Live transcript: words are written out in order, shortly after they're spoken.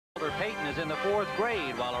Jasper Payton is in the 4th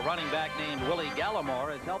grade, while a running back named Willie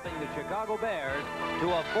Gallimore is helping the Chicago Bears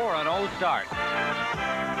to a 4-0 start.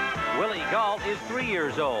 Willie Galt is 3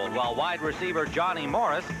 years old, while wide receiver Johnny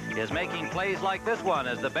Morris is making plays like this one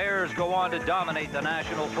as the Bears go on to dominate the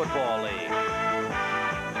National Football League.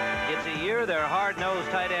 It's a year their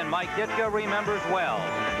hard-nosed tight end Mike Ditka remembers well.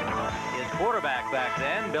 His quarterback back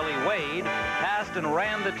then, Billy Wade, passed and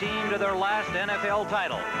ran the team to their last NFL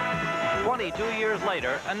title. 22 years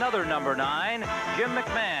later, another number 9, Jim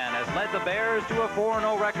McMahon, has led the Bears to a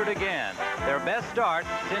 4-0 record again, their best start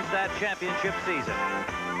since that championship season.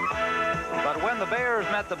 But when the Bears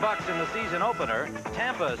met the Bucs in the season opener,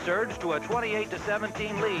 Tampa surged to a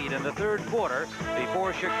 28-17 lead in the 3rd quarter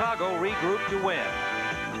before Chicago regrouped to win.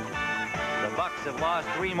 The Bucs have lost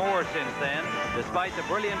 3 more since then, despite the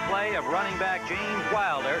brilliant play of running back James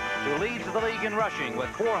Wilder, who leads the league in rushing with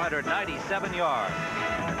 497 yards.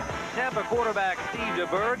 Tampa quarterback Steve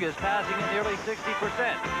DeBerg is passing at nearly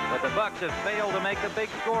 60%, but the Bucs have failed to make the big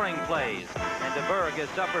scoring plays, and DeBerg has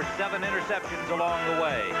suffered 7 interceptions along the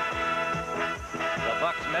way. The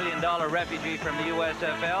Bucs' $1 million refugee from the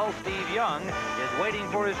USFL, Steve Young, is waiting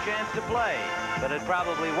for his chance to play, but it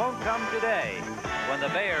probably won't come today when the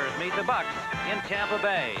Bears meet the Bucs in Tampa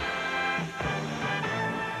Bay.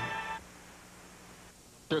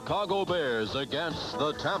 Chicago Bears against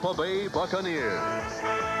the Tampa Bay Buccaneers.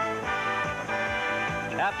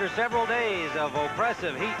 After several days of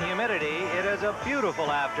oppressive heat and humidity, it is a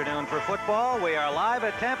beautiful afternoon for football. We are live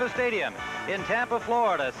at Tampa Stadium in Tampa,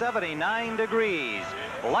 Florida, 79 degrees.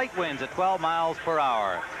 Light winds at 12 miles per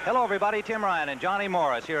hour. Hello, everybody. Tim Ryan and Johnny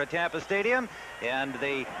Morris here at Tampa Stadium. And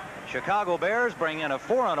the Chicago Bears bring in a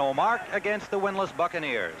 4-0 mark against the winless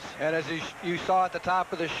Buccaneers. And as you saw at the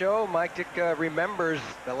top of the show, Mike Ditka remembers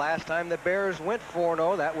the last time the Bears went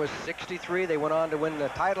 4-0. That was '63. They went on to win the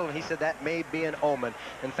title, and he said that may be an omen.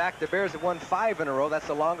 In fact, the Bears have won 5 in a row. That's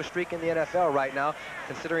the longest streak in the NFL right now,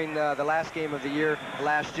 considering the last game of the year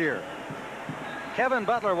last year. Kevin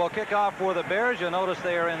Butler will kick off for the Bears. You'll notice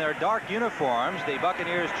they are in their dark uniforms. The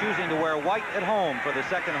Buccaneers choosing to wear white at home for the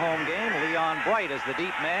second home game. Leon Bright is the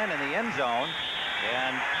deep man in the end zone,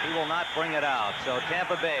 and he will not bring it out. So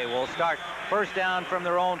Tampa Bay will start first down from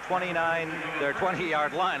their own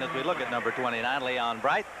 20-yard line as we look at number 29, Leon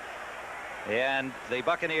Bright. And the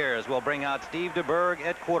Buccaneers will bring out Steve DeBerg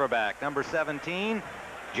at quarterback. Number 17,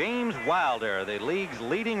 James Wilder, the league's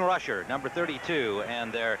leading rusher, number 32,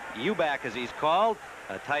 and their U-back, as he's called,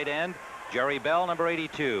 a tight end, Jerry Bell, number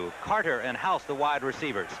 82. Carter and House, the wide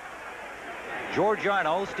receivers. George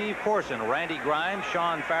Yarno, Steve Corson, Randy Grimes,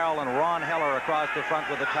 Sean Farrell, and Ron Heller across the front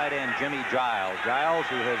with the tight end, Jimmy Giles. Giles,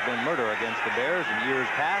 who has been murder against the Bears in years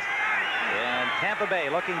past. And Tampa Bay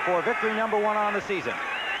looking for victory number 1 on the season.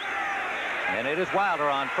 And it is Wilder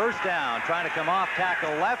on first down, trying to come off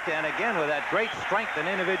tackle left, and again with that great strength and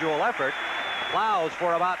individual effort, plows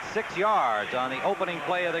for about 6 yards on the opening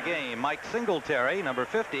play of the game. Mike Singletary, number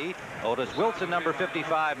 50, Otis Wilson, number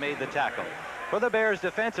 55, made the tackle. For the Bears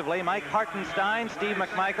defensively, Mike Hartenstein, Steve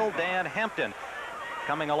McMichael, Dan Hampton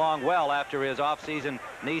coming along well after his off-season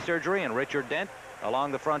knee surgery, and Richard Dent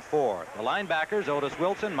along the front 4. The linebackers, Otis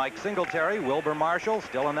Wilson, Mike Singletary, Wilbur Marshall,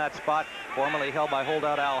 still in that spot formerly held by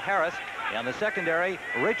holdout Al Harris. And the secondary,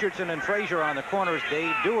 Richardson and Frazier on the corners,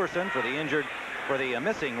 Dave Dewerson for the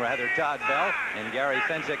missing Todd Bell, and Gary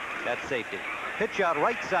Fensick at safety. Pitch out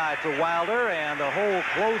right side for Wilder, and the hole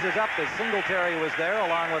closes up as Singletary was there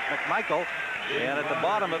along with McMichael. And at the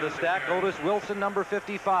bottom of the stack, Otis Wilson, number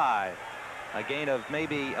 55. A gain of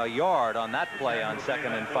maybe a yard on that play on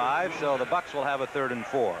 2nd and 5, so the Bucs will have a 3rd and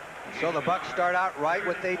 4. So the Bucs start out right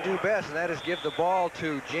what they do best, and that is give the ball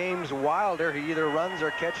to James Wilder. He either runs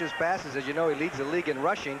or catches passes. As you know, he leads the league in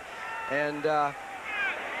rushing. And the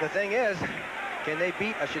thing is, can they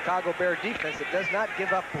beat a Chicago Bear defense that does not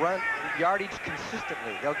give up run yardage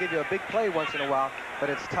consistently? They'll give you a big play once in a while, but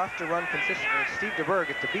it's tough to run consistently. Steve DeBerg,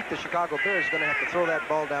 to beat the Chicago Bears, is going to have to throw that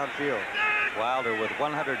ball downfield. Wilder with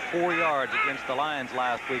 104 yards against the Lions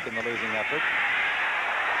last week in the losing effort.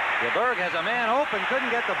 DeBerg has a man open,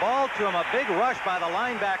 couldn't get the ball to him. A big rush by the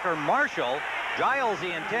linebacker Marshall. Giles,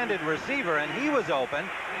 the intended receiver, and he was open.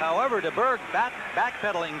 However, DeBerg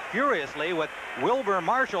backpedaling furiously with Wilbur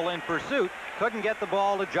Marshall in pursuit. Couldn't get the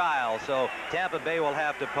ball to Giles, so Tampa Bay will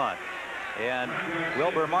have to punt. And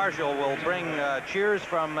Wilbur Marshall will bring cheers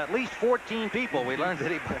from at least 14 people. We learned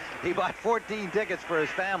that he bought 14 tickets for his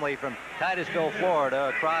family from Titusville, Florida,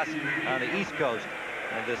 across on the east coast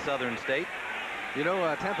of this southern state. You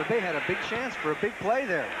know, Tampa Bay had a big chance for a big play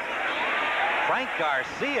there. Frank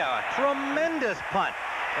Garcia, a tremendous punt.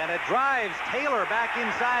 And it drives Taylor back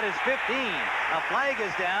inside his 15. A flag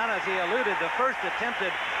is down as he eluded the first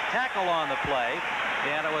attempted tackle on the play,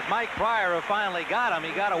 and it was Mike Pryor who finally got him.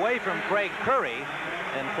 He got away from Craig Curry,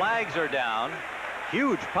 and flags are down.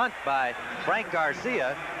 Huge punt by Frank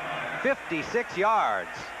Garcia, 56 yards.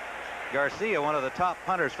 Garcia, one of the top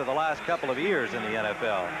punters for the last couple of years in the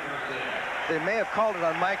NFL. They may have called it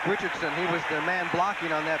on Mike Richardson. He was the man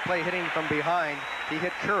blocking on that play, hitting from behind. He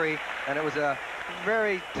hit Curry, and it was a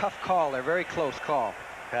very tough call, a very close call.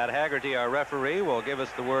 Pat Haggerty, our referee, will give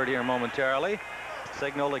us the word here momentarily.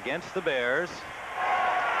 Signal against the Bears.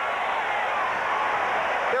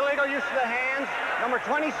 Illegal use of the hands. Number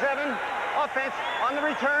 27, offense on the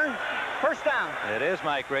return. First down. It is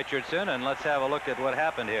Mike Richardson, and let's have a look at what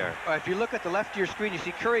happened here. If you look at the left of your screen, you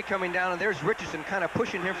see Curry coming down, and there's Richardson kind of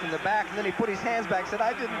pushing him from the back, and then he put his hands back, said,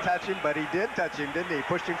 I didn't touch him, but he did touch him, didn't he?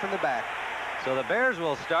 Pushed him from the back. So the Bears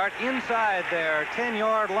will start inside their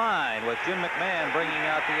 10-yard line with Jim McMahon bringing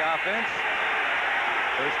out the offense.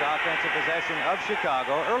 First offensive possession of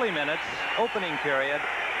Chicago. Early minutes, opening period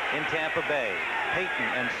in Tampa Bay. Payton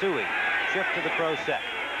and Suey shift to the pro set.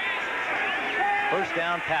 First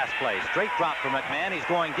down pass play. Straight drop for McMahon. He's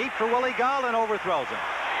going deep for Willie Gall and overthrows him.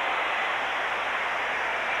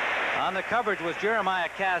 On the coverage was Jeremiah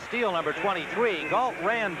Castile, number 23. Galt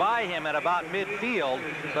ran by him at about midfield,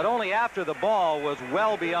 but only after the ball was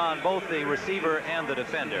well beyond both the receiver and the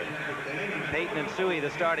defender. Payton and Suey, the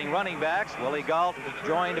starting running backs. Willie Galt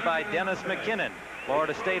joined by Dennis McKinnon,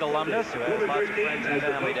 Florida State alumnus, who has lots of friends and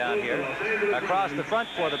family down here. Across the front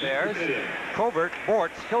for the Bears, Covert,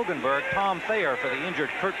 Bortz, Hilgenberg, Tom Thayer for the injured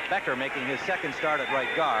Kurt Becker making his second start at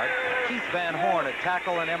right guard, Keith Van Horn at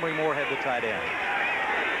tackle, and Emery Moorhead the tight end.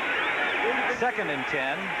 Second and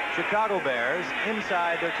 10, Chicago Bears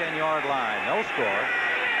inside their 10-yard line. No score.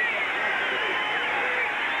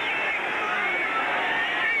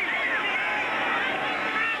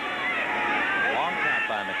 Long count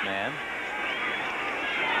by McMahon.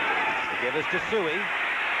 They give us to Suey,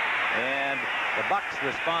 and the Bucks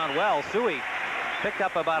respond well. Suey picked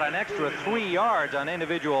up about an extra 3 yards on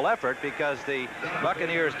individual effort because the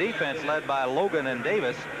Buccaneers defense, led by Logan and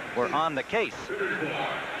Davis, were on the case.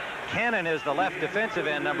 Cannon is the left defensive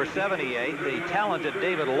end, number 78. The talented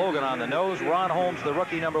David Logan on the nose. Ron Holmes, the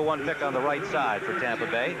rookie number 1 pick on the right side for Tampa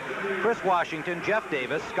Bay. Chris Washington, Jeff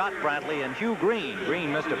Davis, Scott Brantley, and Hugh Green.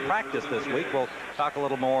 Green missed a practice this week. We'll talk a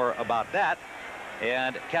little more about that.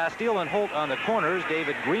 And Castile and Holt on the corners.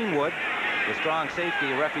 David Greenwood, the strong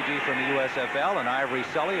safety refugee from the USFL, and Ivory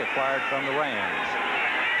Sully, acquired from the Rams.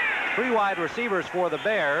 3 wide receivers for the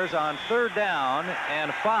Bears on 3rd down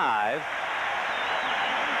and 5.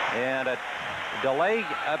 And a delay,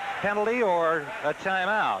 a penalty, or a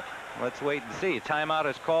timeout. Let's wait and see. Timeout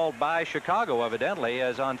is called by Chicago, evidently,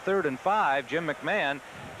 as on 3rd and 5, Jim McMahon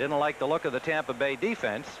didn't like the look of the Tampa Bay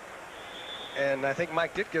defense. And I think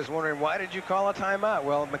Mike Ditka is wondering, why did you call a timeout?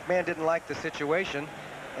 Well, McMahon didn't like the situation,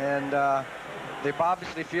 and they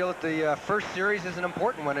obviously feel that the first series is an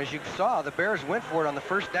important one. As you saw, the Bears went for it on the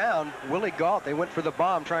first down. Willie Galt, they went for the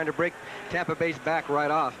bomb, trying to break Tampa Bay's back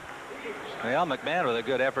right off. Well, McMahon with a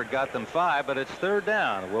good effort got them 5, but it's 3rd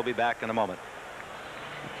down. We'll be back in a moment.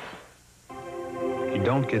 You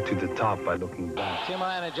don't get to the top by looking back. Tim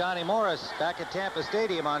Ryan and Johnny Morris back at Tampa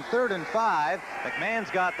Stadium on 3rd and 5. McMahon's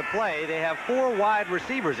got the play. They have 4 wide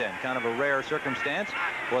receivers in, kind of a rare circumstance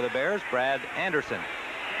for the Bears. Brad Anderson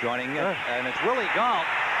joining, and it's Willie Galt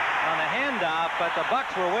on the handoff, but the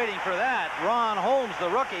Bucks were waiting for that. Ron Holmes, the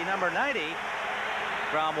rookie, number 90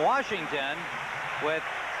 from Washington, with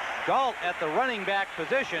Galt at the running back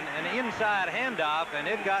position, an inside handoff, and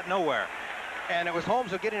it got nowhere. And it was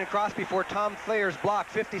Holmes who getting across before Tom Thayer's block.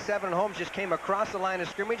 57, and Holmes just came across the line of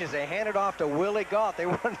scrimmage as they handed off to Willie Galt. They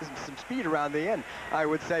wanted some speed around the end, I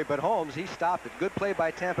would say, but Holmes, he stopped it. Good play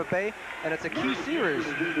by Tampa Bay, and it's a key series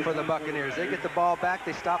for the Buccaneers. They get the ball back,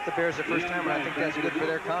 they stop the Bears the first time, and I think that's good for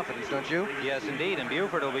their confidence, don't you? Yes, indeed, and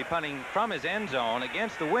Buford will be punting from his end zone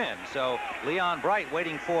against the wind. So Leon Bright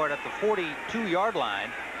waiting for it at the 42-yard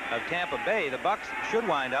line of Tampa Bay. The Bucks should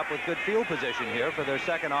wind up with good field position here for their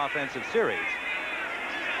second offensive series.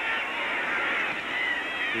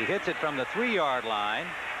 He hits it from the 3-yard line,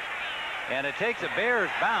 and it takes a Bears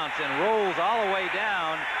bounce and rolls all the way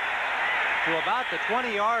down to about the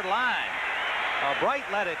 20-yard line. Bright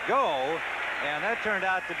let it go, and that turned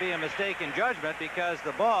out to be a mistake in judgment because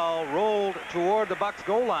the ball rolled toward the Bucks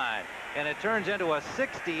goal line, and it turns into a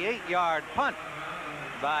 68-yard punt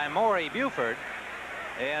by Maury Buford.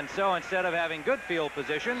 And so instead of having good field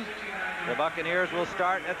position, the Buccaneers will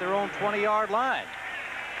start at their own 20-yard line.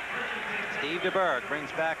 Steve DeBerg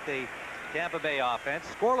brings back the Tampa Bay offense.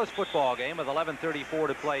 Scoreless football game with 11:34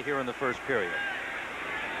 to play here in the first period.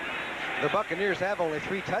 The Buccaneers have only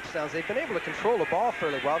 3 touchdowns. They've been able to control the ball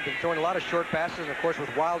fairly well. Been throwing a lot of short passes, and of course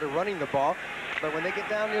with Wilder running the ball. But when they get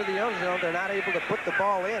down near the end zone, they're not able to put the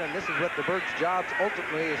ball in, and this is what DeBerg's job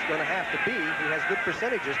ultimately is going to have to be. He has good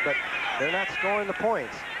percentages, but they're not scoring the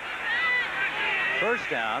points. First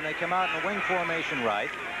down, they come out in a wing formation right.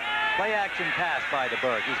 Play action pass by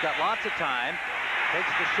DeBerg. He's got lots of time.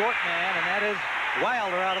 Takes the short man, and that is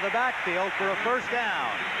Wilder out of the backfield for a first down.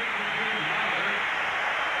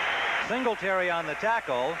 Singletary on the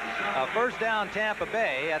tackle. A first down Tampa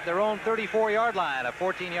Bay at their own 34-yard line, a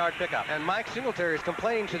 14-yard pickup. And Mike Singletary is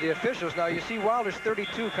complaining to the officials. Now you see Wilder's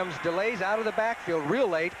 32 comes delays out of the backfield real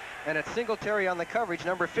late, and it's Singletary on the coverage.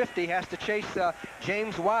 Number 50 has to chase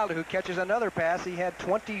James Wilder, who catches another pass. He had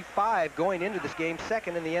 25 going into this game,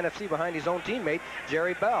 second in the NFC behind his own teammate,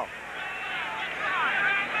 Jerry Bell.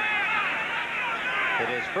 It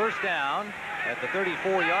is first down at the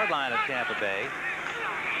 34-yard line of Tampa Bay.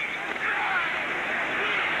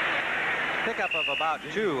 Pickup of about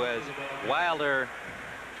 2 as Wilder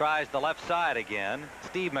tries the left side again.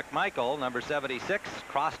 Steve McMichael, number 76,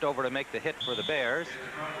 crossed over to make the hit for the Bears.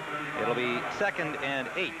 It'll be 2nd and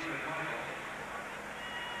 8.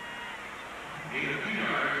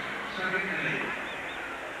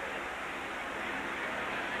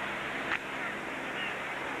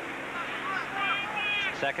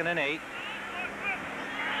 Second and 8.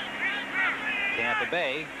 Tampa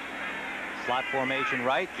Bay. Slot formation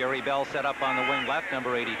right. Jerry Bell set up on the wing left,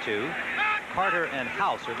 number 82. Carter and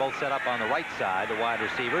House are both set up on the right side, the wide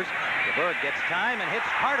receivers. DeBerg gets time and hits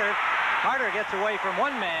Carter. Carter gets away from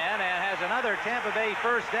one man and has another Tampa Bay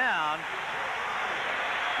first down.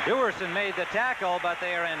 Dewerson made the tackle, but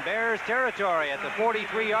they are in Bears territory at the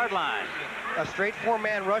 43-yard line. A straight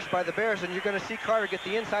 4-man rush by the Bears, and you're going to see Carter get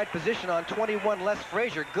the inside position on 21, Les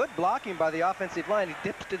Frazier. Good blocking by the offensive line. He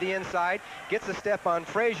dips to the inside, gets a step on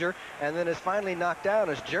Frazier, and then is finally knocked down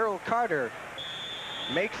as Gerald Carter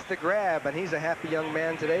makes the grab. And he's a happy young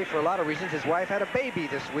man today for a lot of reasons. His wife had a baby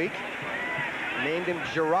this week. Named him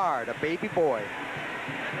Gerard, a baby boy.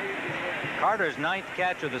 Carter's 9th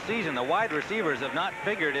catch of the season. The wide receivers have not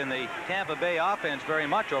figured in the Tampa Bay offense very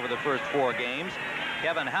much over the first 4 games.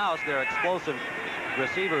 Kevin House, their explosive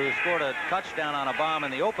receiver who scored a touchdown on a bomb in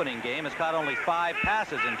the opening game, has caught only 5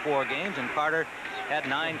 passes in 4 games, and Carter had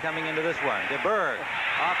 9 coming into this one. DeBerg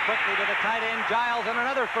off quickly to the tight end, Giles, and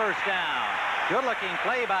another first down. Good-looking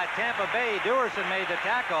play by Tampa Bay. Dewerson made the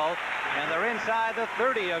tackle, and they're inside the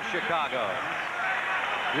 30 of Chicago.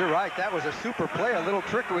 You're right. That was a super play, a little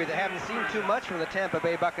trickery that haven't seen too much from the Tampa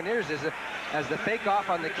Bay Buccaneers as the fake off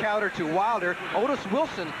on the counter to Wilder. Otis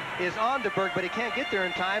Wilson is on DeBerg, but he can't get there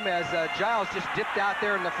in time as Giles just dipped out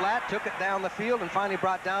there in the flat, took it down the field, and finally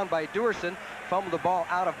brought down by Dewerson. Fumbled the ball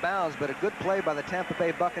out of bounds, but a good play by the Tampa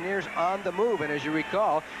Bay Buccaneers on the move. And as you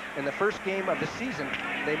recall, in the first game of the season,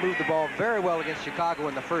 they moved the ball very well against Chicago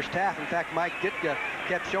in the first half. In fact, Mike Ditka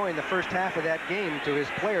kept showing the first half of that game to his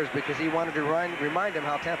players because he wanted to remind them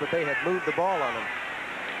how Tampa Bay had moved the ball on them.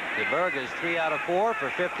 DeBerg is 3 out of 4 for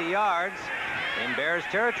 50 yards. In Bears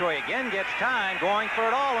territory, again gets time, going for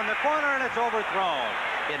it all in the corner, and it's overthrown.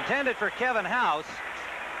 Intended for Kevin House.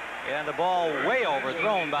 And the ball way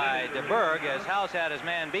overthrown by DeBerg as House had his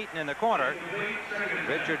man beaten in the corner.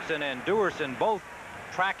 Richardson and Dewerson both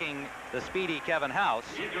tracking the speedy Kevin House.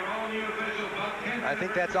 I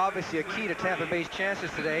think that's obviously a key to Tampa Bay's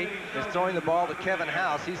chances today, is throwing the ball to Kevin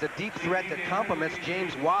House. He's a deep threat that complements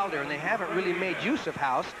James Wilder, and they haven't really made use of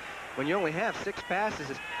House. When you only have 6 passes,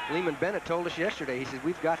 as Lehman Bennett told us yesterday, he said,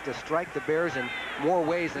 we've got to strike the Bears in more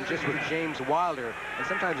ways than just with James Wilder. And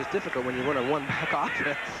sometimes it's difficult when you run a one-back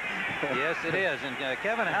offense. Yes, it is. And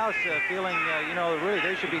Kevin House feeling, you know, really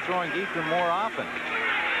they should be throwing deeper more often.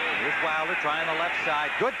 Here's Wilder trying the left side.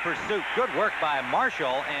 Good pursuit. Good work by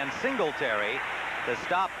Marshall and Singletary to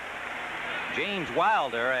stop James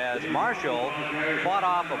Wilder as Marshall fought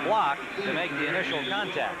off a block to make the initial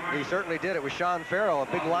contact. He certainly did. It was Sean Farrell, a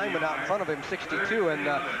big lineman out in front of him, 62, and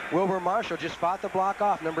Wilbur Marshall just fought the block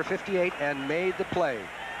off, number 58, and made the play.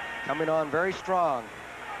 Coming on very strong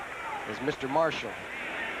is Mr. Marshall.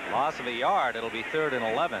 Loss of a yard. It'll be 3rd and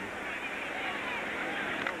 11.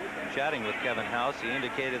 Chatting with Kevin House, he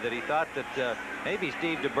indicated that he thought that maybe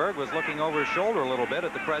Steve DeBerg was looking over his shoulder a little bit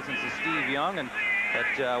at the presence of Steve Young, and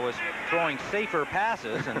that was throwing safer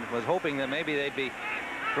passes and was hoping that maybe they'd be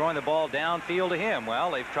throwing the ball downfield to him.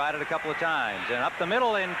 Well, they've tried it a couple of times. And up the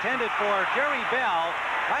middle, intended for Jerry Bell.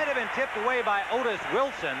 Might have been tipped away by Otis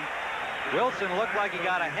Wilson. Wilson looked like he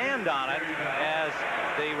got a hand on it as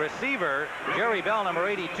the receiver, Jerry Bell, number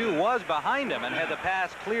 82, was behind him, and had the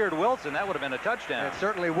pass cleared Wilson, that would have been a touchdown. It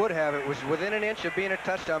certainly would have. It was within an inch of being a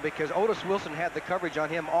touchdown because Otis Wilson had the coverage on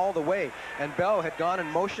him all the way, and Bell had gone in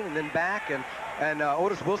motion and then back, and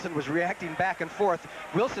Otis Wilson was reacting back and forth.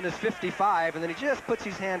 Wilson is 55, and then he just puts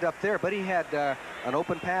his hand up there, but he had an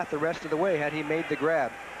open path the rest of the way had he made the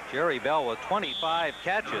grab. Jerry Bell with 25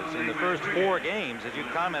 catches in the first 4 games. As you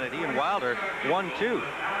commented, he and Wilder 1-2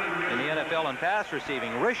 in the NFL in pass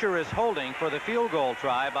receiving. Risher is holding for the field goal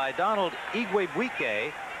try by Donald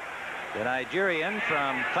Igwebuike, the Nigerian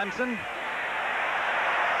from Clemson.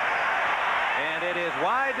 And it is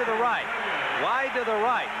wide to the right. Wide to the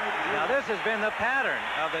right. Now this has been the pattern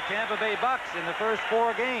of the Tampa Bay Bucks in the first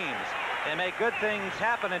 4 games. They make good things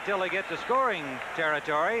happen until they get to scoring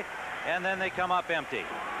territory, and then they come up empty.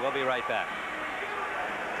 We'll be right back.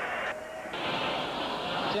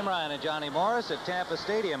 Tim Ryan and Johnny Morris at Tampa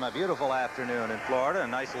Stadium. A beautiful afternoon in Florida. A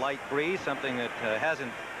nice light breeze, something that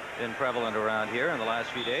hasn't been prevalent around here in the last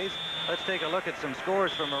few days. Let's take a look at some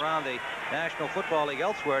scores from around the National Football League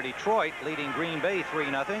elsewhere. Detroit leading Green Bay 3-0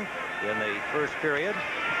 in the first period.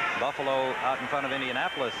 Buffalo out in front of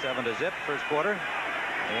Indianapolis 7-0 first quarter.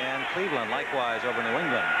 And Cleveland likewise over New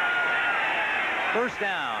England. First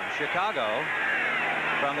down, Chicago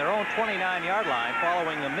from their own 29-yard line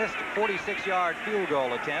following the missed 46-yard field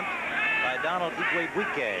goal attempt by Donald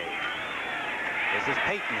Igwebuike. This is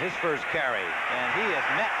Payton, his first carry, and he is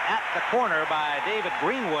met at the corner by David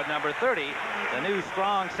Greenwood, number 30, the new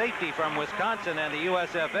strong safety from Wisconsin and the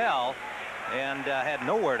USFL, and had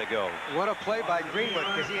nowhere to go. What a play by Greenwood,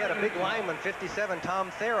 because he had a big lineman, 57,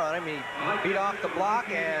 Tom Thayer, on him. He beat off the block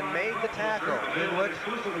and made the tackle. Greenwood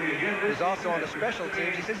is also on the special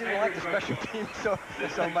teams. He says he didn't like the special teams so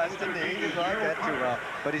much, didn't he? He didn't like that too well.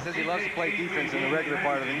 But he says he loves to play defense in the regular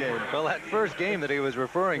part of the game. Well, that first game that he was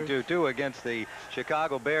referring to, too, against the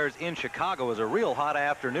Chicago Bears in Chicago was a real hot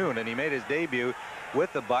afternoon, and he made his debut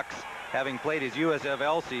with the Bucks, having played his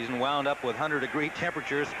USFL season, wound up with 100-degree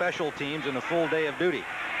temperatures, special teams, and a full day of duty.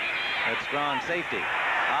 That strong safety.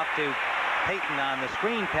 Off to Payton on the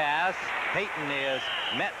screen pass. Payton is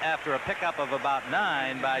met after a pickup of about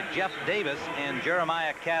 9 by Jeff Davis and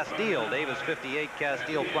Jeremiah Castile. Davis 58,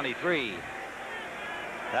 Castile 23.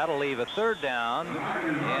 That'll leave a third down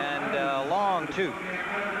and a long 2.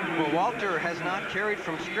 Well, Walter has not carried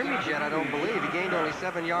from scrimmage yet, I don't believe. He gained only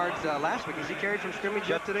 7 yards last week. Has he carried from scrimmage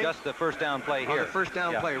yet today? Just the first down play here. Oh, the first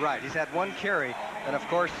down play, right. He's had 1 carry. And, of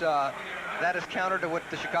course, that is counter to what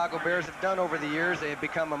the Chicago Bears have done over the years. They have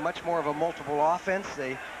become a much more of a multiple offense.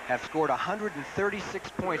 They have scored 136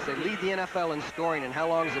 points. They lead the NFL in scoring. And how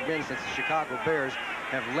long has it been since the Chicago Bears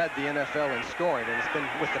have led the NFL in scoring? And it's been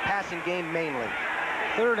with the passing game mainly.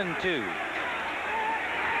 3rd and 2.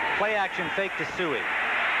 Play action fake to Suey.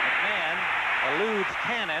 McMahon eludes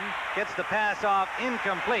Cannon, gets the pass off,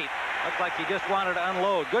 incomplete. Looked like he just wanted to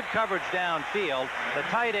unload. Good coverage downfield. The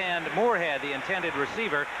tight end, Moorhead, the intended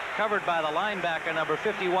receiver, covered by the linebacker, number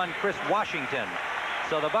 51, Chris Washington.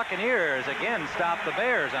 So the Buccaneers again stop the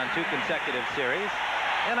Bears on 2 consecutive series.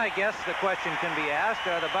 And I guess the question can be asked,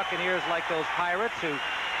 are the Buccaneers like those Pirates who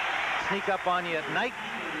sneak up on you at night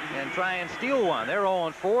and try and steal one? They're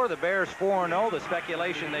 0-4. The Bears 4-0. The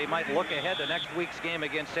speculation they might look ahead to next week's game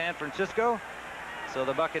against San Francisco. So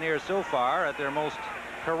the Buccaneers so far at their most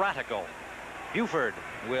piratical. Buford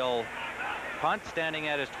will punt, standing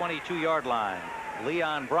at his 22-yard line.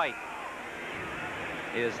 Leon Bright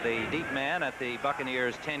is the deep man at the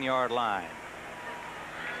Buccaneers 10-yard line.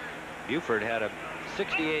 Buford had a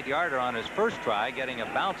 68-yarder on his first try, getting a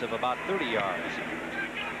bounce of about 30 yards.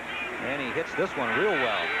 And he hits this one real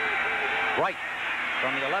well. Bright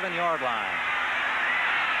from the 11-yard line.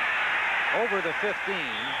 Over the 15,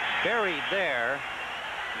 buried there.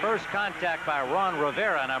 First contact by Ron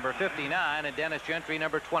Rivera, number 59, and Dennis Gentry,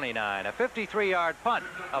 number 29. A 53-yard punt,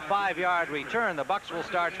 a 5-yard return. The Bucks will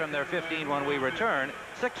start from their 15 when we return.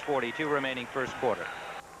 6:42 remaining first quarter.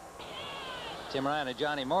 Tim Ryan and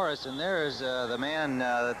Johnny Morris, and there's the man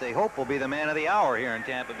that they hope will be the man of the hour here in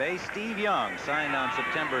Tampa Bay, Steve Young, signed on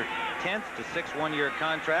September 10th to 6 one-year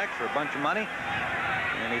contracts for a bunch of money.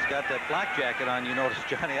 And he's got that flak jacket on. You notice,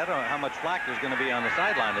 Johnny, I don't know how much flak there's going to be on the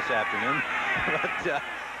sideline this afternoon, but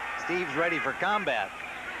Steve's ready for combat.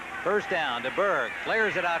 First down to Berg,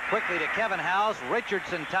 flares it out quickly to Kevin House.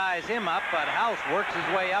 Richardson ties him up, but House works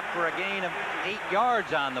his way up for a gain of 8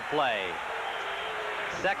 yards on the play.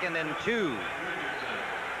 2nd and 2.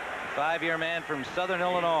 5-year man from Southern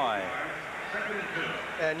Illinois.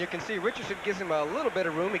 And you can see Richardson gives him a little bit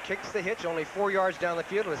of room. He kicks the hitch only 4 yards down the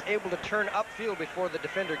field and is able to turn upfield before the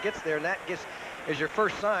defender gets there, and that gives is your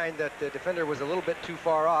first sign that the defender was a little bit too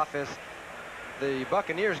far off, as the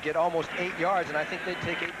Buccaneers get almost 8 yards, and I think they'd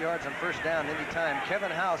take 8 yards on first down any time. Kevin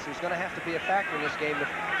House, who's going to have to be a factor in this game if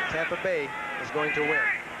Tampa Bay is going to win.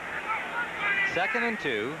 2nd and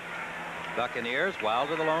 2. Buccaneers, Wild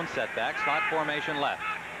with a lone setback, slot formation left.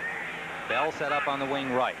 Bell set up on the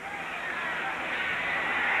wing right.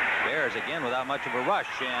 Bears again without much of a rush,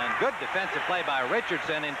 and good defensive play by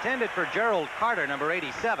Richardson, intended for Gerald Carter, number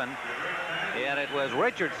 87. And it was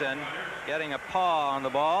Richardson getting a paw on the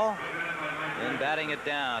ball and batting it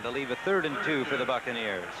down to leave a 3rd and 2 for the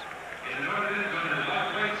Buccaneers.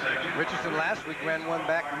 Richardson last week ran one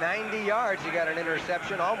back 90 yards. He got an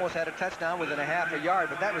interception, almost had a touchdown within a half a yard,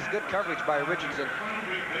 but that was good coverage by Richardson.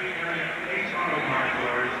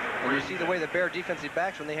 And you see the way the Bear defensive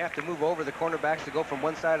backs, when they have to move over the cornerbacks to go from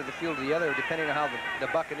one side of the field to the other, depending on how the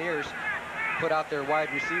Buccaneers put out their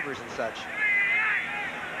wide receivers and such.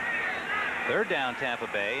 3rd down, Tampa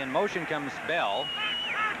Bay. In motion comes Bell.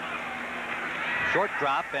 Short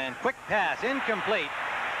drop and quick pass, incomplete.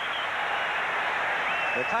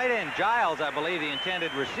 The tight end Giles, I believe the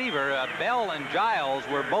intended receiver, Bell and Giles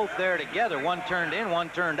were both there together. One turned in, one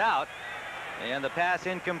turned out, and the pass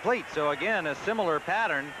incomplete. So again, a similar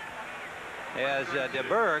pattern as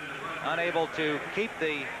DeBerg unable to keep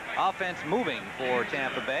the offense moving for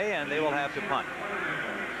Tampa Bay, and they will have to punt.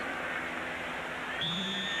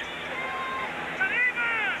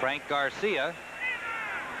 Frank Garcia,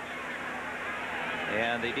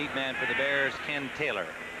 and the deep man for the Bears, Ken Taylor.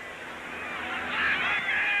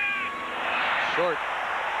 Short.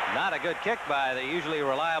 Not a good kick by the usually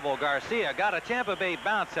reliable Garcia. Got a Tampa Bay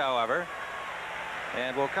bounce, however,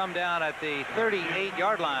 and will come down at the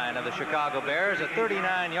 38-yard line of the Chicago Bears. A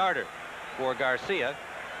 39-yarder for Garcia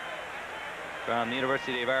from the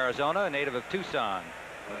University of Arizona, a native of Tucson.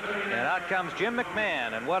 And out comes Jim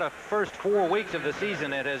McMahon, and what a first 4 weeks of the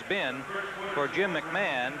season it has been for Jim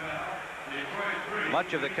McMahon.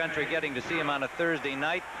 Much of the country getting to see him on a Thursday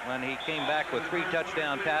night when he came back with 3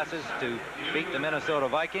 touchdown passes to beat the Minnesota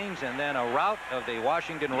Vikings, and then a rout of the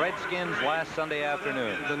Washington Redskins last Sunday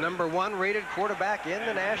afternoon. The number 1 rated quarterback in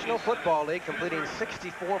the National Football League, completing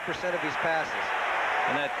 64% of his passes.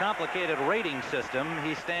 In that complicated rating system,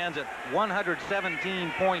 he stands at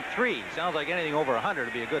 117.3. Sounds like anything over 100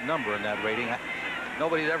 would be a good number in that rating.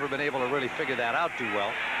 Nobody's ever been able to really figure that out too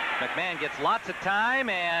well. McMahon gets lots of time,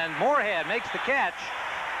 and Moorhead makes the catch.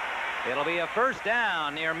 It'll be a first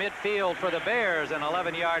down near midfield for the Bears, an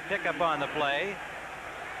 11-yard pickup on the play.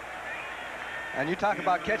 And you talk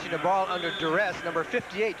about catching the ball under duress. Number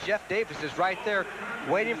 58, Jeff Davis, is right there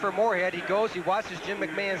waiting for Moorhead. He goes, he watches Jim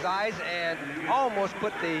McMahon's eyes, and almost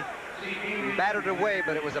put the batted away,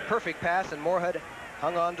 but it was a perfect pass, and Moorhead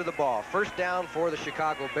hung on to the ball. First down for the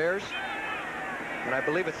Chicago Bears, and I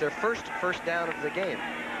believe it's their first down of the game.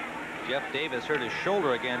 Jeff Davis hurt his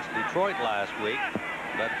shoulder against Detroit last week,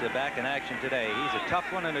 but back in action today. He's a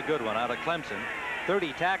tough one and a good one out of Clemson.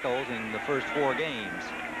 30 tackles in the first 4 games.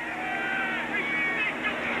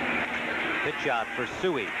 Pitch shot for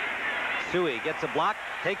Suey. Suey gets a block,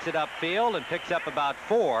 takes it upfield, and picks up about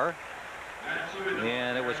 4.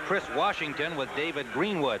 And it was Chris Washington with David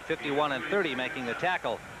Greenwood, 51 and 30, making the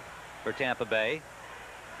tackle for Tampa Bay.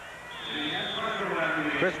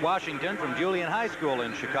 Chris Washington from Julian High School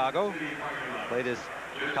in Chicago. Played his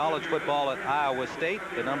college football at Iowa State,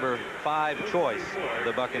 the number 5 choice of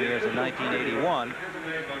the Buccaneers in 1981.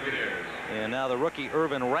 And now the rookie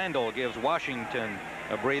Irvin Randall gives Washington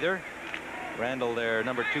a breather. Randall, their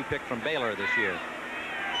number 2 pick from Baylor this year.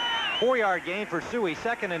 4-yard gain for Suey,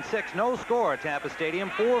 2nd and 6. No score at Tampa Stadium.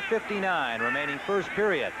 4:59 remaining first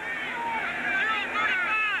period.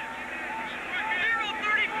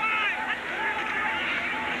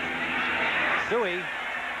 Suey,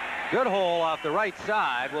 good hole off the right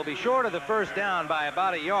side, will be short of the first down by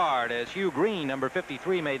about a yard as Hugh Green, number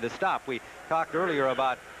 53, made the stop. We talked earlier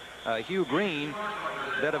about Hugh Green,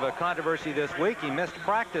 bit of a controversy this week. He missed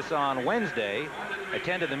practice on Wednesday,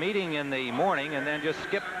 attended the meeting in the morning, and then just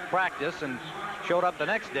skipped practice and showed up the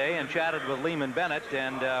next day and chatted with Lehman Bennett.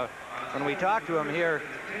 And when we talked to him here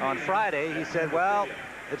on Friday, he said, well,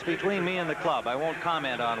 it's between me and the club. I won't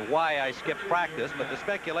comment on why I skipped practice, but the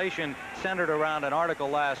speculation centered around an article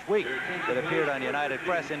last week that appeared on United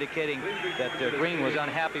Press indicating that Green was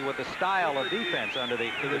unhappy with the style of defense under the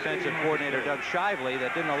defensive coordinator Doug Shively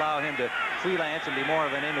that didn't allow him to freelance and be more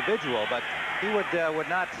of an individual. But he would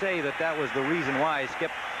not say that that was the reason why he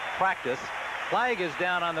skipped practice. Flag is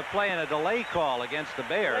down on the play and a delay call against the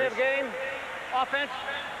Bears. Play of game, offense.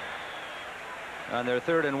 On their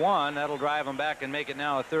 3rd and 1, that'll drive them back and make it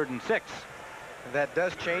now a 3rd and 6. That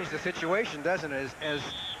does change the situation, doesn't it? As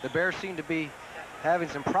the Bears seem to be having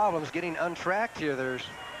some problems getting untracked here.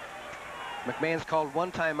 McMahon's called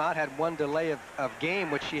one timeout, had one delay of game,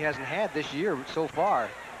 which she hasn't had this year so far.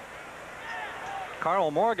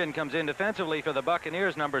 Carl Morgan comes in defensively for the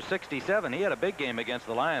Buccaneers, number 67. He had a big game against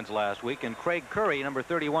the Lions last week. And Craig Curry, number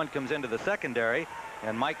 31, comes into the secondary.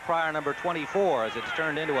 And Mike Pryor, number 24, as it's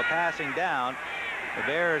turned into a passing down. The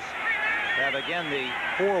Bears have again the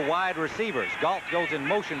 4 wide receivers. Galt goes in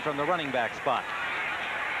motion from the running back spot.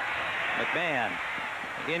 McMahon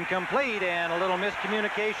incomplete, and a little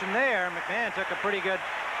miscommunication there. McMahon took a pretty good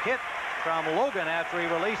hit from Logan after he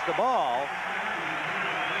released the ball.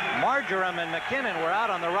 Marjoram and McKinnon were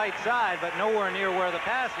out on the right side, but nowhere near where the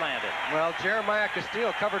pass landed. Well, Jeremiah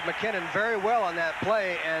Castile covered McKinnon very well on that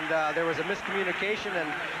play, and there was a miscommunication, and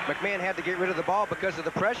McMahon had to get rid of the ball because of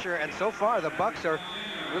the pressure, and so far the Bucs are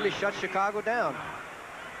really shut Chicago down.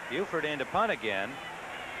 Buford in to punt again.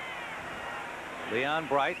 Leon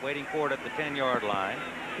Bright waiting for it at the 10-yard line.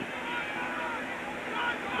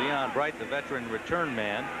 Leon Bright, the veteran return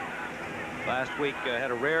man, last week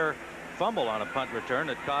had a rare fumble on a punt return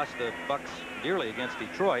that cost the Bucs dearly against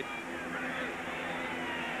Detroit.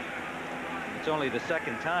 It's only the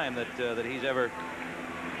second time that he's ever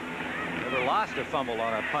lost a fumble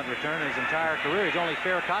on a punt return in his entire career. He's only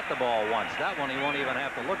fair caught the ball once. That one he won't even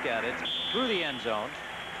have to look at it. Through the end zone.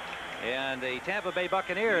 And the Tampa Bay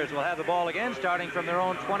Buccaneers will have the ball again starting from their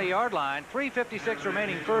own 20-yard line. 3:56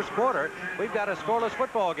 remaining first quarter. We've got a scoreless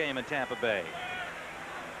football game in Tampa Bay.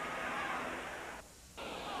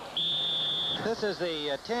 This is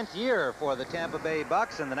the 10th year for the Tampa Bay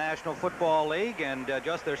Bucs in the National Football League, and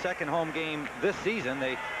just their second home game this season.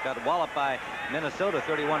 They got walloped by Minnesota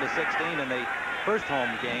 31-16 in the first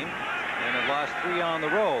home game, and have lost 3 on the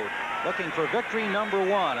road. Looking for victory number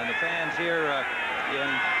 1, and the fans here in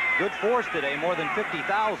good force today, more than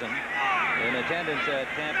 50,000 in attendance at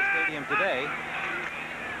Tampa Stadium today.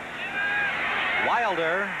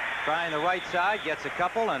 Wilder trying the right side, gets a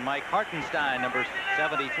couple, and Mike Hartenstein, number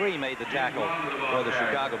 73, made the tackle for the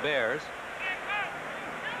Chicago Bears.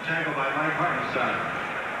 Tackle by Mike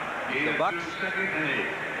Hartenstein. The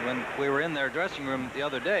Bucs, when we were in their dressing room the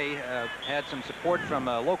other day, had some support from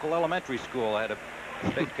a local elementary school. Had a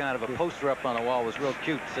big kind of a poster up on the wall. It was real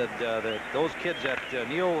cute. Said that those kids at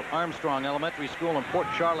Neil Armstrong Elementary School in Port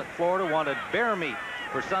Charlotte, Florida, wanted bear meat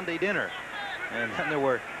for Sunday dinner. And then there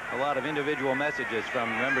were a lot of individual messages from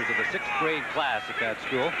members of the 6th grade class at that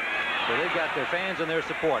school. So they've got their fans and their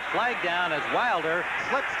support. Flag down as Wilder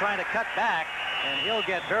slips trying to cut back, and he'll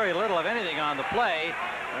get very little of anything on the play.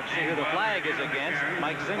 Let's see who the flag is against.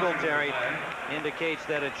 Mike Singletary indicates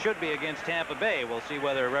that it should be against Tampa Bay. We'll see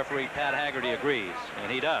whether referee Pat Haggerty agrees,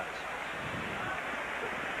 and he does.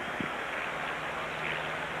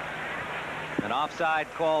 An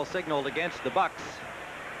offside call signaled against the Bucs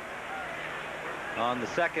on the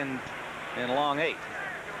 2nd and long 8.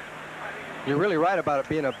 You're really right about it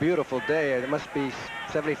being a beautiful day. It must be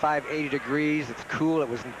 75, 80 degrees. It's cool. It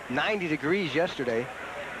was 90 degrees yesterday.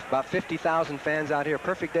 About 50,000 fans out here.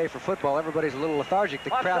 Perfect day for football. Everybody's a little lethargic. The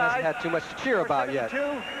crowd hasn't had too much to cheer about yet.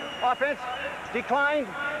 Offense declined.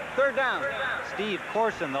 3rd down. Steve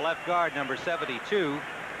Corson, the left guard, number 72,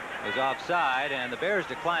 is offside, and the Bears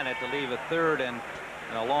decline it to leave a 3rd and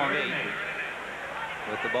a long 8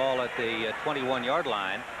 with the ball at the 21-yard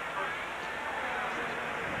line.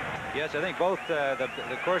 Yes, I think both,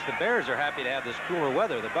 of course, the Bears are happy to have this cooler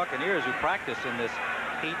weather. The Buccaneers, who practice in this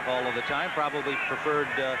heat all of the time, probably preferred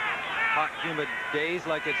hot, humid days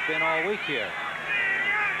like it's been all week here.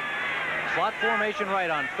 Slot formation right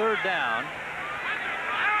on 3rd down.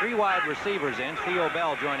 3 wide receivers in. Theo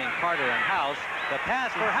Bell joining Carter and House. The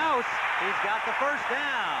pass for House. He's got the 1st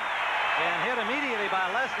down. And hit immediately by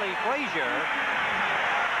Leslie Frazier.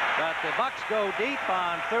 But the Bucs go deep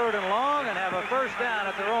on 3rd and long and have a 1st down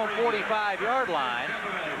at their own 45-yard line.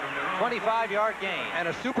 25-yard gain. And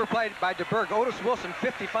a super play by DeBerg. Otis Wilson,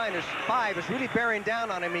 55, is really bearing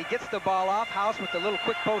down on him. He gets the ball off. House with the little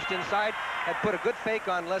quick post inside had put a good fake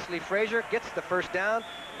on Leslie Frazier, gets the 1st down,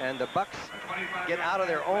 and the Bucs get out of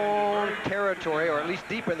their own territory, or at least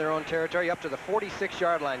deep in their own territory, up to the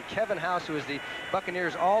 46-yard line. Kevin House, who is the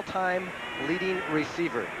Buccaneers' all-time leading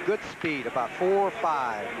receiver. Good speed, about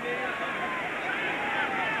 4.5.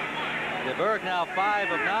 DeBerg now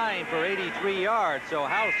 5 of 9 for 83 yards, so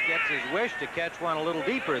House gets his wish to catch one a little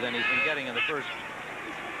deeper than he's been getting in the first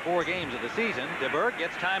 4 games of the season. DeBerg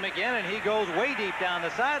gets time again, and he goes way deep down the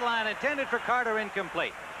sideline, intended for Carter,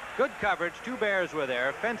 incomplete. Good coverage. 2 Bears were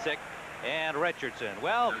there, Fensick and Richardson.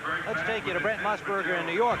 Well, let's take you to Brent Musburger in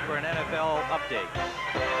New York for an NFL update.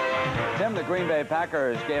 Tim, the Green Bay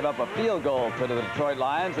Packers gave up a field goal to the Detroit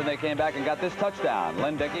Lions, and they came back and got this touchdown.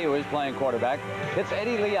 Lynn Dickey, who is playing quarterback, hits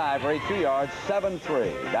Eddie Lehigh for 82 yards,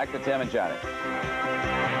 7-3. Back to Tim and Johnny.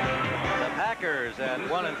 The Packers at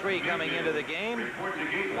 1-3 coming into the game.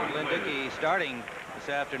 Lynn Dickey starting this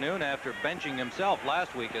afternoon after benching himself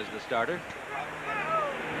last week as the starter.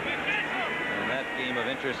 And that game of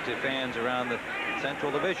interest to fans around the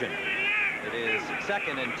Central Division. It is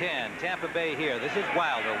 2nd and 10. Tampa Bay here. This is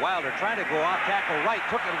Wilder. Wilder trying to go off tackle right.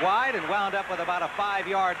 Took it wide and wound up with about a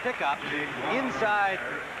 5-yard pickup inside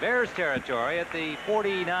Bears territory at the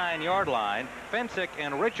 49-yard line. Fensick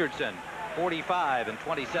and Richardson, 45 and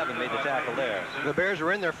 27, made the tackle there. The Bears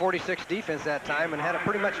were in their 46 defense that time and had it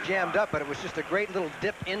pretty much jammed up, but it was just a great little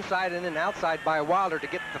dip inside and then outside by Wilder to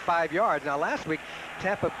get the 5 yards. Now, last week,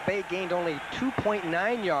 Tampa Bay gained only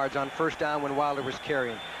 2.9 yards on first down when Wilder was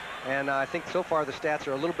carrying. And I think so far the stats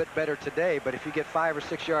are a little bit better today, but if you get 5 or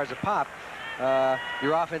 6 yards a pop,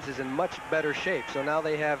 your offense is in much better shape. So now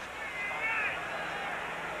they have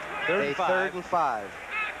a 3rd and 5.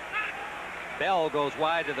 Bell goes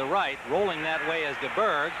wide to the right, rolling that way as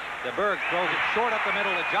DeBerg. DeBerg throws it short up the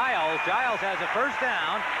middle to Giles. Giles has a first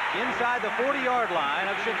down inside the 40-yard line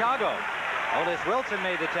of Chicago. Otis Wilson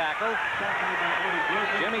made the tackle.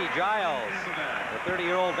 Jimmy Giles, the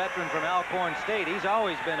 30-year-old veteran from Alcorn State. He's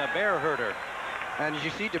always been a bear herder. And as you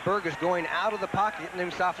see, DeBerg is going out of the pocket, getting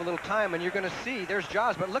himself a little time, and you're going to see there's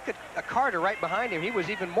Giles. But look at Carter right behind him. He was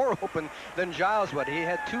even more open than Giles was. He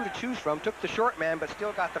had 2 to choose from, took the short man, but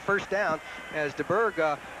still got the first down as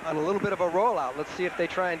DeBerg on a little bit of a rollout. Let's see if they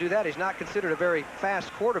try and do that. He's not considered a very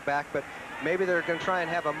fast quarterback, but maybe they're going to try and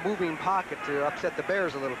have a moving pocket to upset the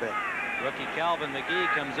Bears a little bit. Rookie Calvin McGee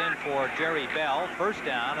comes in for Jerry Bell. First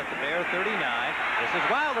down at the Bear 39. This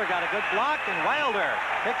is Wilder, got a good block, and Wilder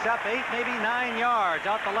picks up 8, maybe 9 yards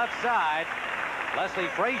out the left side. Leslie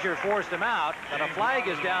Frazier forced him out, but a flag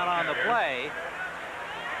is down on the play.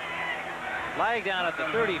 Flag down at the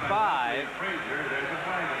 35.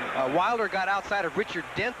 Wilder got outside of Richard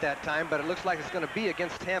Dent that time, but it looks like it's going to be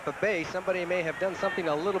against Tampa Bay. Somebody may have done something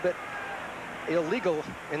a little bit illegal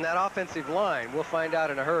in that offensive line. We'll find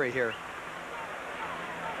out in a hurry here.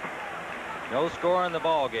 No score in the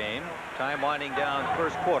ball game. Time winding down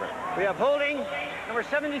first quarter. We have holding, number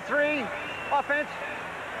 73, offense.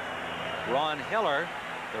 Ron Hiller,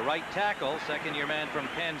 the right tackle, second-year man from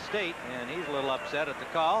Penn State, and he's a little upset at the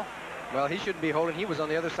call. Well, he shouldn't be holding. He was on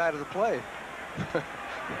the other side of the play.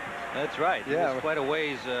 That's right. Yeah. He was quite a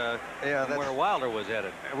ways from where Wilder was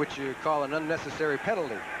headed. Which you call an unnecessary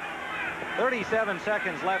penalty. 37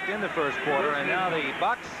 seconds left in the first quarter, and now the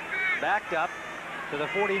Bucks backed up to the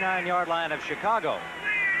 49-yard line of Chicago.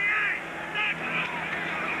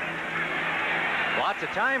 Lots of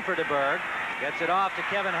time for DeBerg. Gets it off to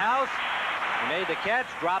Kevin House. He made the catch,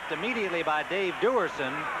 dropped immediately by Dave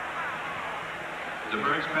Dewerson.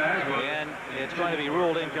 And it's going to be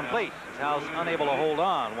ruled incomplete. House unable to hold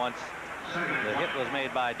on once the hit was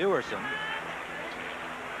made by Dewerson.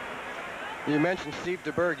 You mentioned Steve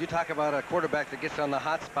DeBerg. You talk about a quarterback that gets on the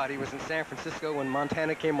hot spot. He was in San Francisco when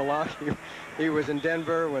Montana came along. He was in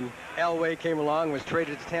Denver when Elway came along, was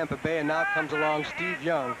traded to Tampa Bay, and now comes along Steve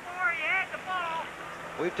Young.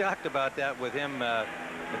 We've talked about that with him at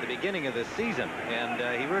the beginning of the season, and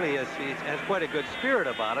he really has quite a good spirit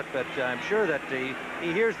about it, but I'm sure that he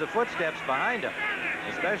hears the footsteps behind him,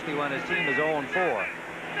 especially when his team is 0-4.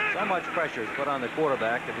 So much pressure is put on the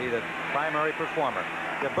quarterback to be the primary performer.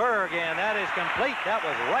 DeBerg, and that is complete. That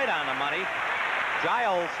was right on the money.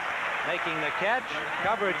 Giles making the catch.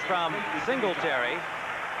 Coverage from Singletary,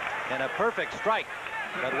 and a perfect strike,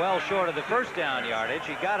 but well short of the first down yardage.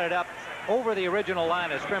 He got it up over the original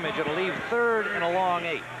line of scrimmage. It'll leave 3rd and a long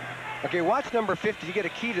 8. Okay, watch number 50. You get a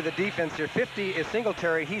key to the defense here. 50 is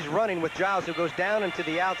Singletary. He's running with Giles, who goes down into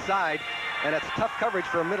the outside, and it's tough coverage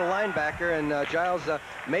for a middle linebacker, and Giles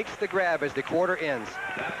makes the grab as the quarter ends.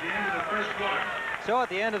 That's the end of the first quarter. So at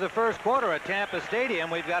the end of the first quarter at Tampa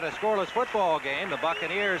Stadium, we've got a scoreless football game. The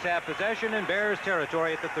Buccaneers have possession in Bears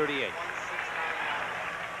territory at the 38.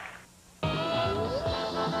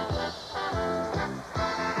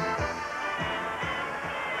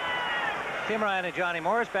 Tim Ryan and Johnny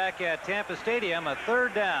Morris back at Tampa Stadium. A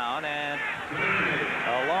 3rd down and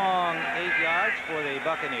a long 8 yards for the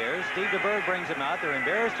Buccaneers. Steve DeBerg brings them out. They're in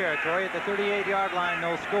Bears territory at the 38-yard line,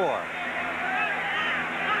 no score.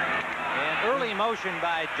 Early motion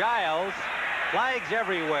by Giles. Flags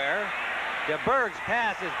everywhere. DeBerg's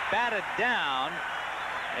pass is batted down.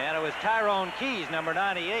 And it was Tyrone Keys, number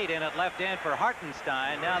 98, in at left end for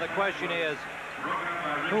Hartenstein. Now the question is,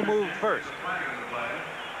 who moved first?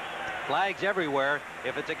 Flags everywhere.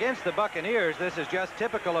 If it's against the Buccaneers, this is just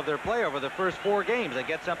typical of their play over the first 4 games. They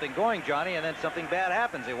get something going, Johnny, and then something bad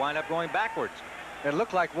happens. They wind up going backwards. It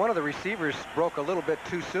looked like one of the receivers broke a little bit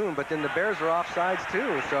too soon, but then the Bears are offsides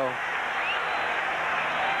too. So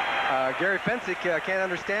Gary Fensick can't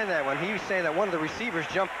understand that when he was saying that one of the receivers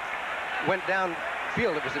went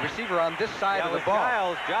downfield. It was the receiver on this side of the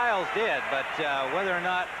ball. Giles did, but whether or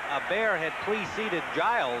not a Bear had preceded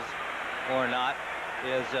Giles or not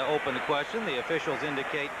is open to question. The officials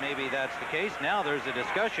indicate maybe that's the case. Now there's a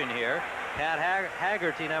discussion here. Pat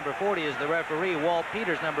Haggerty, number 40, is the referee. Walt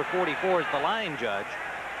Peters, number 44, is the line judge.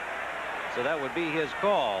 So that would be his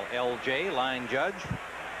call. LJ, line judge.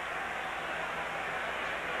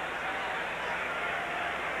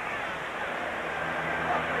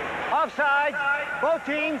 Offside. Both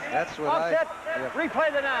teams. That's what offset.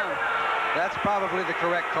 Replay the down. That's probably the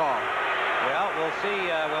correct call. Well, we'll see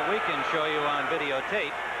what we can show you on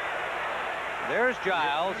videotape. There's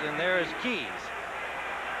Giles and there's Keys.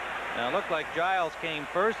 Now it looked like Giles came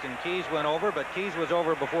first and Keys went over, but Keys was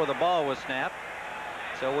over before the ball was snapped.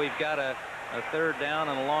 So we've got a 3rd down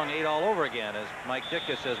and a long 8 all over again, as Mike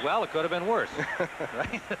Ditka says, well, it could have been worse.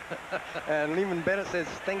 Right? And Lehman Bennett says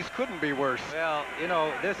things couldn't be worse. Well, you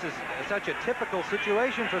know, this is such a typical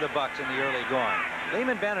situation for the Bucs in the early going.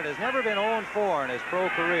 Lehman Bennett has never been 0-4 in his pro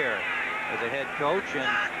career as a head coach, and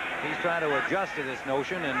he's trying to adjust to this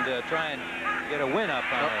notion and try and get a win up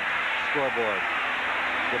on the scoreboard.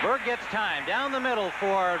 DeBerg gets time down the middle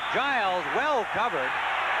for Giles, well covered.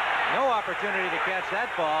 No opportunity to catch that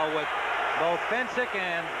ball with both Fensick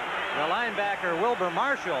and the linebacker Wilbur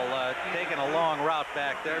Marshall taking a long route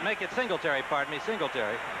back there. Make it Singletary, pardon me,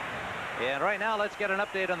 Singletary. And right now, let's get an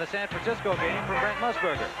update on the San Francisco game from Brent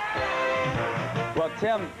Musburger. Well,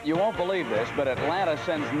 Tim, you won't believe this, but Atlanta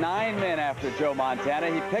sends 9 men after Joe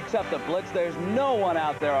Montana. He picks up the blitz. There's no one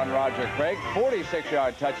out there on Roger Craig.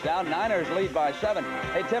 46-yard touchdown. Niners lead by 7.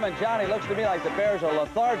 Hey, Tim and Johnny, looks to me like the Bears are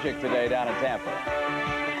lethargic today down in Tampa.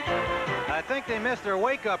 I think they missed their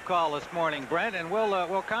wake-up call this morning, Brent, and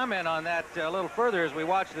we'll comment on that a little further as we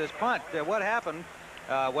watch this punt. What happened?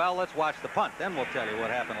 Well, let's watch the punt. Then we'll tell you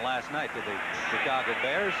what happened last night to the Chicago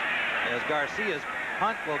Bears as Garcia's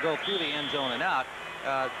punt will go through the end zone and out.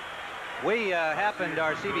 We happened,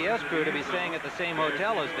 our CBS crew, to be staying at the same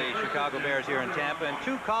hotel as the Chicago Bears here in Tampa, and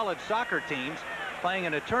 2 college soccer teams playing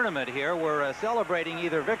in a tournament here were celebrating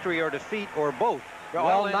either victory or defeat or both.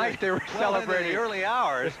 All night they were celebrating. In the early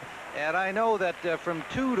hours. And I know that from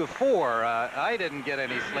 2 to 4, I didn't get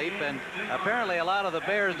any sleep, and apparently a lot of the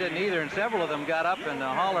Bears didn't either, and several of them got up and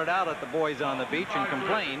hollered out at the boys on the beach and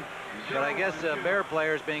complained. But I guess Bear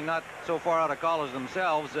players, being not so far out of college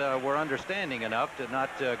themselves, were understanding enough to not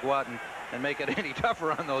go out and make it any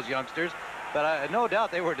tougher on those youngsters. But no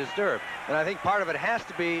doubt they were disturbed. And I think part of it has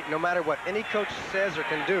to be, no matter what any coach says or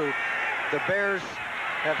can do, the Bears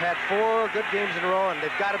have had 4 good games in a row, and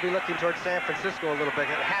they've got to be looking towards San Francisco a little bit.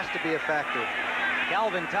 It has to be a factor.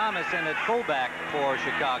 Calvin Thomas in at fullback for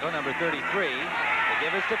Chicago, number 33. They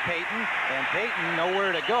give us to Payton, and Payton,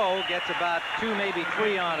 nowhere to go, gets about 2, maybe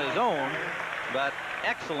 3 on his own. But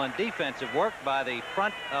excellent defensive work by the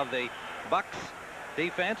front of the Bucs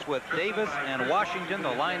defense with Davis and Washington, the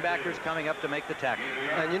linebackers, coming up to make the tackle.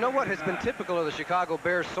 And you know what has been typical of the Chicago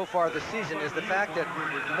Bears so far this season is the fact that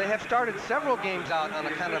they have started several games out on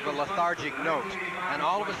a kind of a lethargic note. And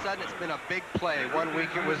all of a sudden, it's been a big play. One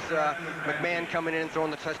week it was McMahon coming in and throwing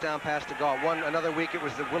the touchdown pass to Galt. Another week it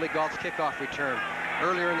was the Willie Galt's kickoff return.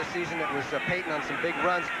 Earlier in the season, it was Payton on some big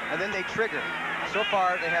runs, and then they triggered. So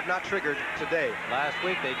far, they have not triggered today. Last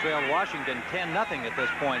week, they trailed Washington 10-0 at this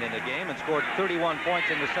point in the game and scored 31 points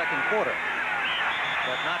in the second quarter.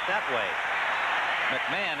 But not that way.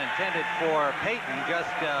 McMahon intended for Payton, just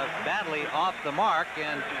badly off the mark,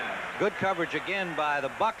 and good coverage again by the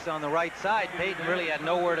Bucs on the right side. Payton really had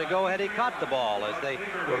nowhere to go had he caught the ball. As they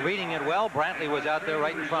were reading it well, Brantley was out there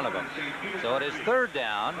right in front of him. So it is 3rd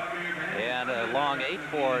down and a long 8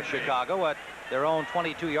 for Chicago at their own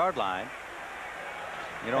 22-yard line.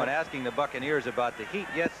 You know, and asking the Buccaneers about the heat,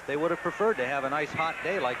 yes, they would have preferred to have a nice hot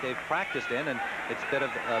day like they've practiced in, and it's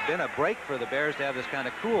been a break for the Bears to have this kind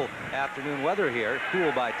of cool afternoon weather here,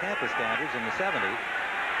 cool by Tampa standards in the 70s.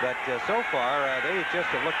 But so far, they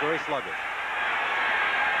just have looked very sluggish.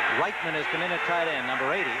 Reitman has come in at tight end,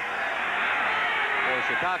 number 80 for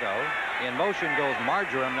Chicago. In motion goes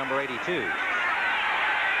Marjoram, number 82.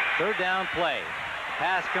 3rd down play.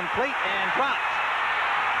 Pass complete and dropped.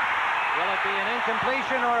 Will it be an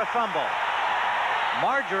incompletion or a fumble?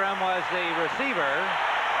 Marjoram was the receiver.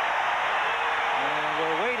 And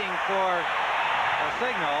we're waiting for a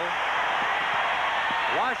signal.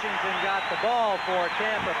 Washington got the ball for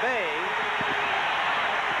Tampa Bay,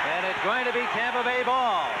 and it's going to be Tampa Bay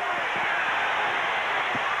ball.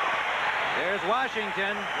 There's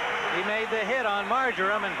Washington. He made the hit on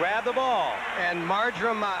Marjoram and grabbed the ball. And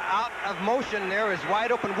Marjoram out of motion there is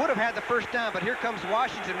wide open. Would have had the first down, but here comes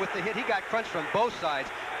Washington with the hit. He got crunched from both sides.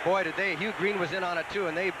 Boy, did they. Hugh Green was in on it too,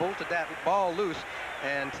 and they bolted that ball loose,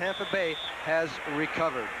 and Tampa Bay has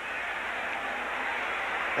recovered.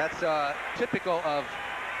 That's typical of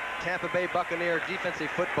Tampa Bay Buccaneer defensive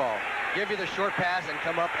football. Give you the short pass and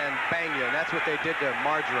come up and bang you, and that's what they did to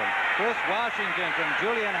Marjoram. Chris Washington from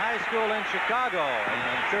Julian High School in Chicago, and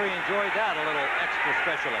I'm sure he enjoyed that a little extra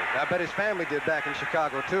specially. I bet his family did back in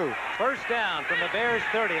Chicago too. First down from the Bears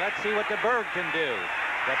 30. Let's see what DeBerg can do.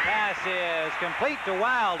 The pass is complete to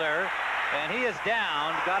Wilder, and he is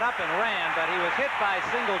down, got up and ran, but he was hit by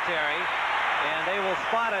Singletary, and they will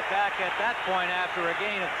spot it back at that point after a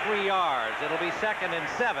gain of 3 yards. It'll be 2nd and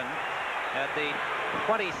 7 at the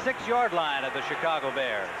 26-yard line of the Chicago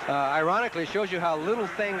Bears. Ironically, it shows you how little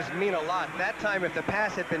things mean a lot. That time, if the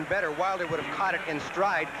pass had been better, Wilder would have caught it in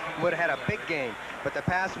stride, would have had a big gain. But the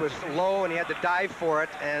pass was low, and he had to dive for it,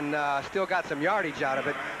 and still got some yardage out of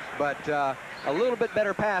it. But a little bit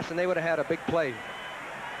better pass, and they would have had a big play.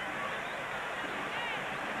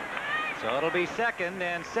 So it'll be 2nd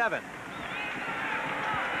and 7.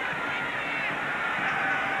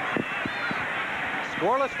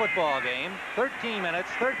 Scoreless football game, 13 minutes,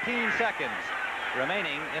 13 seconds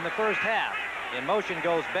remaining in the first half. In motion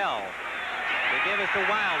goes Bell. They give it to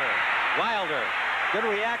Wilder. Wilder, good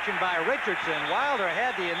reaction by Richardson. Wilder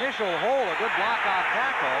had the initial hole, a good block-off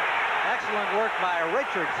tackle. Excellent work by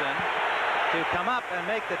Richardson to come up and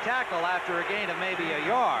make the tackle after a gain of maybe a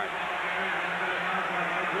yard.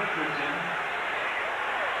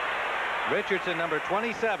 Richardson, number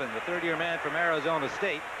 27, the third-year man from Arizona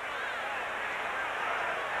State.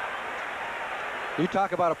 You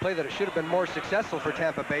talk about a play that it should have been more successful for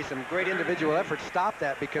Tampa Bay. Some great individual effort stopped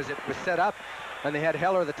that because it was set up, and they had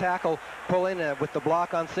Heller, the tackle, pull in with the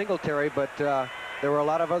block on Singletary, but there were a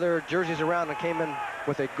lot of other jerseys around that came in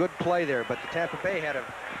with a good play there, but the Tampa Bay had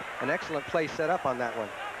an excellent play set up on that one.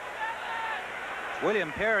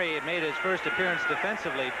 William Perry had made his first appearance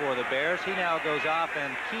defensively for the Bears. He now goes off,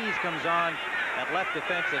 and Keys comes on at left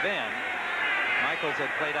defensive end. Michaels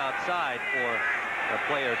had played outside for a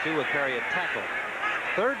play or two with Perry at tackle.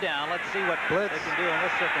 Third down, let's see what they can do in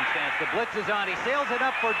this circumstance. The blitz is on. He sails it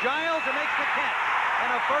up for Giles and makes the catch.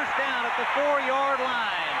 And a first down at the 4-yard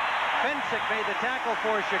line. Fensick made the tackle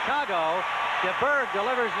for Chicago. DeBerg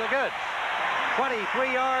delivers the goods.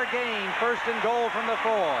 23-yard gain, 1st and goal from the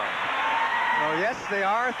 4. Oh, yes, they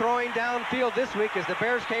are throwing downfield this week as the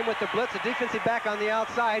Bears came with the blitz, a defensive back on the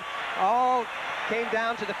outside. All came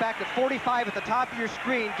down to the fact that 45 at the top of your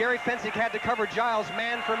screen, Gary Fensick had to cover Giles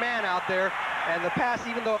man for man out there. And the pass,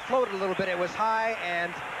 even though it floated a little bit, it was high,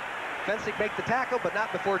 and Fensick makes the tackle, but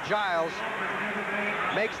not before Giles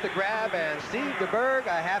makes the grab. And Steve DeBerg,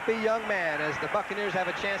 a happy young man, as the Buccaneers have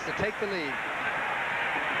a chance to take the lead.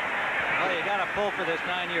 Well, you got to pull for this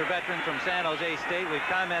 9-year veteran from San Jose State. We've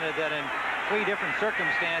commented that in 3 different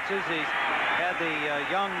circumstances, he's had the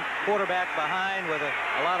young quarterback behind with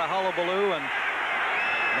a lot of hullabaloo, and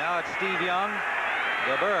now it's Steve Young.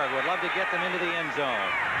 DeBerg would love to get them into the end zone.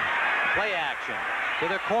 Play action to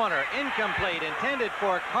the corner, incomplete, intended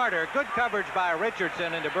for Carter. Good coverage by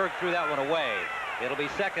Richardson, and DeBerg threw that one away. It'll be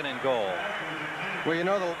 2nd and goal. Well, you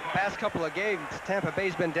know, the past couple of games, Tampa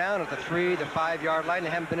Bay's been down at the 3, the 5-yard line. They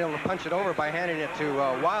haven't been able to punch it over by handing it to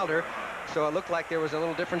Wilder. So it looked like there was a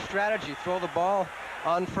little different strategy. Throw the ball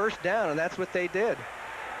on first down, and that's what they did.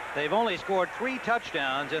 They've only scored 3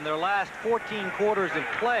 touchdowns in their last 14 quarters of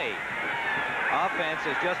play. Offense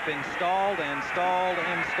has just been stalled and stalled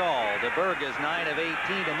and stalled. DeBerg is 9 of 18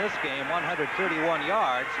 in this game, 131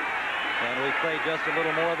 yards. And we've played just a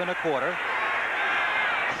little more than a quarter.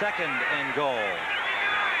 2nd and goal.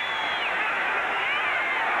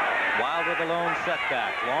 Wilder the lone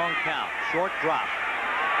setback. Long count. Short drop.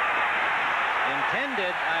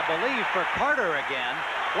 Intended, I believe, for Carter again.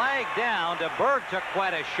 Flag down. DeBerg took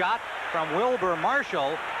quite a shot from Wilbur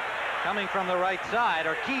Marshall coming from the right side,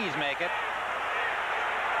 or Keys make it.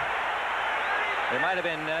 There might have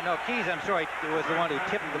been, no, Keys, I'm sorry, was the one who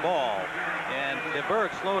tipped the ball. And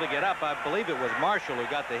DeBerg slow to get up. I believe it was Marshall who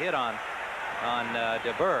got the hit on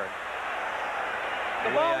DeBerg. The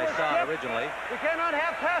way I saw it originally. We cannot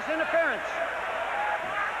have pass interference.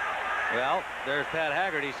 Well, there's Pat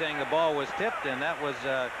Haggerty saying the ball was tipped, and that was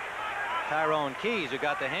Tyrone Keys who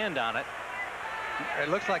got the hand on it. It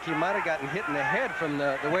looks like he might have gotten hit in the head from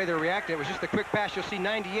the way they're reacting. It was just a quick pass. You'll see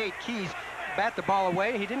 98 Keys bat the ball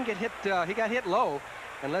away. He didn't get hit. He got hit low,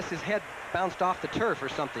 unless his head bounced off the turf or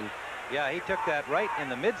something. Yeah, he took that right in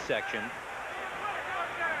the midsection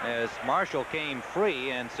as Marshall came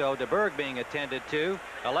free, and so DeBerg being attended to.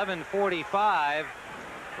 11:45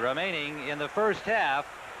 remaining in the first half,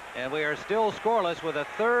 and we are still scoreless with a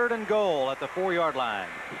 3rd and goal at the 4-yard line.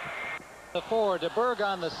 The 4, DeBerg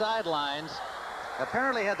on the sidelines.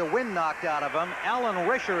 Apparently had the wind knocked out of him. Alan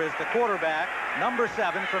Risher is the quarterback, number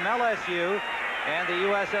 7 from LSU and the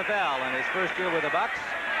USFL in his first year with the Bucks.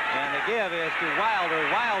 And the give is to Wilder.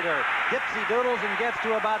 Wilder dipsy doodles and gets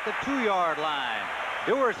to about the 2-yard line.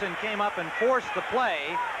 Dewerson came up and forced the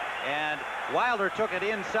play, and Wilder took it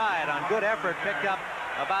inside on good effort, picked up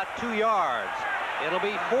about 2 yards. It'll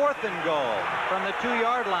be 4th and goal from the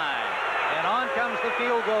 2-yard line. And on comes the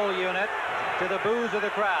field goal unit to the boos of the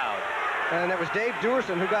crowd. And it was Dave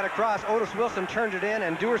Dewerson who got across. Otis Wilson turned it in,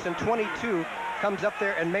 and Dewerson, 22, comes up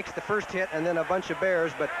there and makes the first hit, and then a bunch of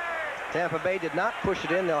Bears, but Tampa Bay did not push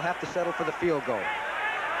it in. They'll have to settle for the field goal.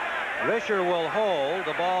 Risher will hold,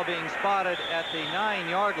 the ball being spotted at the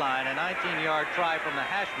 9-yard line, a 19-yard try from the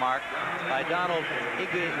hash mark by Donald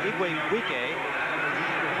Igwebuike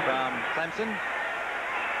from Clemson.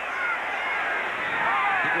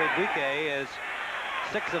 Igwebuike is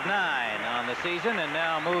 6 of 9 on the season and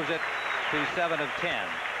now moves it to 7 of 10.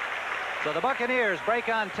 So the Buccaneers break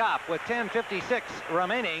on top with 10:56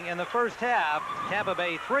 remaining in the first half. Tampa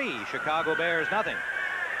Bay 3, Chicago Bears nothing.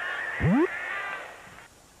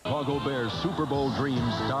 Chicago Bears Super Bowl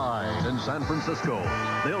dreams died in San Francisco.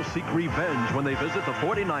 They'll seek revenge when they visit the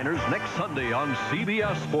 49ers next Sunday on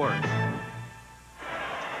CBS Sports.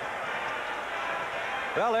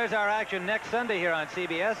 Well, there's our action next Sunday here on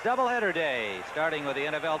CBS. Doubleheader day, starting with the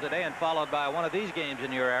NFL today and followed by one of these games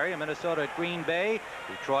in your area. Minnesota at Green Bay,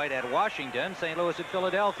 Detroit at Washington, St. Louis at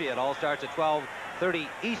Philadelphia. It all starts at 12:30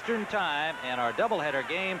 Eastern Time, and our doubleheader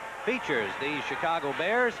game features the Chicago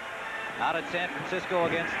Bears out at San Francisco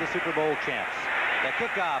against the Super Bowl champs. The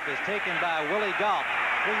kickoff is taken by Willie Galt,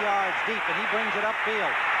 3 yards deep, and he brings it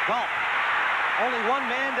upfield. Galt, only one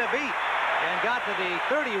man to beat, and got to the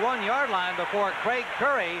 31-yard line before Craig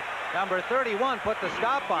Curry, number 31, put the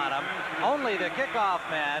stop on him. Only the kickoff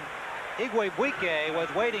man, Igwebuike,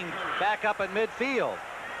 was waiting back up at midfield.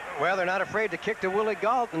 Well, they're not afraid to kick to Willie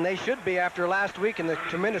Galt, and they should be after last week and the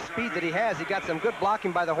tremendous speed that he has. He got some good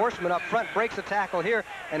blocking by the horseman up front, breaks a tackle here,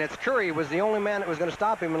 and it's Curry was the only man that was going to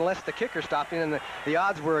stop him unless the kicker stopped him, and the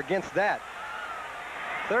odds were against that.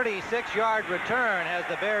 36-yard return has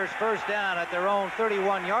the Bears first down at their own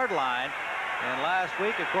 31-yard line. And last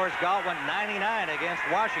week, of course, Galt went 99 against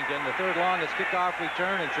Washington, the 3rd longest kickoff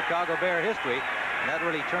return in Chicago Bear history. And that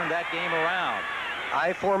really turned that game around.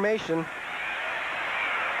 I formation.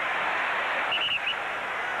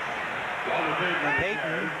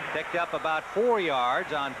 Payton picked up about 4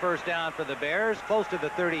 yards on first down for the Bears, close to the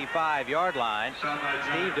 35-yard line.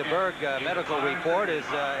 Steve DeBerg medical report is,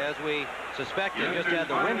 as we suspected, just had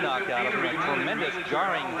the wind knocked out of him. A tremendous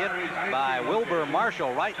jarring hit by Wilbur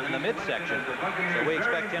Marshall right in the midsection. So we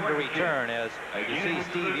expect him to return, as you see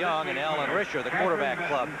Steve Young and Alan Risher, the quarterback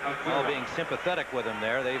club, all being sympathetic with him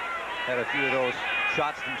there. They've had a few of those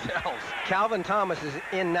shots themselves. Calvin Thomas is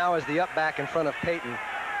in now as the up back in front of Payton.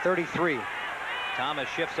 33. Thomas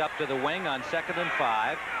shifts up to the wing on 2nd and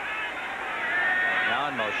 5. Now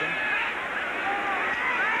in motion.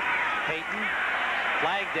 Payton,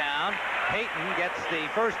 flag down. Payton gets the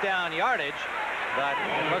first down yardage, but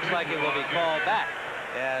it looks like it will be called back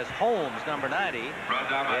as Holmes, number 90,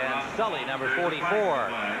 and Sully, number 44,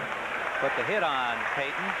 put the hit on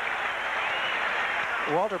Payton.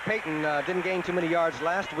 Walter Payton didn't gain too many yards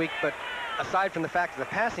last week, but aside from the fact that the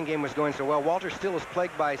passing game was going so well, Walter still is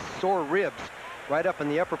plagued by sore ribs right up in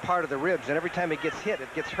the upper part of the ribs, and every time he gets hit,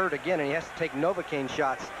 it gets hurt again, and he has to take Novocaine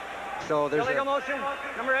shots. So there's illegal motion,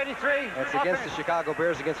 number 83. That's against the Chicago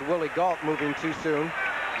Bears, against Willie Galt moving too soon.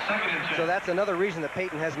 So that's another reason that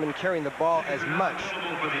Payton hasn't been carrying the ball as much.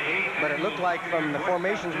 But it looked like from the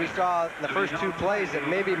formations we saw in the first 2 plays that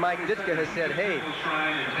maybe Mike Ditka has said, hey,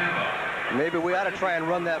 maybe we ought to try and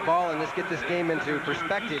run that ball and let's get this game into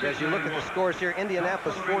perspective. As you look at the scores here,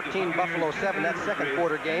 Indianapolis 14, Buffalo 7. That's second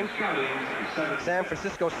quarter game. San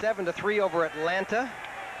Francisco 7-3 over Atlanta.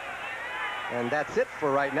 And that's it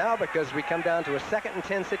for right now, because we come down to a 2nd and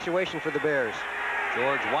 10 situation for the Bears.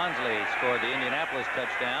 George Wansley scored the Indianapolis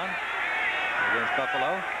touchdown against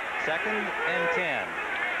Buffalo. 2nd and 10.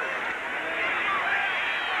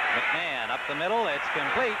 McMahon up the middle. It's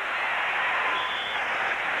complete.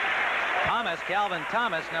 Thomas, Calvin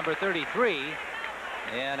Thomas, number 33,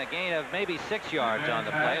 and a gain of maybe 6 yards on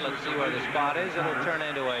the play. Let's see where the spot is. It'll turn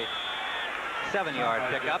into a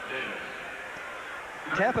 7-yard pickup.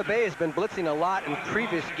 Tampa Bay has been blitzing a lot in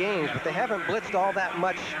previous games, but they haven't blitzed all that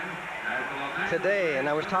much today. And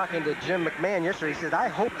I was talking to Jim McMahon yesterday. He said, I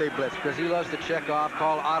hope they blitz, because he loves to check off,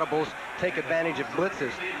 call audibles, take advantage of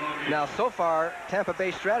blitzes. Now, so far, Tampa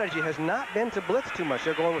Bay's strategy has not been to blitz too much.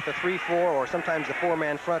 They're going with a 3-4 or sometimes a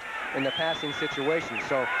 4-man front in the passing situation.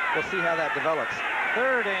 So we'll see how that develops.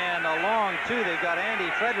 3rd and a long 2. They've got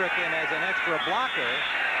Andy Frederick in as an extra blocker.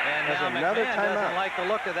 And now another McMahon timeout. doesn't like the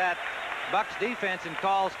look of that Bucs defense and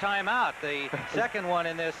calls timeout. The second one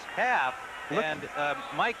in this half. And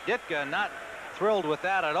Mike Ditka not thrilled with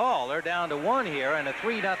that at all. They're down to 1 here in a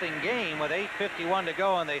 3-0 game with 8:51 to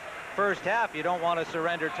go in the first half. You don't want to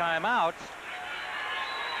surrender timeouts.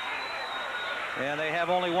 And they have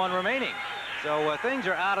only 1 remaining. So things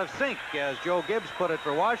are out of sync, as Joe Gibbs put it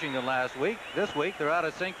for Washington last week. This week, they're out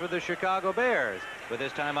of sync for the Chicago Bears. With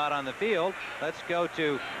this time out on the field, let's go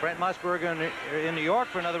to Brent Musburger in New York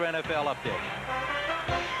for another NFL update.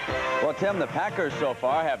 Well, Tim, the Packers so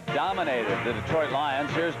far have dominated the Detroit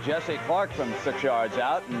Lions. Here's Jesse Clark from 6 yards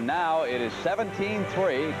out, and now it is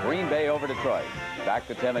 17-3, Green Bay over Detroit. Back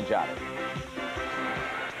to Tim and Johnny.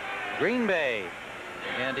 Green Bay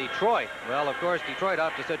and Detroit. Well, of course, Detroit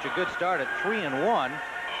off to such a good start at 3-1.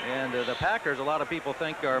 And the Packers, a lot of people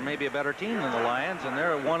think, are maybe a better team than the Lions, and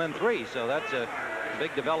they're at 1-3. So that's a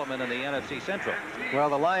big development in the NFC Central. Well,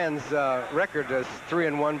 the Lions' record is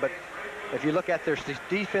 3-1, but if you look at their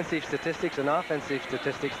defensive statistics and offensive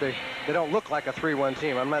statistics, they don't look like a 3-1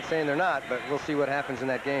 team. I'm not saying they're not, but we'll see what happens in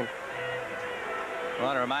that game. I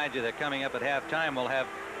want to remind you that coming up at halftime, we'll have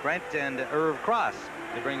Brent and Irv Cross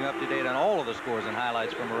to bring you up to date on all of the scores and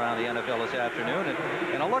highlights from around the NFL this afternoon,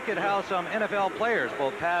 and a look at how some NFL players,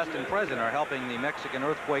 both past and present, are helping the Mexican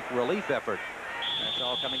earthquake relief effort. That's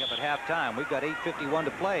all coming up at halftime. We've got 8:51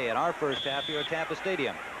 to play in our first half here at Tampa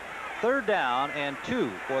Stadium. 3rd down and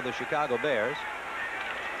 2 for the Chicago Bears.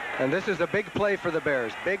 And this is a big play for the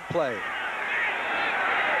Bears. Big play.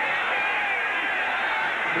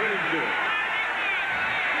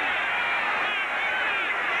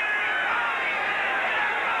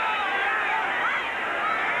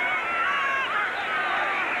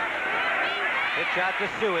 Shot to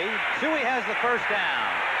Suey. Suey has the first down.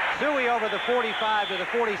 Suey over the 45 to the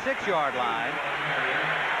 46-yard line.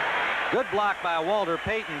 Good block by Walter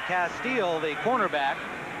Payton. Castile, the cornerback,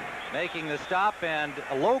 making the stop, and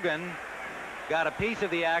Logan got a piece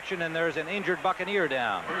of the action, and there's an injured Buccaneer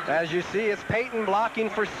down. As you see, it's Payton blocking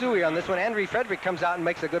for Suey on this one. Andy Frederick comes out and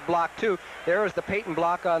makes a good block, too. There was the Payton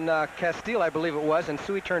block on Castile, I believe it was, and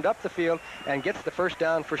Suey turned up the field and gets the first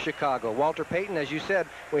down for Chicago. Walter Payton, as you said,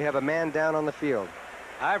 we have a man down on the field.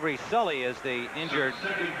 Ivory Sully is the injured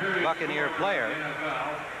Buccaneer player.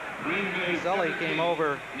 Sully came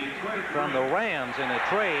over from the Rams in a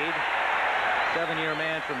trade. 7-year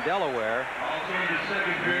man from Delaware.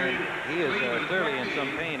 He is clearly in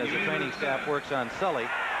some pain as the training staff works on Sully.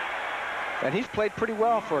 And he's played pretty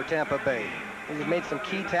well for Tampa Bay. He's made some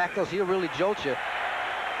key tackles. He'll really jolt you.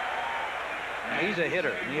 He's a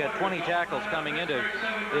hitter. He had 20 tackles coming into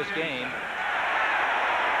this game.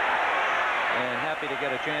 And happy to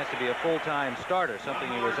get a chance to be a full-time starter, something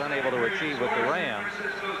he was unable to achieve with the Rams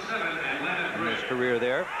in his career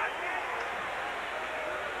there.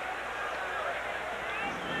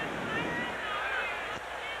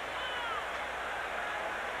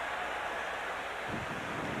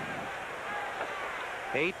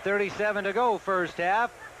 .8:37 to go first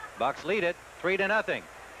half. Bucs lead it 3-0.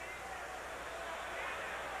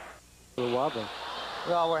 Wobbling.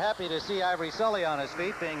 Well, we're happy to see Ivory Sully on his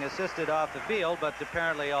feet, being assisted off the field, but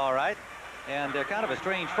apparently all right. And kind of a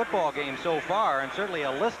strange football game so far, and certainly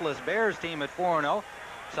a listless Bears team at 4-0.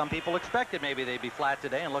 Some people expected maybe they'd be flat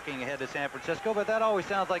today and looking ahead to San Francisco, but that always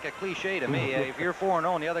sounds like a cliche to me. If you're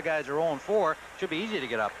 4-0 and the other guys are 0-4, it should be easy to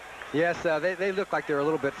get up. Yes, they look like they're a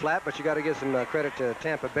little bit flat, but you got to give some credit to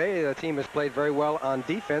Tampa Bay. The team has played very well on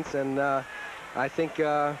defense, and I think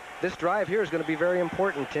this drive here is going to be very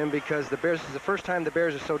important, Tim, because the Bears, this is the first time the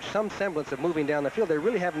Bears have showed some semblance of moving down the field. They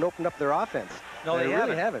really haven't opened up their offense. No, they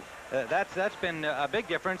really haven't. That's been a big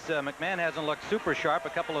difference. McMahon hasn't looked super sharp. A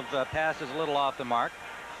couple of passes a little off the mark.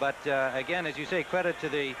 But again, as you say, credit to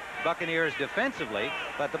the Buccaneers defensively.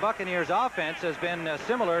 But the Buccaneers offense has been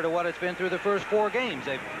similar to what it's been through the first 4 games.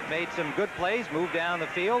 They've made some good plays, moved down the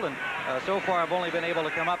field, and so far have only been able to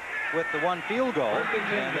come up with the 1 field goal.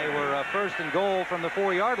 And they were first and goal from the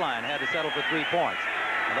 4-yard line, had to settle for 3 points.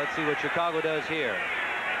 And let's see what Chicago does here.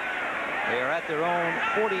 They are at their own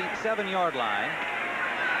 47-yard line.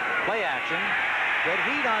 Play action. Good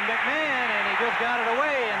heat on McMahon, and he just got it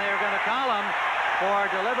away, and they're going to call him for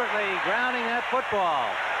deliberately grounding that football.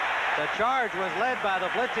 The charge was led by the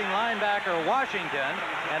blitzing linebacker Washington,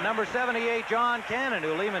 and number 78 John Cannon,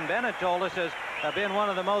 who Lehman Bennett told us has been one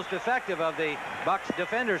of the most effective of the Bucks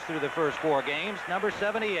defenders through the first 4 games. Number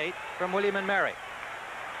 78 from William and Mary.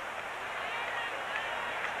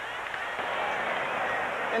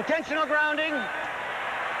 Intentional grounding.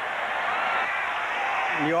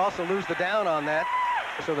 And you also lose the down on that,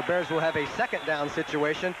 so the Bears will have a second down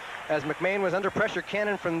situation as McMahon was under pressure.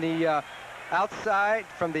 Cannon from the outside,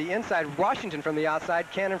 from the inside, Washington from the outside,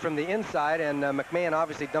 Cannon from the inside, and McMahon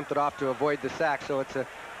obviously dumped it off to avoid the sack, so it's a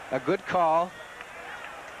good call.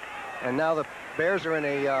 And now the Bears are in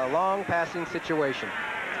a long passing situation.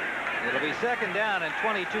 It'll be second down and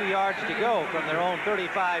 22 yards to go from their own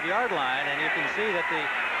 35-yard line, and you can see that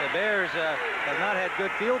the Bears have not had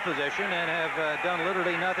good field position and have done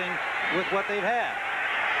literally nothing with what they've had.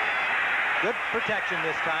 Good protection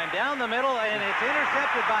this time down the middle, and it's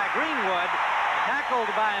intercepted by Greenwood, tackled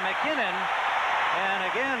by McKinnon, and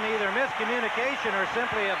again either miscommunication or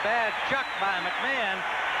simply a bad chuck by McMahon.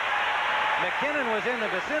 McKinnon was in the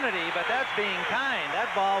vicinity, but that's being kind. That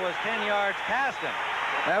ball was 10 yards past him.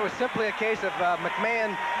 That was simply a case of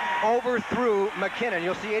McMahon overthrew McKinnon.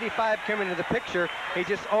 You'll see 85 coming into the picture. He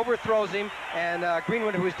just overthrows him, and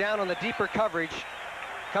Greenwood, who is down on the deeper coverage,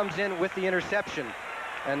 comes in with the interception.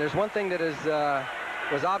 And there's one thing that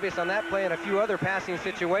was obvious on that play and a few other passing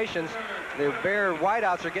situations. The Bear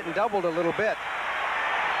wideouts are getting doubled a little bit.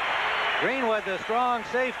 Greenwood, the strong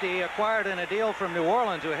safety, acquired in a deal from New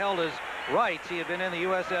Orleans, who held his rights. He had been in the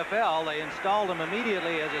USFL. They installed him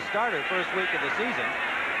immediately as a starter first week of the season.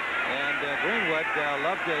 And Greenwood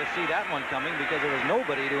loved to see that one coming because there was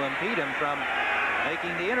nobody to impede him from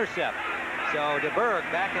making the intercept. So DeBerg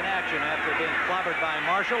back in action after being clobbered by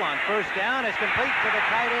Marshall on first down is complete to the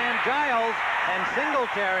tight end Giles, and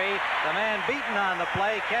Singletary, the man beaten on the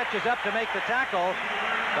play, catches up to make the tackle,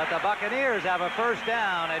 but the Buccaneers have a first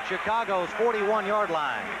down at Chicago's 41-yard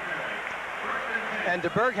line. And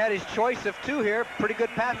DeBerg had his choice of 2 here. Pretty good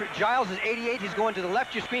pass. Giles is 88. He's going to the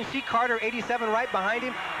left. You screen see Carter, 87, right behind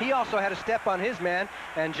him. He also had a step on his man.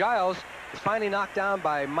 And Giles is finally knocked down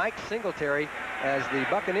by Mike Singletary as the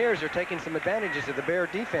Buccaneers are taking some advantages of the Bear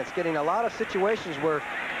defense, getting a lot of situations where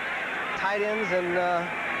tight ends and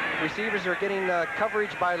receivers are getting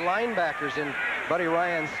coverage by linebackers in Buddy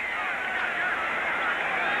Ryan's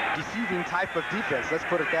deceiving type of defense. Let's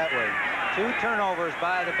put it that way. 2 turnovers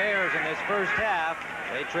by the Bears in this first half.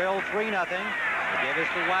 They trailed 3-0. They give us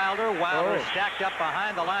to Wilder. Wilder stacked up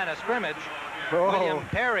behind the line of scrimmage. William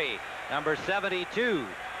Perry, number 72,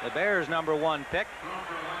 the Bears' number 1 pick.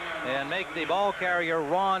 And make the ball carrier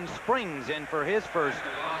Ron Springs in for his first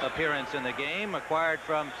appearance in the game, acquired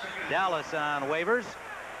from Dallas on waivers.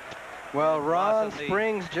 Well, Ron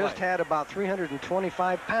Springs just had about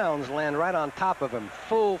 325 pounds land right on top of him.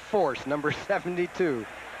 Full force, number 72.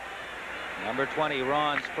 Number 20,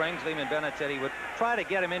 Ron Springs. Lehman Bennett said he would try to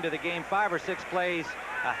get him into the game 5 or 6 plays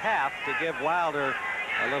a half to give Wilder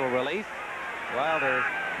a little relief. Wilder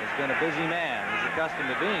has been a busy man. He's accustomed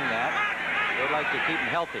to being that. They'd like to keep him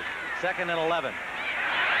healthy. 2nd and 11.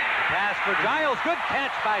 Pass for Giles. Good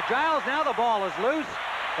catch by Giles. Now the ball is loose,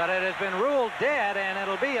 but it has been ruled dead, and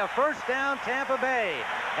it'll be a first down Tampa Bay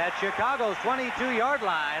at Chicago's 22-yard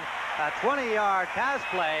line. A 20-yard pass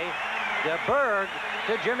play. DeBerg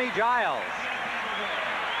to Jimmy Giles.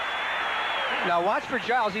 Now watch for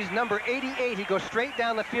Giles. He's number 88. He goes straight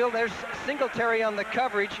down the field. There's Singletary on the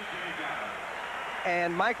coverage.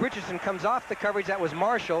 And Mike Richardson comes off the coverage. That was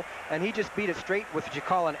Marshall. And he just beat it straight with what you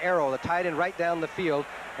call an arrow, the tight end right down the field.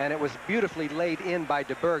 And it was beautifully laid in by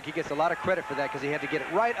DeBerg. He gets a lot of credit for that because he had to get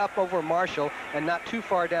it right up over Marshall and not too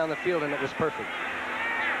far down the field, and it was perfect.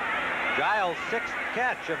 Giles' 6th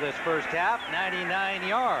catch of this first half, 99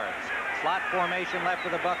 yards. Slot formation left for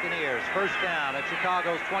the Buccaneers. First down at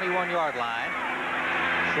Chicago's 21-yard line.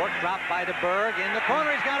 Short drop by DeBerg. In the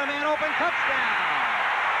corner, he's got a man open. Touchdown!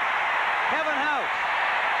 Kevin House.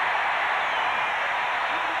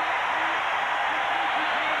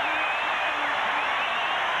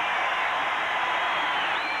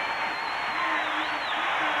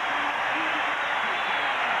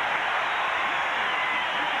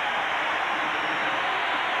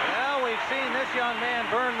 Seen this young man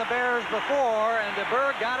burn the Bears before, and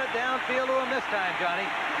DeBerg got it downfield to him this time, Johnny.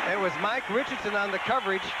 It was Mike Richardson on the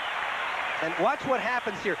coverage. And watch what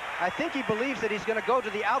happens here. I think he believes that he's going to go to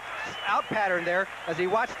the out pattern there as he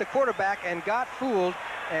watched the quarterback and got fooled,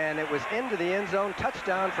 and it was into the end zone.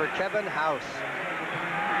 Touchdown for Kevin House.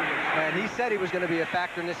 And he said he was going to be a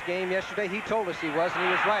factor in this game yesterday. He told us he was, and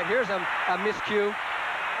he was right. Here's a miscue.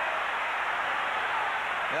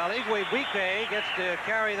 Well, Igwebuike gets to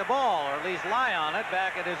carry the ball, or at least lie on it,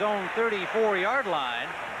 back at his own 34-yard line.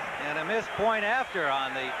 And a missed point after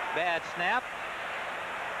on the bad snap.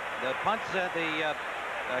 The punts at the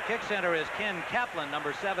kick center is Ken Kaplan,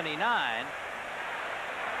 number 79.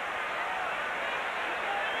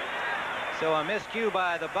 So a miscue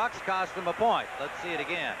by the Bucks cost them a point. Let's see it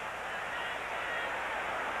again.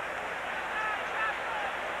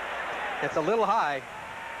 It's a little high.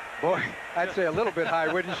 Boy, I'd say a little bit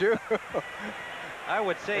high, wouldn't you? I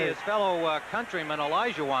would say his fellow countryman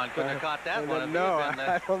Elijah Wan couldn't have caught that one. No,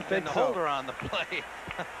 I don't think the so. holder on the play.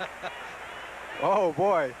 Oh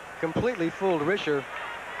boy, completely fooled Risher.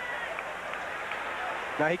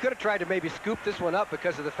 Now he could have tried to maybe scoop this one up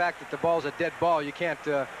because of the fact that the ball's a dead ball. You can't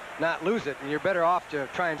not lose it, and you're better off to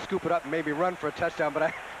try and scoop it up and maybe run for a touchdown,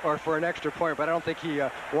 or for an extra point. But I don't think he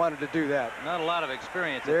wanted to do that. Not a lot of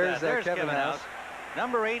experience. There's Kevin House.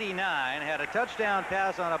 Number 89 had a touchdown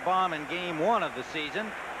pass on a bomb in game 1 of the season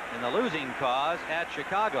in the losing cause at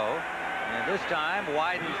Chicago. And this time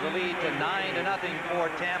widens the lead to 9-0 for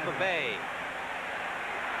Tampa Bay.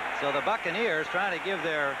 So the Buccaneers trying to give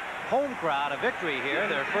their home crowd a victory here,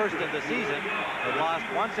 their first of the season. They've lost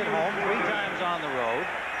once at home, 3 times on the road.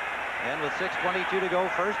 And with 6:22 to go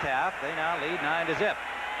first half, they now lead 9-0.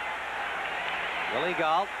 Willie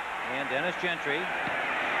Galt and Dennis Gentry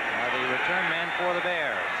are the return men for the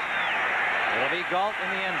Bears. It'll be Galt in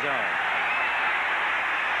the end zone.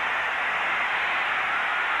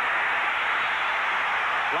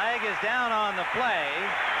 Flag is down on the play.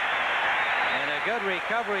 And a good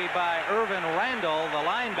recovery by Irvin Randall, the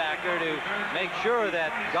linebacker, to make sure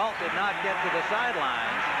that Galt did not get to the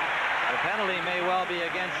sidelines. The penalty may well be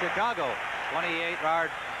against Chicago.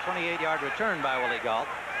 28-yard return by Willie Galt.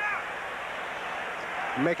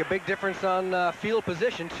 Make a big difference on field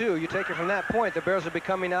position, too. You take it from that point, the Bears will be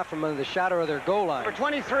coming out from the shadow of their goal line. Number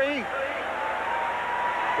 23.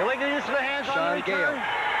 Illegal use of the hands on the return. Gale.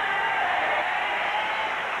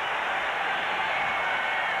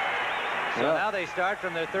 So now they start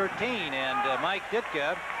from their 13, and Mike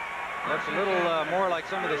Ditka looks a little more like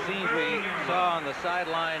some of the scenes we saw on the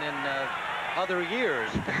sideline in other years.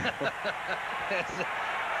 It's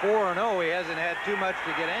 4-0. He hasn't had too much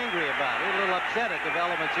to get angry about. He's a little upset at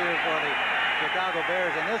developments here for the Chicago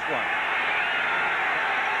Bears in this one.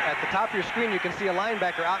 At the top of your screen, you can see a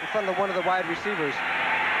linebacker out in front of one of the wide receivers.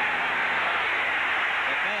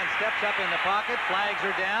 McMahon steps up in the pocket. Flags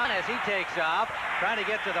are down as he takes off, trying to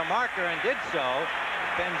get to the marker, and did so.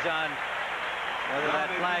 Depends on whether that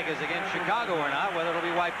flag is against Chicago or not, whether it'll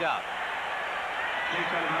be wiped out.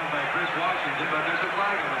 By Chris Washington, but there's a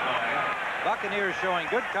flag on the play. Buccaneers showing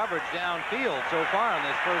good coverage downfield so far in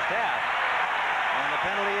this first half. And the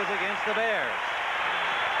penalty is against the Bears.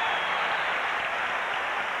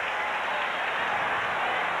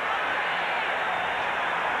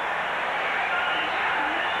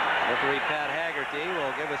 Referee Pat Haggerty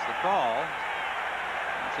will give us the call.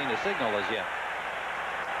 Haven't seen a signal as yet.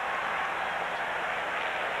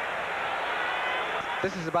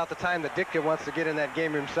 This is about the time that Ditka wants to get in that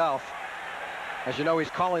game himself. As you know, he's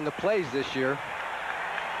calling the plays this year.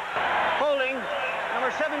 Holding, number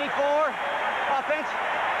 74, offense,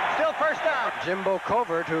 still first down. Jimbo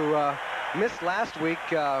Covert, who missed last week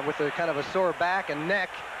with a kind of a sore back and neck.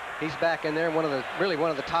 He's back in there, really one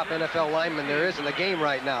of the top NFL linemen there is in the game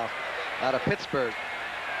right now, out of Pittsburgh.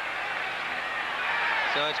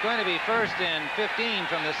 So it's going to be 1st and 15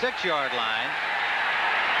 from the 6-yard line.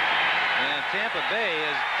 And Tampa Bay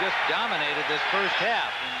has just dominated this first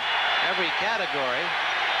half in every category.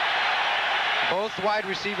 Both wide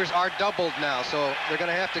receivers are doubled now, so they're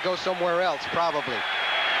going to have to go somewhere else, probably.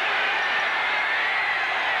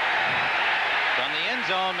 From the end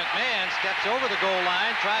zone, McMahon steps over the goal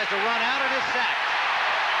line, tries to run out, and is sacked.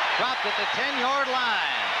 Dropped at the 10-yard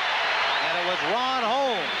line. And it was Ron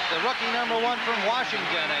Holmes, the rookie number 1 from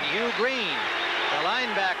Washington, and Hugh Green, the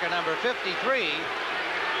linebacker number 53.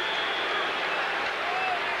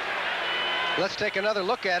 Let's take another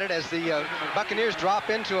look at it as the Buccaneers drop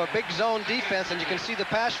into a big zone defense, and you can see the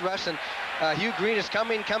pass rush, and Hugh Green is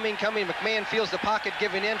coming. McMahon feels the pocket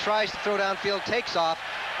giving in, tries to throw downfield, takes off,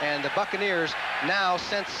 and the Buccaneers now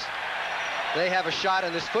sense they have a shot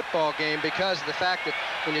in this football game because of the fact that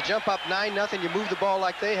when you jump up 9-0, you move the ball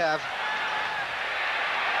like they have.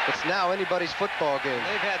 It's now anybody's football game.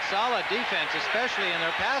 They've had solid defense, especially in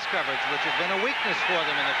their pass coverage, which has been a weakness for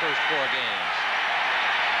them in the first 4 games.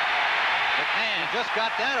 McMahon just got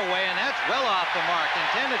that away, and that's well off the mark.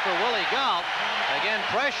 Intended for Willie Galt. Again,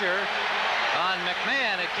 pressure on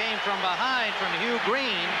McMahon. It came from behind from Hugh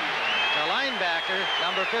Green, the linebacker,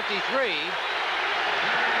 number 53.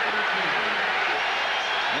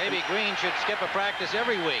 Maybe Green should skip a practice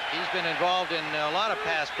every week. He's been involved in a lot of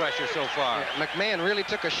pass pressure so far. Yeah, McMahon really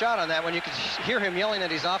took a shot on that one. You could hear him yelling at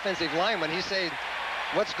his offensive lineman. He said,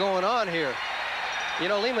 what's going on here? You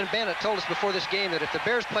know, Lehman Bennett told us before this game that if the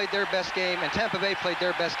Bears played their best game and Tampa Bay played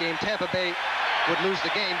their best game, Tampa Bay would lose the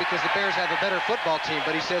game because the Bears have a better football team.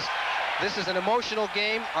 But he says, this is an emotional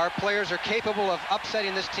game. Our players are capable of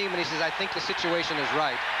upsetting this team. And he says, I think the situation is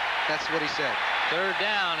right. That's what he said. 3rd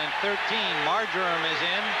down and 13. Marjoram is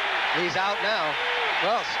in. He's out now.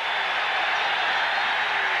 Well,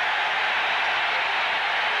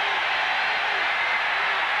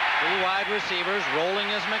 three wide receivers. Rolling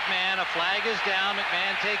is McMahon. A flag is down.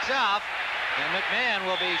 McMahon takes off. And McMahon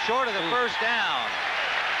will be short of the first down.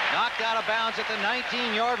 Knocked out of bounds at the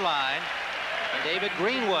 19-yard line. David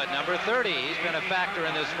Greenwood, number 30. He's been a factor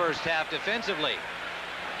in this first half defensively.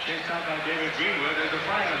 Chased out by David Greenwood. There's a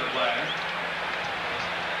flag on the flag.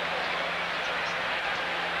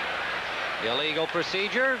 Illegal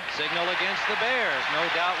procedure. Signal against the Bears. No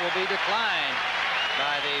doubt will be declined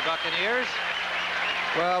by the Buccaneers.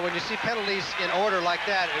 well, when you see penalties in order like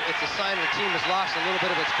that, it's a sign the team has lost a little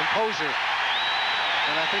bit of its composure.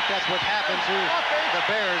 And I think that's what happened to the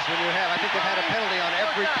Bears when you have, I think they've had a penalty on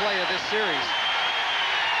every play of this series.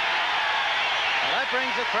 Well, that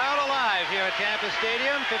brings the crowd alive here at Tampa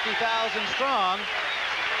Stadium, 50,000 strong.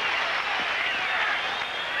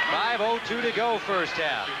 5:02 to go first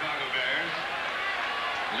half.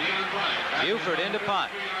 Buford into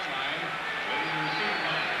punt.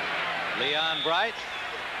 Leon Bright,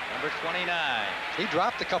 number 29. He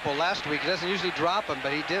dropped a couple last week. He doesn't usually drop them,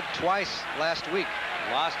 but he did twice last week.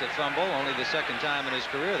 Lost a fumble, only the second time in his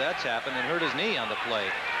career that's happened, and hurt his knee on the play.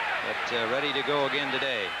 But ready to go again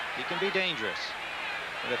today. He can be dangerous.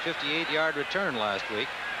 With a 58-yard return last week.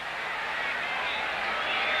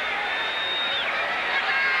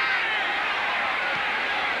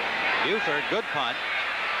 Buford, good punt.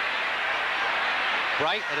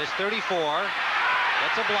 Bright at his 34.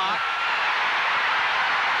 Gets a block.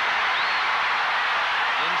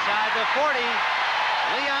 Inside the 40,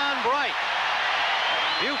 Leon Bright.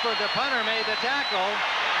 Buford, the punter, made the tackle.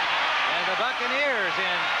 And the Buccaneers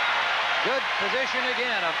in good position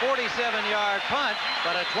again. A 47-yard punt,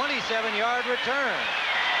 but a 27-yard return.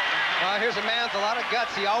 Here's a man with a lot of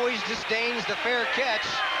guts. He always disdains the fair catch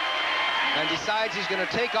and decides he's going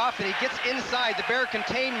to take off, and he gets inside. The Bear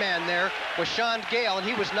contained man there was Sean Gale, and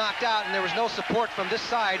he was knocked out, and there was no support from this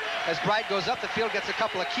side. As Bright goes up the field, gets a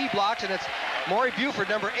couple of key blocks, and it's Maury Buford,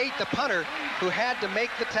 number 8, the punter, who had to make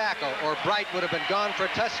the tackle, or Bright would have been gone for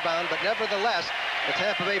a touchdown. But nevertheless, the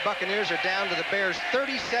Tampa Bay Buccaneers are down to the Bears'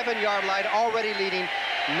 37-yard line, already leading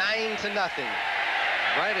 9-0.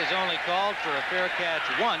 Bright has only called for a fair catch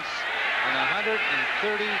once in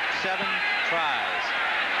 137 tries.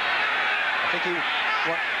 I think he...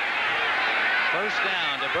 First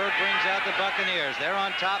down. DeBerg brings out the Buccaneers. They're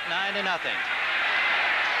on top 9-0.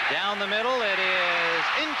 Down the middle, it is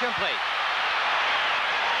incomplete.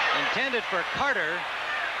 Intended for Carter.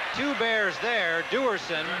 2 Bears there,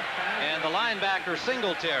 Dewerson and the linebacker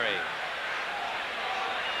Singletary.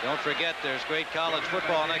 Don't forget, there's great college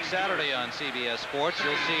football next Saturday on CBS Sports.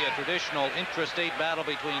 You'll see a traditional intrastate battle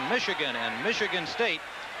between Michigan and Michigan State.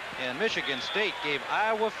 And Michigan State gave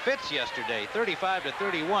Iowa fits yesterday,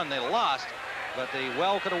 35-31. They lost, but they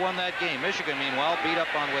well could have won that game. Michigan, meanwhile, beat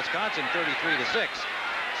up on Wisconsin 33-6.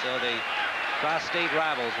 So the cross-state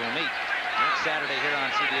rivals will meet next Saturday here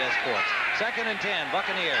on CBS Sports. 2nd and 10,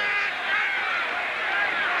 Buccaneers.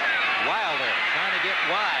 Wilder trying to get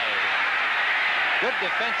wide. Good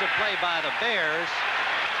defensive play by the Bears.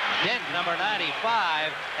 Dent, number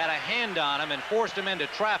 95, had a hand on him and forced him into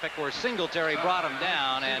traffic where Singletary brought him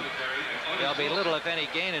down, and there'll be little, if any,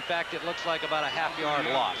 gain. In fact, it looks like about a half-yard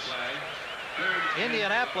loss.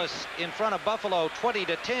 Indianapolis in front of Buffalo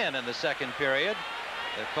 20-10 in the second period.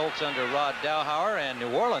 The Colts under Rod Dowhauer, and New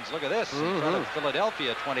Orleans, look at this, in front of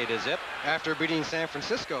Philadelphia 20-0. After beating San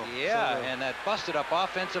Francisco. Yeah, and that busted up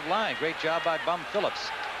offensive line. Great job by Bum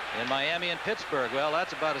Phillips. In Miami and Pittsburgh, well,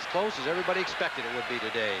 that's about as close as everybody expected it would be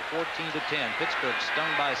today. 14-10. Pittsburgh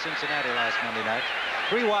stung by Cincinnati last Monday night.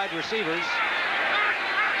 3 wide receivers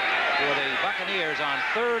for the Buccaneers on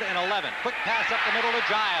 3rd and 11. Quick pass up the middle to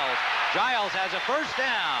Giles. Giles has a first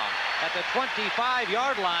down at the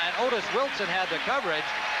 25-yard line. Otis Wilson had the coverage.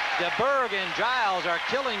 DeBerg and Giles are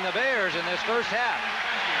killing the Bears in this first half.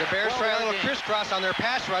 The Bears try a little crisscross on their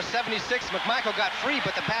pass rush. 76, McMichael got free,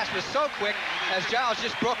 but the pass was so quick as Giles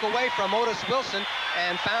just broke away from Otis Wilson.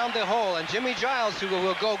 and found the hole. And Jimmy Giles, who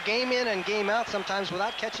will go game in and game out sometimes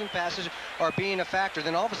without catching passes or being a factor,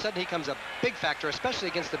 then all of a sudden he becomes a big factor, especially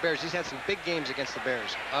against the Bears. He's had some big games against the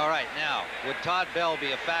Bears. All right, now, would Todd Bell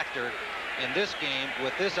be a factor in this game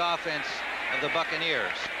with this offense of the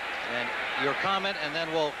Buccaneers? And your comment, and then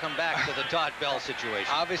we'll come back to the Todd Bell situation.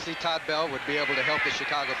 Obviously, Todd Bell would be able to help the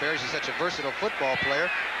Chicago Bears. He's such a versatile football player.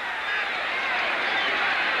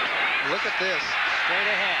 Look at this. Straight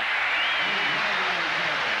ahead.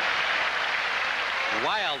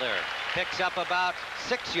 Wilder picks up about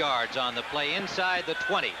 6 yards on the play inside the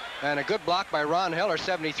 20. And a good block by Ron Heller,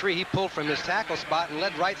 73. He pulled from his tackle spot and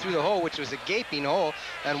led right through the hole, which was a gaping hole,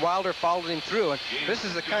 and Wilder followed him through. And this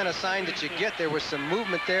is the kind of sign that you get. There was some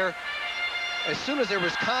movement there. As soon as there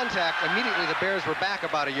was contact, immediately the Bears were back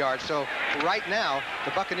about a yard. So right now,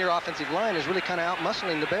 the Buccaneer offensive line is really kind of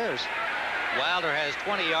out-muscling the Bears. Wilder has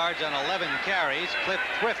 20 yards on 11 carries. Cliff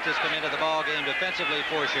Thrift has come into the ball game defensively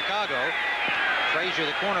for Chicago. Frazier,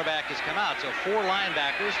 the cornerback, has come out. So 4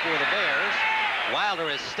 linebackers for the Bears. Wilder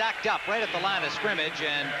is stacked up right at the line of scrimmage,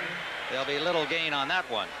 and there'll be little gain on that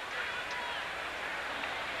one.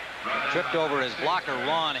 Tripped over his blocker,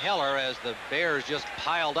 Ron Heller, as the Bears just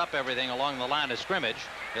piled up everything along the line of scrimmage.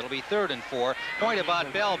 It'll be 3rd and 4. Point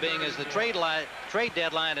about Bell being as the trade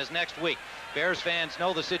deadline is next week. Bears fans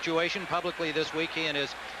know the situation. Publicly this week, he and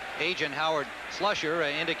his agent, Howard Slusher,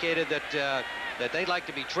 indicated that they'd like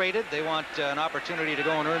to be traded. They want an opportunity to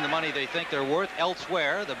go and earn the money they think they're worth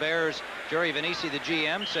elsewhere. The Bears, Jerry Venisi, the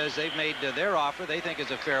GM, says they've made their offer they think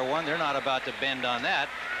is a fair one. They're not about to bend on that.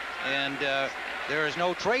 And there is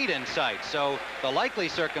no trade in sight. So the likely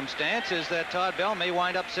circumstance is that Todd Bell may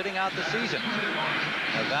wind up sitting out the season.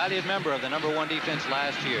 A valued member of the #1 defense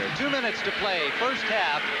last year. 2 minutes to play. First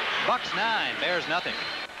half. Bucks 9, Bears nothing.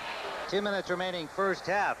 2 minutes remaining first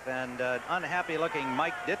half, and unhappy looking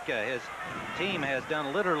Mike Ditka. His team has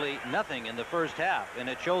done literally nothing in the first half, and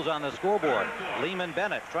it shows on the scoreboard. Lehman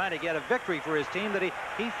Bennett trying to get a victory for his team that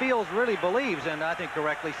he feels, really believes, and I think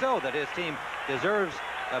correctly so, that his team deserves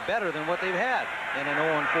better than what they've had in an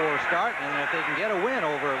 0-4 start, and if they can get a win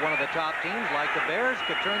over one of the top teams like the Bears,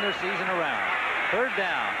 could turn their season around. 3rd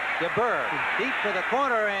down. DeBerg deep for the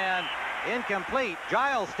corner and incomplete.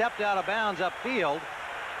 Giles stepped out of bounds upfield,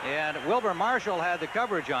 and Wilbur Marshall had the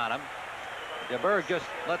coverage on him. DeBerg just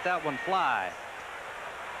let that one fly.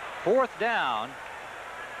 4th down.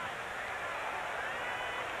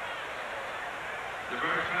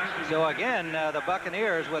 So again, the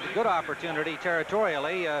Buccaneers, with a good opportunity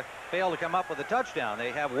territorially, failed to come up with a touchdown.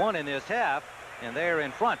 They have one in this half, and they're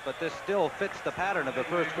in front, but this still fits the pattern of the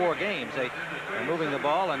first 4 games. They are moving the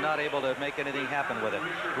ball and not able to make anything happen with it.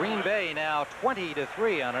 Green Bay now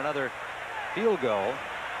 20-3 on another field goal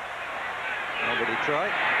over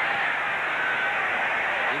Detroit.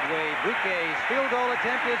 Igwebuike's field goal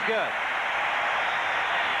attempt is good.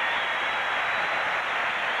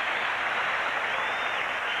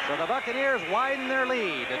 So the Buccaneers widen their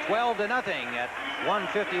lead to 12-0 at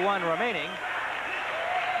 1:51 remaining.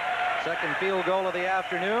 Second field goal of the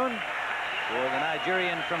afternoon for the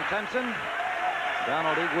Nigerian from Clemson,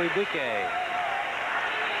 Donald Igwebuike.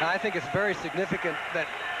 I think it's very significant that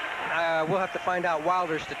we'll have to find out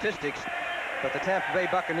Wilder's statistics, but the Tampa Bay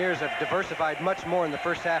Buccaneers have diversified much more in the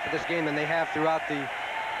first half of this game than they have throughout the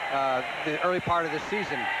early part of the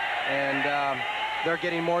season. And they're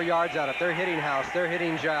getting more yards out of it. They're hitting House. They're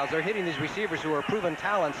hitting Giles. They're hitting these receivers who are proven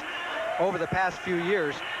talents over the past few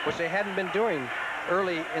years, which they hadn't been doing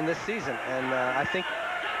early in this season. And I think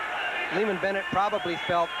Lehman Bennett probably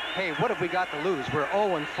felt, hey, what have we got to lose? We're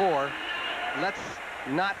 0-4. Let's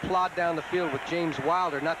not plod down the field with James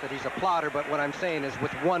Wilder. Not that he's a plodder, but what I'm saying is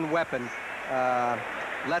with one weapon,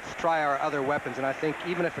 let's try our other weapons. And I think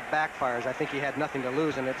even if it backfires, I think he had nothing to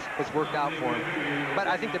lose, and it's worked out for him. But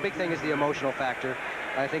I think the big thing is the emotional factor.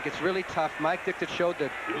 I think it's really tough. Mike Ditka showed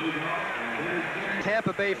that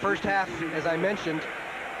Tampa Bay first half, as I mentioned,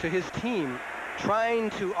 to his team, trying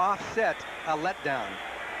to offset a letdown.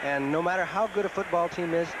 And no matter how good a football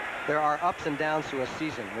team is, there are ups and downs to a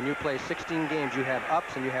season. When you play 16 games, you have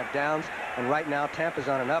ups and you have downs. And right now, Tampa's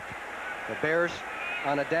on an up, the Bears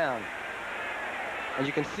on a down. And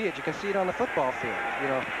you can see it. You can see it on the football field. You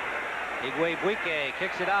know. Igwebuike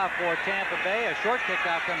kicks it off for Tampa Bay. A short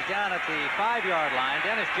kickoff comes down at the 5-yard line.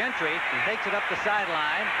 Dennis Gentry takes it up the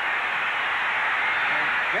sideline. And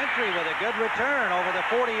Gentry with a good return over the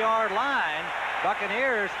 40-yard line.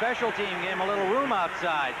 Buccaneers special team gave him a little room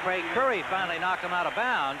outside. Craig Curry finally knocked him out of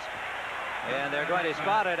bounds. And they're going to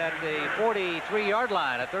spot it at the 43-yard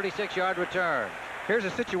line, a 36-yard return. here's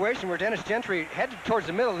a situation where Dennis Gentry headed towards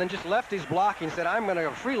the middle and then just left his blocking, said, I'm going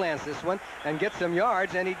to freelance this one and get some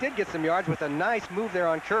yards, and he did get some yards with a nice move there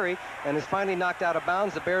on Curry, and is finally knocked out of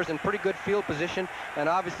bounds. The Bears in pretty good field position and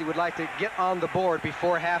obviously would like to get on the board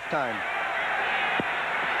before halftime.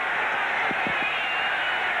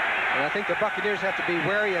 And I think the Buccaneers have to be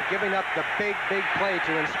wary of giving up the big play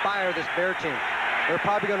to inspire this Bear team. They're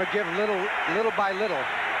probably going to give little by little.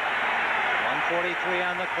 1:43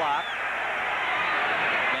 on the clock.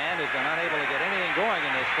 McMahon has been unable to get anything going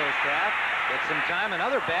in this first half. Gets some time,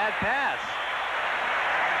 another bad pass.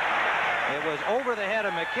 It was over the head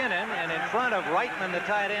of McKinnon and in front of Reitman, the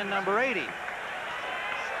tight end, number 80.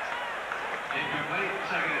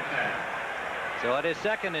 Second and 10. So it is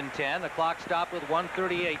 2nd and 10. The clock stopped with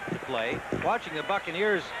 1:38 to play. Watching the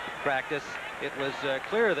Buccaneers practice, it was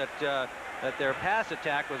clear that their pass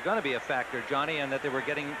attack was going to be a factor, Johnny, and that they were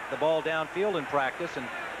getting the ball downfield in practice. And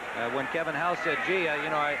when Kevin House said, gee, I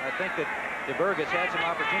think that DeBerg has had some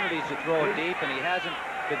opportunities to throw it deep, and he hasn't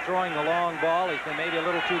been throwing the long ball. He's been maybe a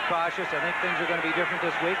little too cautious. I think things are going to be different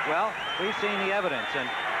this week. Well, we've seen the evidence, and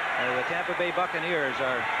the Tampa Bay Buccaneers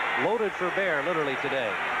are loaded for bear literally today.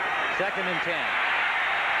 2nd and 10.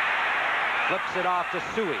 Flips it off to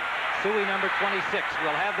Suey. Suey, number 26, will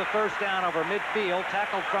have the first down over midfield,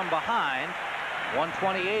 tackled from behind.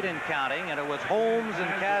 1:28 in counting, and it was Holmes and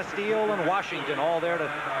Castile and Washington all there to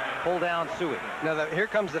pull down Suey. Now, here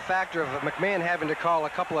comes the factor of McMahon having to call a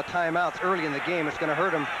couple of timeouts early in the game. It's going to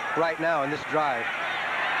hurt him right now in this drive.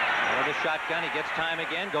 Out of the shotgun, he gets time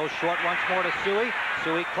again, goes short once more to Suey.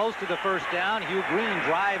 Suey close to the first down. Hugh Green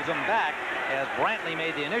drives him back as Brantley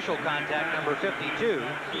made the initial contact, number 52.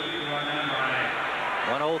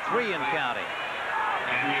 1:03 in counting.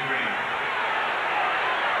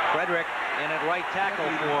 Frederick in at right tackle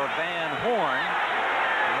for Van Horn.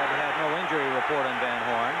 We have had no injury report on Van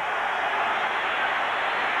Horn.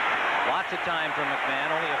 Lots of time for McMahon,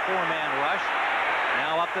 only a 4-man rush.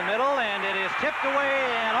 Now up the middle, and it is tipped away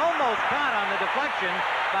and almost caught on the deflection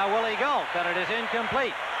by Willie Galt, but it is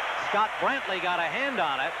incomplete. Scott Brantley got a hand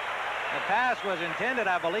on it. The pass was intended,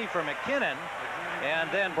 I believe, for McKinnon, and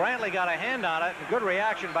then Brantley got a hand on it, and good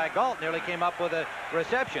reaction by Galt, nearly came up with a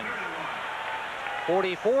reception.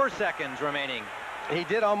 44 seconds remaining. He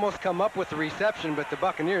did almost come up with the reception, but the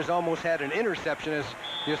Buccaneers almost had an interception, as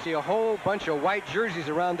you'll see a whole bunch of white jerseys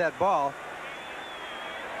around that ball.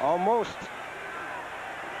 Almost.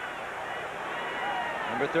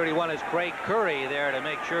 Number 31 is Craig Curry there to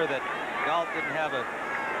make sure that Galt didn't have a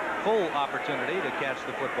full opportunity to catch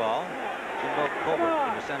the football. Jimbo Colbert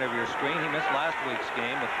in the center of your screen. He missed last week's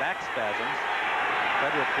game with back spasms.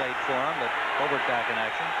 Frederick played for him, but Colbert back in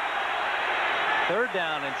action. 3rd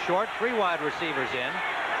down and short, 3 wide receivers in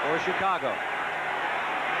for Chicago.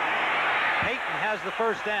 Payton has the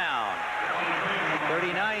first down.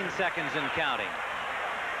 39 seconds and counting.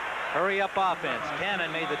 Hurry up offense.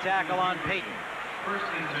 Cannon made the tackle on Payton.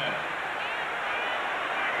 1st and 10.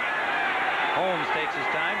 Holmes takes his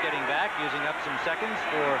time getting back, using up some seconds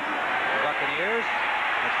for the Buccaneers.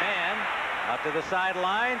 McMahon out to the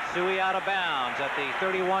sideline. Suey out of bounds at the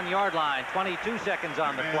 31-yard line. 22 seconds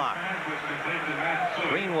on the clock.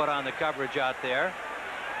 Greenwood on the coverage out there.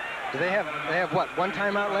 Do they have what, one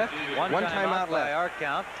timeout left? One timeout left by our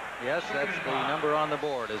count. Yes, that's the number on the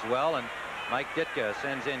board as well. And Mike Ditka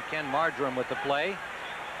sends in Ken Marjoram with the play.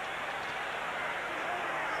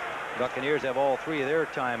 Buccaneers have all 3 of their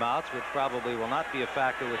timeouts, which probably will not be a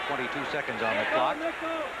factor with 22 seconds on the clock.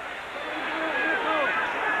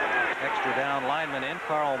 Extra down linemen in.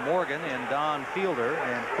 Carl Morgan and Don Fielder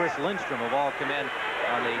and Chris Lindstrom have all come in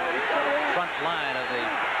on the front line of the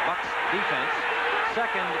Bucs defense.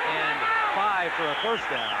 2nd and 5 for a first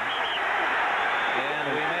down.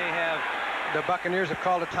 And we may have... The Buccaneers have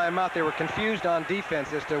called a timeout. They were confused on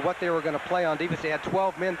defense as to what they were going to play on defense. They had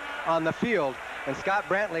 12 men on the field, and Scott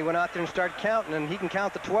Brantley went out there and started counting, and he can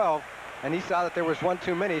count to 12, and he saw that there was one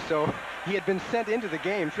too many, so he had been sent into the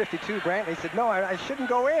game. 52, Brantley said, no, I shouldn't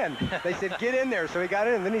go in. They said, get in there. So he got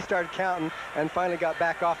in, and then he started counting and finally got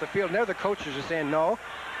back off the field. And there the coaches are saying, no,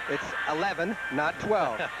 it's 11, not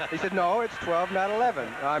 12. He said, no, it's 12, not 11.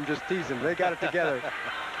 I'm just teasing. They got it together.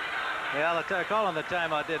 Yeah, calling the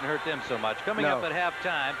timeout didn't hurt them so much. Coming up at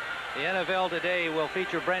halftime, the NFL Today will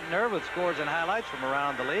feature Brent Nerve with scores and highlights from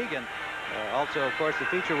around the league. And also, of course, the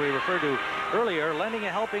feature we referred to earlier, lending a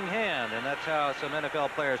helping hand. And that's how some NFL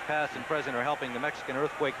players, past and present, are helping the Mexican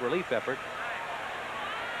earthquake relief effort.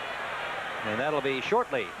 And that'll be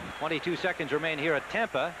shortly. 22 seconds remain here at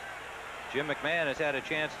Tampa. Jim McMahon has had a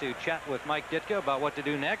chance to chat with Mike Ditka about what to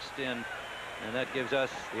do next. And And that gives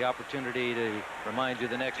us the opportunity to remind you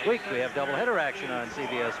the next week we have doubleheader action on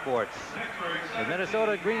CBS Sports. With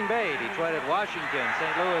Minnesota at Green Bay, Detroit at Washington,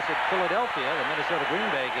 St. Louis at Philadelphia. The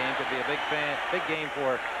Minnesota-Green Bay game could be a big game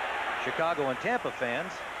for Chicago and Tampa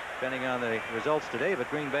fans, depending on the results today, but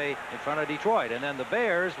Green Bay in front of Detroit. And then the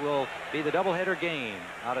Bears will be the doubleheader game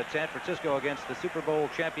out at San Francisco against the Super Bowl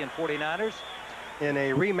champion 49ers. In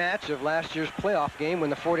a rematch of last year's playoff game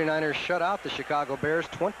when the 49ers shut out the Chicago Bears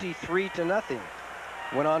 23-0.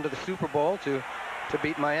 Went on to the Super Bowl to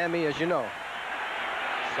beat Miami, as you know.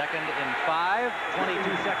 2nd and 5,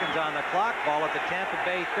 22 seconds on the clock. Ball at the Tampa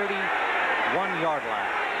Bay 31-yard line.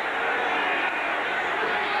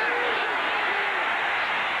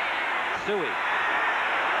 Suey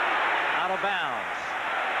out of bounds.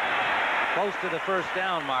 Close to the first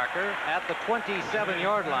down marker at the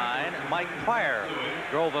 27-yard line. Mike Pryor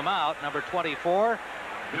drove him out. Number 24.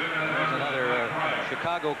 There's another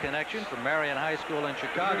Chicago connection from Marion High School in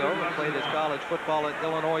Chicago. Played his college football at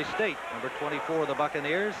Illinois State. Number 24 of the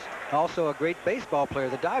Buccaneers. Also a great baseball player.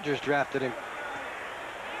 The Dodgers drafted him.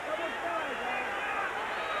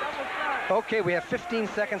 Okay, we have 15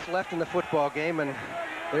 seconds left in the football game, and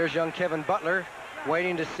there's young Kevin Butler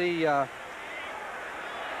waiting to see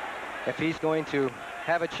if he's going to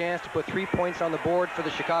have a chance to put 3 points on the board for the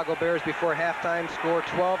Chicago Bears before halftime. Score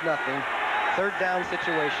 12-0. Third down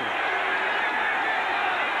situation.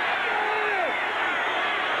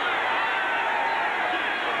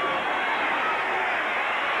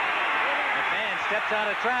 McMahon steps out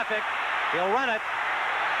of traffic. He'll run it.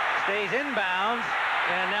 Stays inbounds.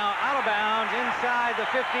 And now out of bounds inside the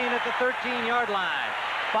 15 at the 13-yard line.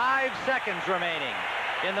 5 seconds remaining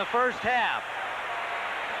in the first half.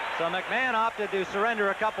 So McMahon opted to surrender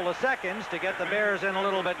a couple of seconds to get the Bears in a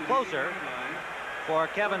little bit closer for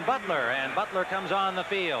Kevin Butler, and Butler comes on the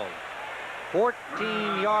field.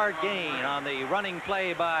 14-yard gain on the running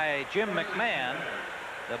play by Jim McMahon.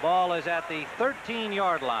 The ball is at the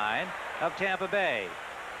 13-yard line of Tampa Bay.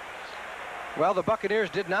 Well, the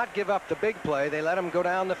Buccaneers did not give up the big play. They let them go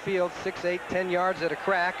down the field 6, 8, 10 yards at a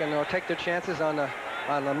crack, and they'll take their chances on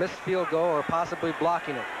a missed field goal or possibly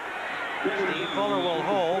blocking it. Steve Fuller will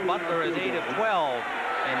hold. Butler is 8 of 12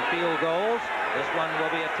 in field goals. This one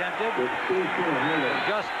will be attempted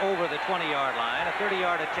just over the 20-yard line. A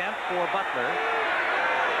 30-yard attempt for Butler.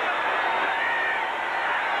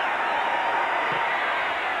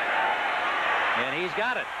 And he's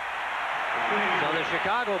got it. So the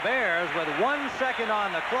Chicago Bears, with 1 second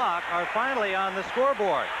on the clock, are finally on the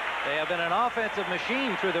scoreboard. They have been an offensive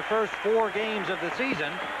machine through the first 4 games of the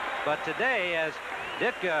season. But today, as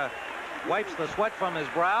Ditka wipes the sweat from his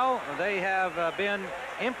brow, they have been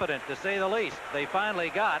impotent, to say the least. They finally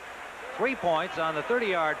got 3 points on the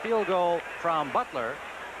 30-yard field goal from Butler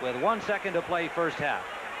with 1 second to play first half.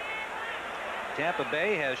 Tampa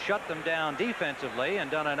Bay has shut them down defensively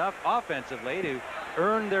and done enough offensively to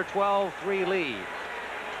earn their 12-3 lead.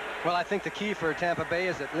 Well, I think the key for Tampa Bay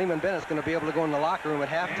is that Lehman Bennett's going to be able to go in the locker room at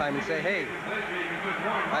halftime and say, hey,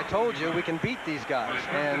 I told you we can beat these guys.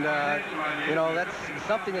 And, you know, that's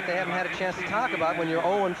something that they haven't had a chance to talk about when you're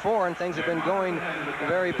 0-4 and things have been going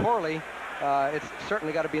very poorly. It's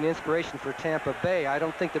certainly got to be an inspiration for Tampa Bay. I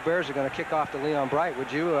don't think the Bears are going to kick off to Leon Bright,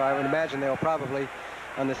 would you? I would imagine they'll probably,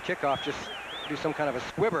 on this kickoff, just do some kind of a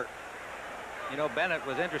squibber. You know, Bennett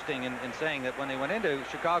was interesting in saying that when they went into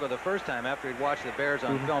Chicago the first time after he'd watched the Bears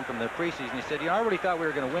on film from the preseason, he said, you know, I really thought we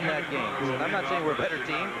were going to win that game. He said, I'm not saying we're a better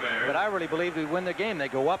team, but I really believed we'd win the game. They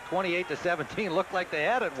go up 28-17, looked like they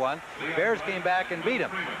had it won. Bears came back and beat them.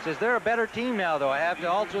 He says, they're a better team now, though. I have to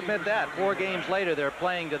also admit that. 4 games later, they're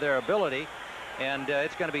playing to their ability. And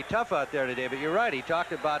it's going to be tough out there today. But you're right. He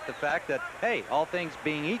talked about the fact that, hey, all things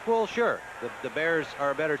being equal, sure, the Bears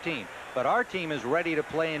are a better team. But our team is ready to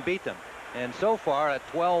play and beat them. And so far at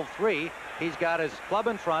 12-3, he's got his club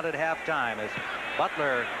in front at halftime as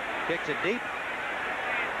Butler kicks it deep.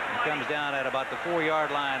 He comes down at about the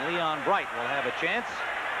 4-yard line. Leon Bright will have a chance,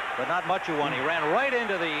 but not much of one. He ran right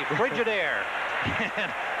into the frigid air.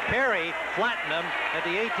 And Perry flattened him at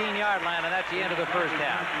the 18-yard line, and that's the end of the first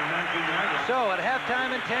half. So at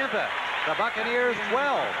halftime in Tampa, the Buccaneers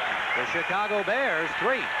 12, the Chicago Bears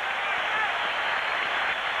 3.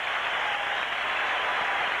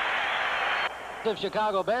 The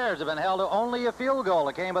Chicago Bears have been held to only a field goal.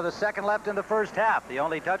 It came with a second left in the first half. The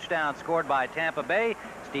only touchdown scored by Tampa Bay,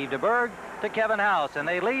 Steve DeBerg to Kevin House, and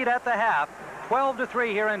they lead at the half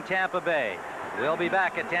 12-3 here in Tampa Bay. We'll be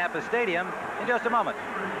back at Tampa Stadium in just a moment.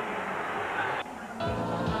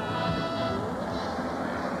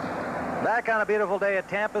 Back back on a beautiful day at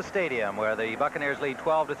Tampa Stadium, where the Buccaneers lead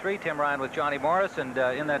 12-3. Tim Ryan with Johnny Morris, and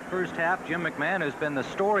in that first half, Jim McMahon, who's been the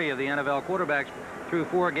story of the NFL quarterbacks through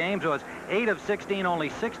 4 games, was 8 of 16, only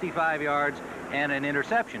 65 yards and an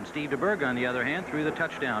interception. Steve DeBerg, on the other hand, threw the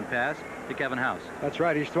touchdown pass to Kevin House. That's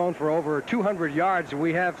right. He's thrown for over 200 yards.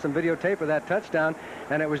 We have some videotape of that touchdown,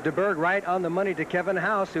 and it was DeBerg right on the money to Kevin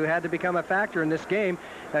House, who had to become a factor in this game.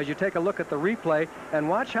 As you take a look at the replay and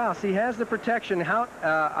watch House, he has the protection.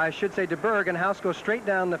 I should say DeBerg, and House goes straight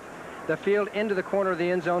down the field into the corner of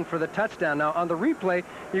the end zone for the touchdown. Now, on the replay,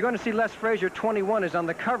 you're going to see Les Frazier, 21, is on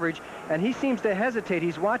the coverage, and he seems to hesitate.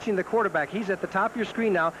 He's watching the quarterback. He's at the top of your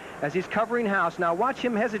screen now as he's covering House. Now, watch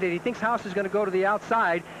him hesitate. He thinks House is going to go to the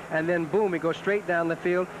outside, and then, boom, he goes straight down the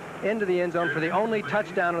field into the end zone for the only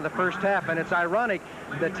touchdown of the first half. And it's ironic,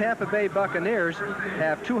 the Tampa Bay Buccaneers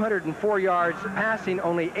have 204 yards passing,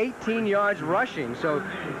 only 18 yards rushing. So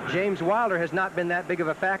James Wilder has not been that big of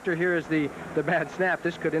a factor. Here is the bad snap.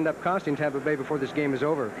 This could end up costing Tampa Bay before this game is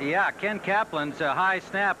over. Yeah, Ken Kaplan's high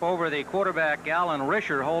snap over the quarterback, Alan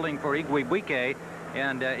Risher, holding for Igwebuike.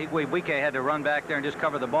 And Igwebuike had to run back there and just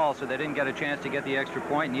cover the ball, so they didn't get a chance to get the extra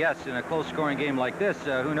point. And yes, in a close-scoring game like this,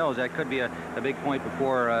 who knows, that could be a big point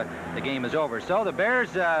before the game is over. So the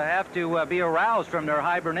Bears have to be aroused from their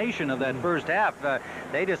hibernation of that first half.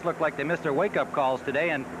 They just look like they missed their wake-up calls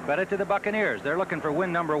today, and credit to the Buccaneers. They're looking for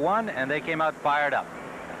win number 1, and they came out fired up.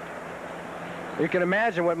 You can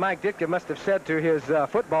imagine what Mike Ditka must have said to his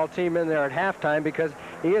football team in there at halftime, because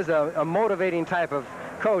he is a motivating type of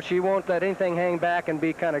coach. He won't let anything hang back and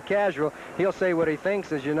be kind of casual. He'll say what he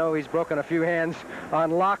thinks. As you know, he's broken a few hands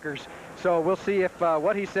on lockers. So we'll see if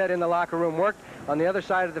what he said in the locker room worked. On the other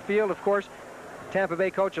side of the field, of course, Tampa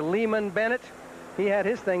Bay coach Lehman Bennett, he had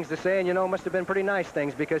his things to say, and you know, must have been pretty nice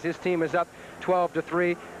things, because his team is up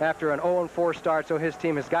 12-3 after an 0-4 start, so his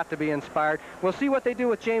team has got to be inspired. We'll see what they do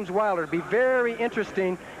with James Wilder. It'll be very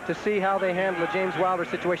interesting to see how they handle the James Wilder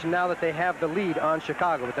situation now that they have the lead on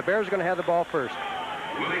Chicago. But the Bears are going to have the ball first.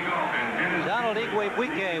 Donald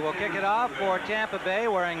Igwebuike will kick it off for Tampa Bay,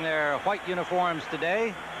 wearing their white uniforms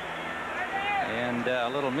today. And a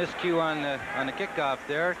little miscue on the kickoff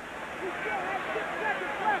there.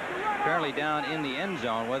 Apparently down in the end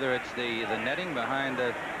zone, whether it's the netting behind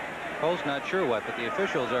the post, not sure what, but the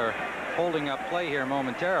officials are holding up play here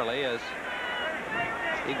momentarily, as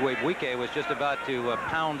Igwebuike was just about to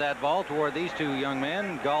pound that ball toward these 2 young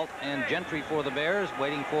men, Galt and Gentry, for the Bears,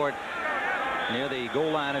 waiting for it near the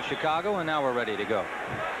goal line of Chicago, and now we're ready to go.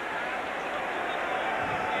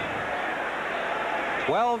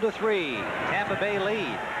 12-3, Tampa Bay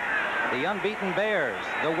lead. The unbeaten Bears,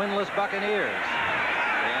 the winless Buccaneers,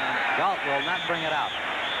 and Galt will not bring it out.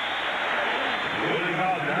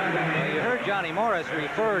 Well, you heard Johnny Morris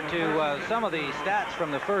refer to some of the stats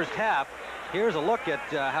from the first half. Here's a look at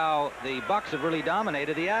how the Bucs have really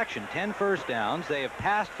dominated the action. 10 first downs. They have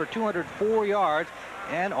passed for 204 yards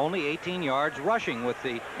and only 18 yards rushing, with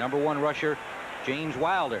the #1 rusher, James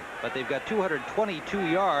Wilder. But they've got 222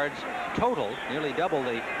 yards total, nearly double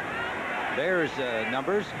the Bears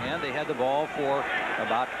numbers, and they had the ball for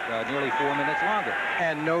about nearly 4 minutes longer.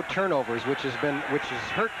 And no turnovers, which has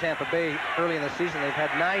hurt Tampa Bay early in the season. They've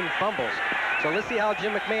had 9 fumbles. So let's see how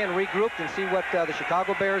Jim McMahon regrouped and see what the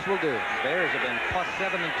Chicago Bears will do. The Bears have been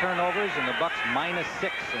 +7 in turnovers, and the Bucs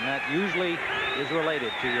 -6, and that usually is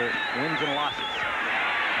related to your wins and losses.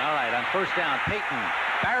 All right, on first down, Payton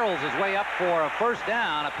barrels his way up for a first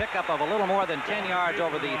down, a pickup of a little more than 10 yards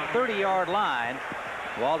over the 30-yard line.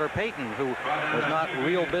 Walter Payton, who was not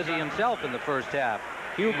real busy himself in the first half.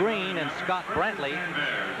 Hugh Green and Scott Brantley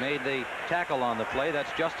made the tackle on the play.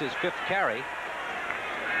 That's just his 5th carry.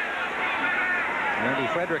 Randy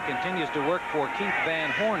Frederick continues to work for Keith Van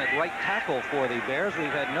Horn at right tackle for the Bears.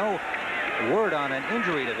 We've had no word on an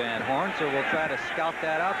injury to Van Horn, so we'll try to scout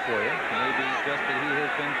that out for you. Maybe just that he has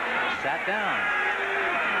been sat down.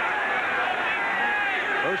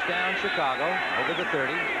 First down, Chicago, over the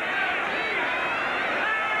 30.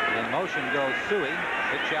 In motion goes Suey.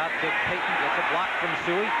 Pitch out to Payton, gets a block from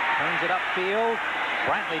Suey, turns it upfield.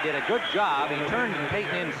 Brantley did a good job. He turned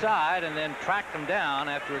Payton inside and then tracked him down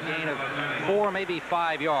after a gain of 4, maybe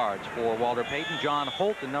 5 yards for Walter Payton. John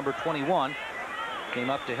Holt, the #21, came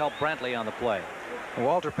up to help Brantley on the play.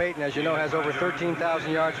 Walter Payton, as you know, has over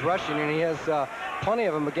 13,000 yards rushing, and he has plenty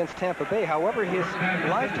of them against Tampa Bay. However, his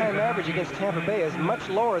lifetime average against Tampa Bay is much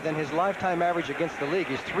lower than his lifetime average against the league.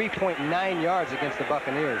 He's 3.9 yards against the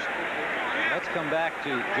Buccaneers. Let's come back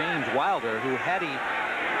to James Wilder, who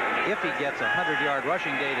if he gets a 100-yard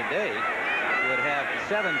rushing day today, would have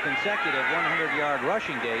 7 consecutive 100-yard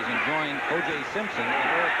rushing days and join O.J. Simpson and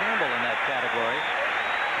Earl Campbell in that category.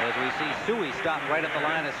 As we see Suey stop right at the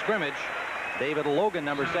line of scrimmage David Logan,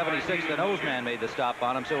 number 76, the noseman, made the stop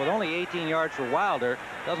on him. So with only 18 yards for Wilder,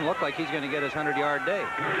 doesn't look like he's going to get his 100-yard day.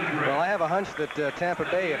 Well, I have a hunch that Tampa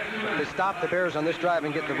Bay, if they stop the Bears on this drive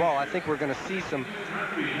and get the ball, I think we're going to see some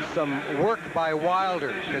work by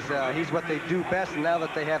Wilder, because he's what they do best, and now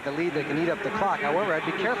that they have the lead, they can eat up the clock. However, I'd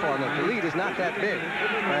be careful on that. The lead is not that big,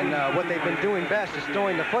 and what they've been doing best is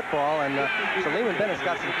throwing the football, and so Lehman Bennett's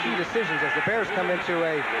got some key decisions as the Bears come into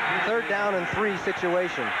a 3rd down and 3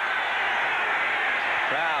 situation.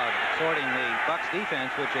 Crowd sorting the Bucs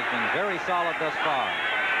defense, which has been very solid thus far.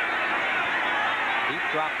 Deep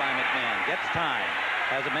drop by McMahon. Gets time.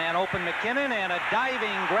 Has a man open, McKinnon, and a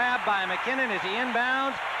diving grab by McKinnon. Is he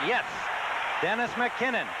inbounds? Yes. Dennis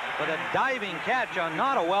McKinnon with a diving catch on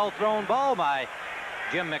not a well-thrown ball by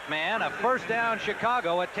Jim McMahon. A 1st down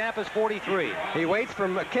Chicago at Tampa's 43. He waits for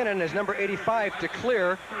McKinnon, his number 85, to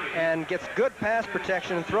clear and gets good pass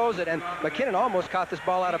protection and throws it. And McKinnon almost caught this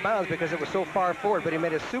ball out of bounds because it was so far forward, but he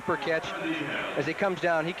made a super catch as he comes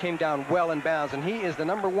down. He came down well in bounds, and he is the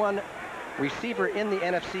number 1 receiver in the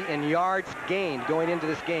NFC in yards gained going into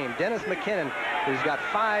this game. Dennis McKinnon, who's got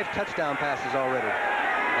 5 touchdown passes already.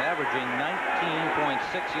 Averaging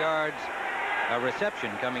 19.6 yards a reception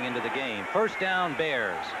coming into the game. 1st down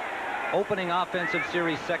Bears. Opening offensive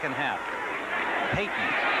series 2nd half. Payton,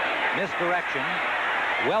 misdirection.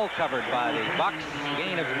 Well covered by the Bucs.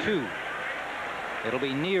 Gain of 2. It'll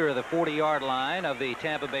be near the 40-yard line of the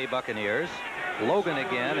Tampa Bay Buccaneers. Logan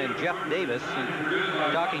again, and Jeff Davis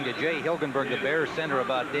talking to Jay Hilgenberg, the Bears center,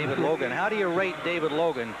 about David Logan. How do you rate David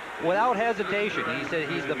Logan? Without hesitation, he said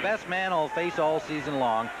he's the best man I'll face all season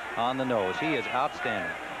long on the nose. He is outstanding.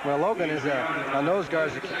 Well, Logan is a nose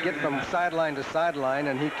guard that can get from sideline to sideline,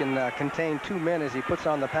 and he can contain 2 men as he puts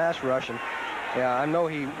on the pass rush. And yeah, I know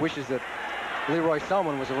he wishes that Leroy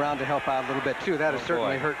Selman was around to help out a little bit too. That has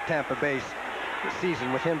certainly hurt Tampa Bay's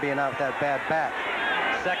season with him being out with that bad back.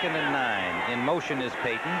 2nd and 9. In motion is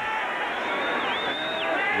Payton.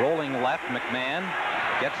 Rolling left, McMahon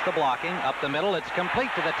gets the blocking up the middle. It's complete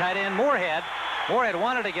to the tight end Moorhead. Moorhead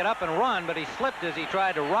wanted to get up and run, but he slipped as he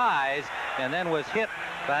tried to rise and then was hit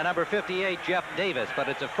by number 58, Jeff Davis. But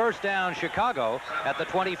it's a 1st down Chicago at the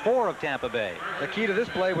 24 of Tampa Bay. The key to this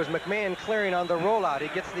play was McMahon clearing on the rollout. He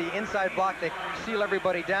gets the inside block. They seal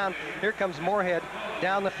everybody down. Here comes Moorhead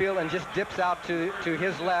down the field and just dips out to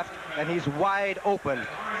his left, and he's wide open,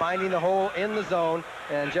 finding the hole in the zone,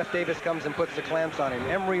 and Jeff Davis comes and puts the clamps on him.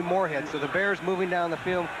 Emery Moorhead. So the Bears moving down the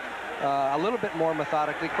field a little bit more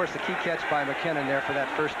methodically. Of course, the key catch by McKinnon there for that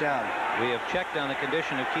 1st down. We have checked on the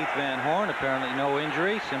condition of Keith Van Horn. Apparently no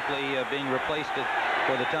injury, simply being replaced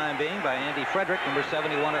for the time being by Andy Frederick, number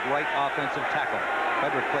 71 at right offensive tackle.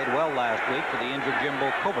 Frederick played well last week for the injured Jimbo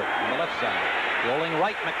Covert on the left side. Rolling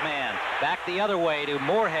right, McMahon. Back the other way to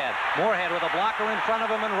Moorhead. Moorhead with a blocker in front of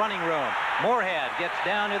him and running room. Moorhead gets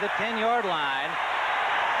down to the 10-yard line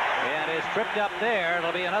and is tripped up there.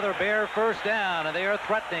 It'll be another Bear 1st down, and they are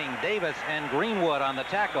threatening Davis and Greenwood on the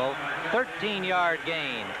tackle. 13-yard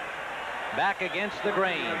gain. Back against the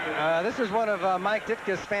grain. This is one of Mike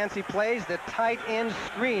Ditka's fancy plays, the tight end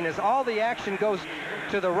screen, as all the action goes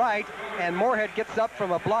to the right, and Moorhead gets up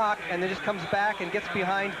from a block and then just comes back and gets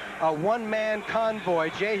behind a 1-man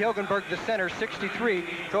convoy. Jay Hilgenberg, the center, 63,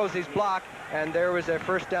 throws his block, and there was a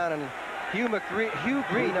 1st down. And Hugh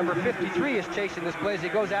Green, number 53, is chasing this play as he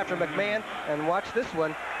goes after McMahon. And watch this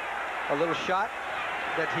one, a little shot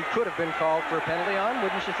that he could have been called for a penalty on,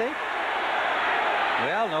 wouldn't you think?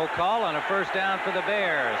 Well, no call on a 1st down for the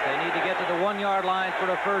Bears. They need to get to the 1-yard line for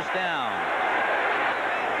a 1st down.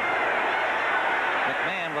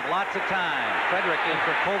 McMahon with lots of time. Frederick in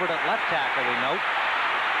for Covert at left tackle, we note.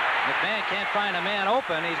 McMahon can't find a man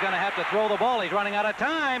open. He's going to have to throw the ball. He's running out of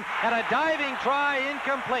time, and a diving try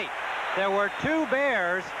incomplete. There were 2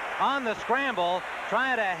 Bears on the scramble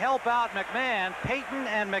trying to help out McMahon. Payton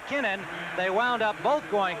and McKinnon, they wound up both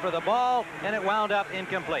going for the ball, and it wound up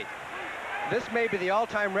incomplete. This may be the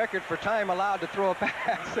all-time record for time allowed to throw a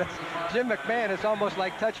pass. Jim McMahon is almost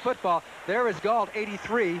like touch football. There is Galt,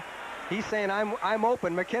 83. He's saying, I'm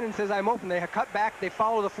open. McKinnon says, I'm open. They cut back. They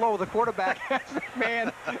follow the flow of the quarterback.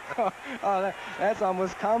 McMahon. That's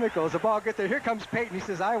almost comical. As the ball gets there, here comes Payton. He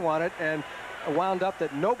says, I want it. And wound up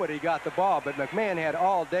that nobody got the ball. But McMahon had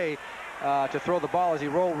all day to throw the ball as he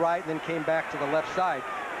rolled right and then came back to the left side.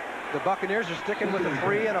 The Buccaneers are sticking with a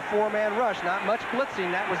 3- and a 4-man rush. Not much blitzing.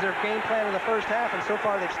 That was their game plan in the 1st half, and so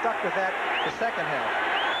far they've stuck with that the 2nd half.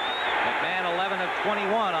 McMahon 11 of 21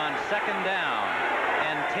 on 2nd down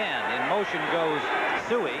and 10. In motion goes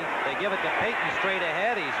Suey. They give it to Payton straight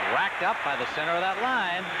ahead. He's racked up by the center of that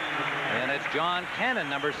line. And it's John Cannon,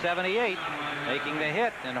 number 78, making the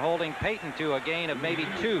hit and holding Payton to a gain of maybe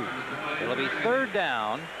 2. It'll be 3rd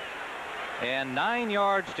down and 9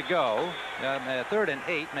 yards to go. 3rd and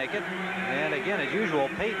 8 make it. And again, as usual,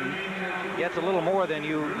 Payton gets a little more than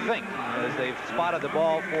you think, as they've spotted the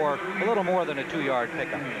ball for a little more than a 2-yard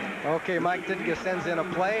pickup. Okay, Mike Ditka sends in a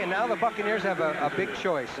play, and now the Buccaneers have a big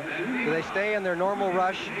choice. Do they stay in their normal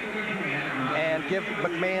rush and give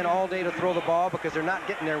McMahon all day to throw the ball because they're not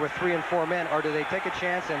getting there with 3 and 4 men, or do they take a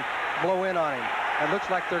chance and blow in on him? It looks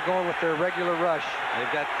like they're going with their regular rush.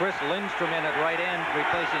 They've got Chris Lindstrom in at right end,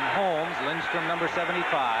 replacing Holmes. Lindstrom, number 75.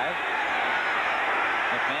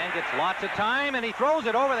 McMahon gets lots of time, and he throws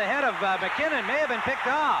it over the head of McKinnon. May have been picked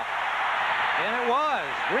off. And it was.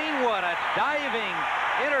 Greenwood, a diving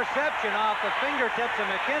interception off the fingertips of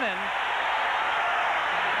McKinnon.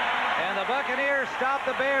 And the Buccaneers stop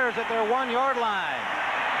the Bears at their 1-yard line.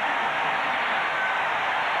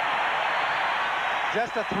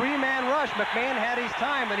 Just a 3-man rush. McMahon had his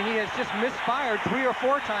time, and he has just misfired 3 or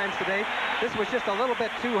 4 times today. This was just a little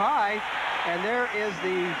bit too high, and there is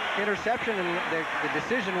the interception, and the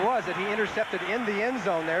decision was that he intercepted in the end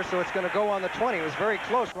zone there, so it's going to go on the 20. It was very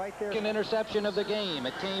close right there. Second interception of the game.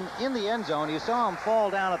 It came in the end zone. You saw him fall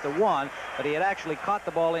down at the 1, but he had actually caught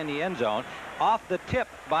the ball in the end zone off the tip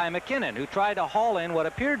by McKinnon, who tried to haul in what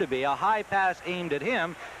appeared to be a high pass aimed at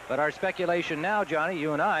him. But our speculation now, Johnny,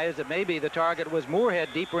 you and I, is that maybe the target was Moorhead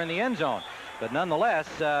deeper in the end zone. But nonetheless,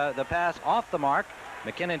 the pass off the mark,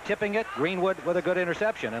 McKinnon tipping it, Greenwood with a good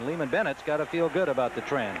interception, and Lehman Bennett's got to feel good about the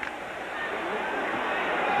trend.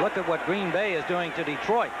 Look at what Green Bay is doing to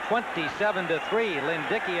Detroit. 27-3. Lynn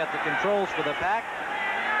Dickey at the controls for the Pack.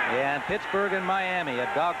 And Pittsburgh and Miami, a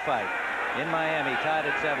dogfight in Miami, tied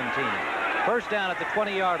at 17. First down at the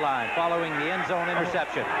 20-yard line following the end zone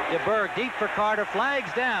interception. DeBerg deep for Carter,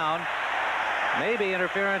 flags down. Maybe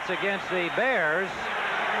interference against the Bears.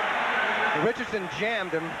 Richardson jammed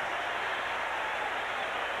him.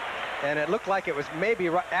 And it looked like it was maybe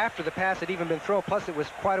right after the pass had even been thrown. Plus, it was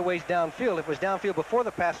quite a ways downfield. If it was downfield before the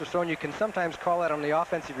pass was thrown, you can sometimes call that on the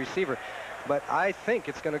offensive receiver. But I think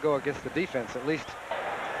it's going to go against the defense, at least.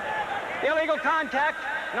 Illegal contact,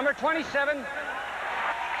 number 27.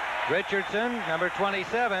 Richardson, number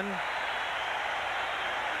 27.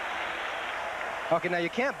 Okay, now you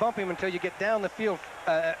can't bump him until you get down the field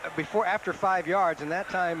after 5 yards. And that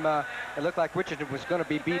time, it looked like Richardson was going to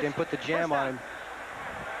be beat and put the jam on him.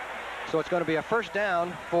 So it's going to be a first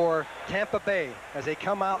down for Tampa Bay as they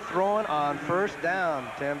come out throwing on first down,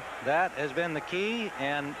 Tim. That has been the key,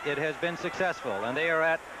 and it has been successful. And they are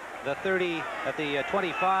at the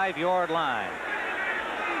 25-yard line.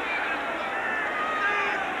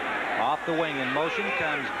 Off the wing in motion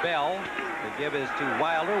comes Bell. The give is to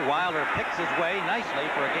Wilder. Wilder picks his way nicely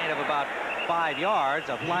for a gain of about 5 yards.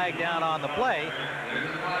 A flag down on the play.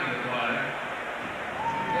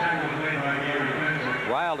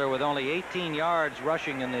 Wilder with only 18 yards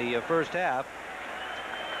rushing in the first half.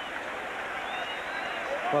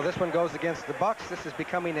 Well, this one goes against the Bucs. This is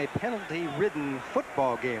becoming a penalty-ridden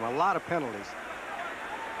football game. A lot of penalties.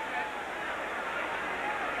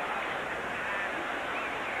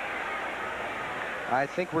 I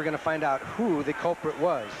think we're going to find out who the culprit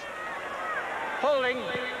was. Holding,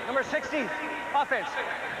 number 60, offense.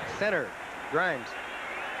 Center, Grimes.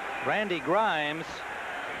 Randy Grimes,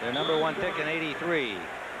 their number 1 pick in '83.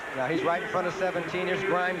 Now he's right in front of 17. Here's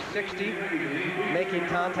Grimes, 60, making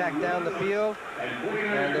contact down the field.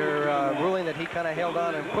 And they're ruling that he kind of held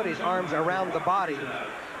on and put his arms around the body,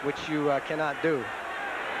 which you cannot do.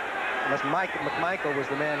 Unless McMichael was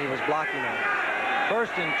the man he was blocking on.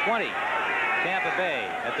 First and 20. Tampa Bay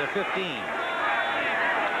at the 15.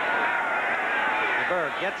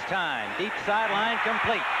 DeBerg gets time. Deep sideline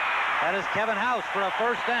complete. That is Kevin House for a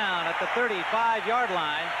first down at the 35-yard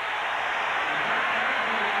line.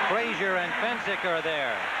 Frazier and Fensick are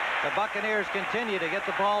there. The Buccaneers continue to get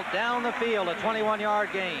the ball down the field, a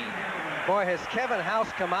 21-yard gain. Boy, has Kevin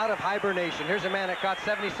House come out of hibernation. Here's a man that caught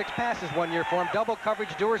 76 passes 1 year for him. Double coverage,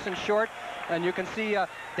 Duerson short, and you can see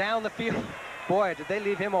down the field. Boy, did they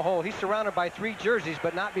leave him a hole. He's surrounded by 3 jerseys,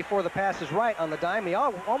 but not before the pass is right on the dime. He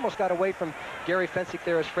almost got away from Gary Fensick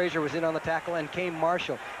there as Frazier was in on the tackle, and came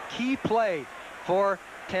Marshall. Key play for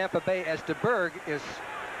Tampa Bay as DeBerg is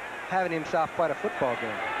having himself quite a football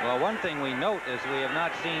game. Well, one thing we note is we have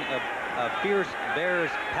not seen a fierce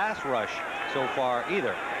Bears pass rush so far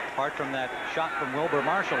either, apart from that shot from Wilbur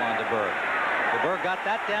Marshall on DeBerg. DeBerg got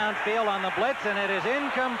that downfield on the blitz, and it is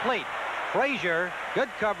incomplete. Frazier, good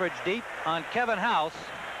coverage deep on Kevin House.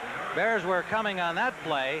 Bears were coming on that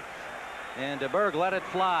play, and DeBerg let it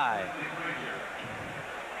fly.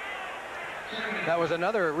 That was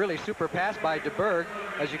another really super pass by DeBerg.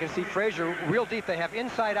 As you can see, Frazier real deep. They have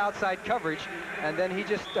inside-outside coverage, and then he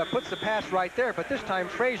just puts the pass right there. But this time,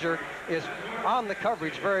 Frazier is on the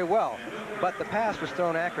coverage very well. But the pass was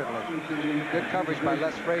thrown accurately. Good coverage by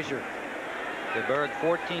Les Frazier. DeBerg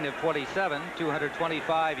 14 of 27,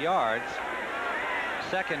 225 yards.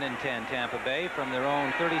 Second and 10, Tampa Bay from their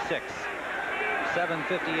own 36.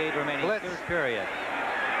 7:58 remaining, Blitz. third period.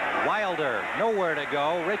 Wilder, nowhere to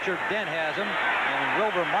go. Richard Dent has him, and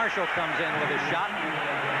Wilbur Marshall comes in with a shot.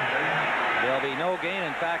 There'll be no gain.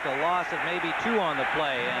 In fact, a loss of maybe 2 on the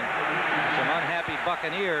play, and some unhappy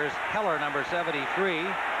Buccaneers. Heller, number 73.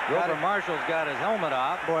 Wilbur Marshall's got his helmet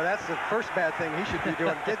off. Boy, that's the first bad thing he should be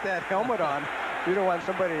doing. Get that helmet on. You don't want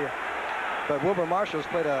somebody. But Wilbur Marshall's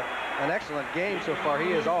played an excellent game so far.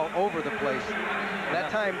 He is all over the place. That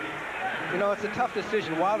time, you know, it's a tough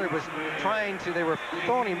decision. Wilder was trying to, they were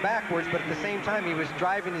throwing him backwards, but at the same time, he was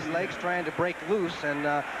driving his legs, trying to break loose,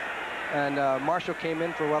 and Marshall came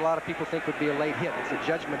in for what a lot of people think would be a late hit. It's a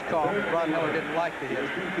judgment call. Ron Heller didn't like the hit.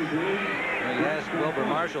 When you asked Wilbur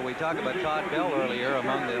Marshall, we talked about Todd Bell earlier,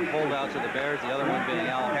 among the holdouts of the Bears, the other one being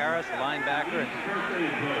Al Harris, the linebacker. And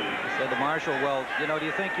he said to Marshall, well, you know, do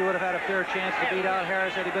you think you would have had a fair chance to beat Al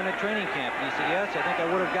Harris had he been at training camp? And he said, yes, I think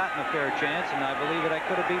I would have gotten a fair chance, and I believe that I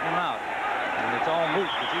could have beaten him out. And it's all moot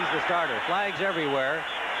because he's the starter. Flags everywhere,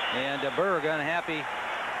 and Berg unhappy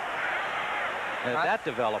at that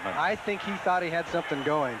development. I think he thought he had something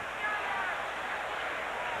going.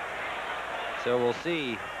 So we'll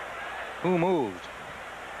see who moved.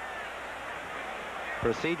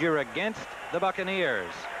 Procedure against the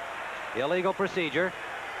Buccaneers. Illegal procedure.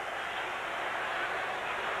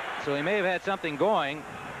 So he may have had something going,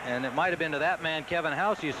 and it might have been to that man, Kevin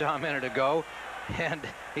House, you saw a minute ago. And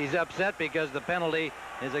he's upset because the penalty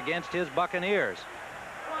is against his Buccaneers.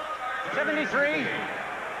 73.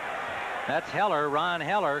 That's Heller, Ron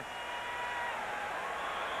Heller,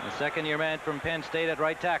 the second-year man from Penn State at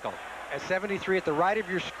right tackle. At 73 at the right of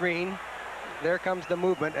your screen, there comes the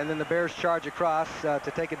movement, and then the Bears charge across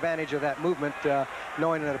to take advantage of that movement,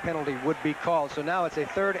 knowing that a penalty would be called. So now it's a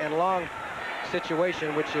 3rd and long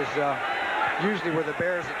situation, which is usually where the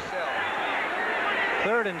Bears excel.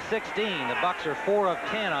 3rd and 16. The Bucs are 4 of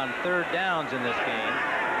 10 on 3rd downs in this game.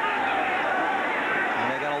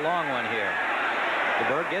 And they got a long one here.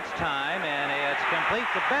 DeBerg gets time, and it's complete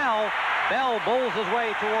to Bell. Bell bowls his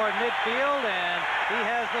way toward midfield, and he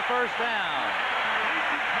has the first down.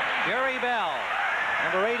 Jerry Bell,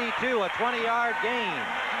 number 82, a 20-yard gain.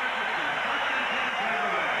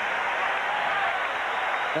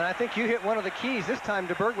 And I think you hit one of the keys. This time,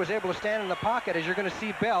 DeBerg was able to stand in the pocket, as you're going to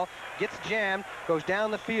see Bell gets jammed, goes down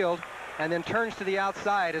the field, and then turns to the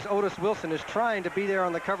outside as Otis Wilson is trying to be there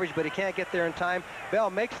on the coverage, but he can't get there in time. Bell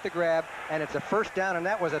makes the grab, and it's a first down, and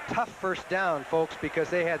that was a tough first down, folks, because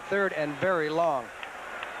they had 3rd and very long.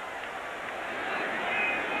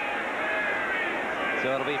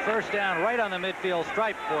 So it'll be first down right on the midfield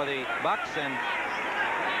stripe for the Bucs, and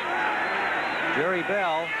Jerry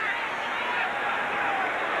Bell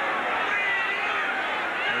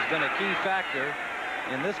has been a key factor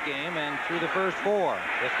in this game and through the first 4.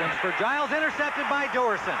 This one's for Giles, intercepted by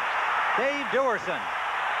Duerson. Dave Duerson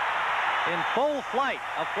in full flight.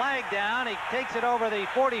 A flag down. He takes it over the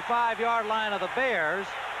 45-yard line of the Bears.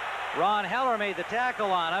 Ron Heller made the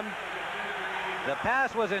tackle on him. The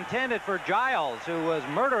pass was intended for Giles, who was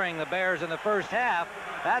murdering the Bears in the first half.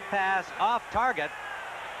 That pass off target,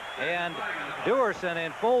 and Duerson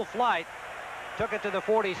in full flight took it to the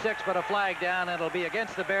 46, but a flag down, and it'll be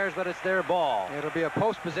against the Bears, but it's their ball. It'll be a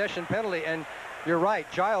post-possession penalty, and you're right,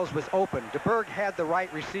 Giles was open. DeBerg had the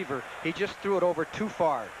right receiver. He just threw it over too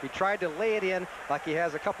far. He tried to lay it in like he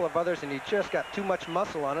has a couple of others, and he just got too much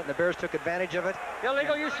muscle on it, and the Bears took advantage of it.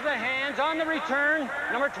 Illegal use of the hands on the return.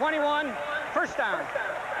 Number 21, first down.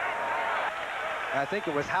 I think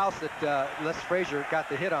it was House that Les Frazier got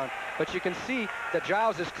the hit on, but you can see that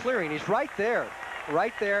Giles is clearing. He's right there,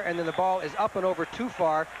 and then the ball is up and over too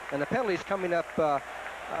far, and the penalty's coming up,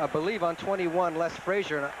 I believe, on 21, Les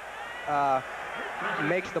Frazier.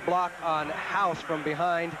 Makes the block on House from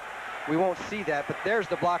behind. We won't see that, but there's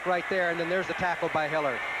the block right there, and then there's the tackle by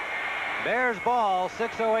Heller. Bears ball,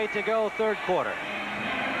 6:08 to go, 3rd quarter.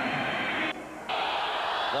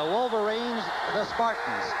 The Wolverines, the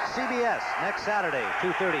Spartans, CBS next Saturday,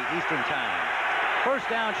 2:30 Eastern Time. First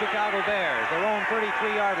down, Chicago Bears, their own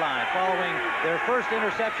 33-yard line, following their first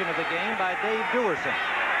interception of the game by Dave Duerson.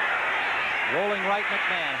 Rolling right,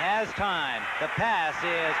 McMahon has time. The pass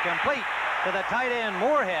is complete to the tight end,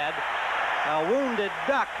 Moorhead. A wounded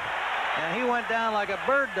duck And he went down like a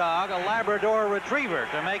bird dog, a Labrador retriever,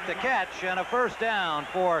 to make the catch, and a first down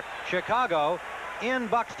for Chicago in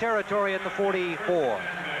Bucs territory at the 44.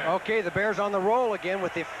 Okay, the Bears on the roll again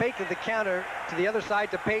with the fake of the counter to the other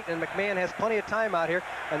side to Payton, and McMahon has plenty of time out here,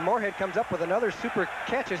 and Moorhead comes up with another super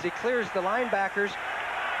catch as he clears the linebackers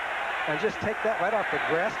and just take that right off the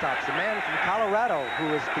grass tops. The man from Colorado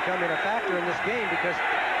who is becoming a factor in this game because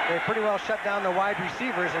they pretty well shut down the wide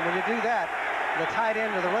receivers, and when you do that, the tight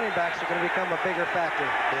end or the running backs are going to become a bigger factor.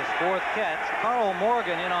 His fourth catch. Carl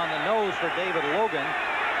Morgan in on the nose for David Logan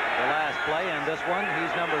the last play, and this one,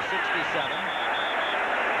 he's number 67.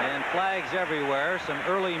 And flags everywhere, some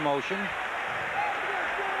early motion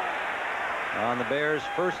on the Bears'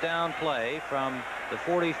 first down play from the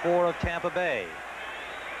 44 of Tampa Bay.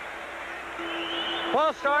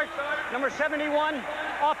 Ball start, number 71,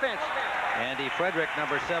 offense. Andy Frederick,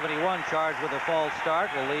 number 71, charged with a false start,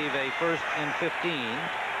 will leave a first and 15.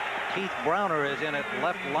 Keith Browner is in at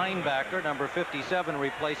left linebacker, number 57,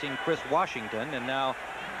 replacing Chris Washington, and now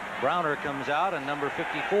Browner comes out, and number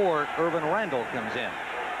 54, Irvin Randall, comes in.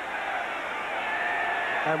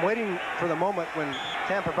 I'm waiting for the moment when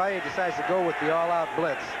Tampa Bay decides to go with the all-out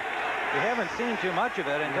blitz. We haven't seen too much of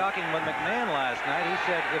it. In talking with McMahon last night, he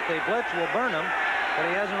said if they blitz, we'll burn them, but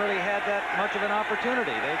he hasn't really had that much of an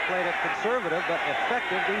opportunity. They've played a conservative but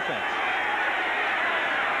effective defense.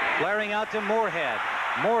 Flaring out to Moorhead.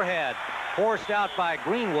 Moorhead forced out by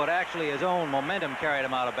Greenwood. Actually, his own momentum carried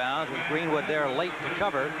him out of bounds with Greenwood there late to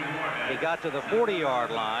cover. He got to the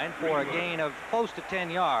 40-yard line for a gain of close to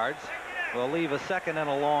 10 yards. Will leave a second and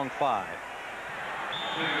a long 5.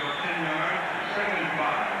 10 yards, second and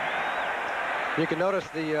 5. You can notice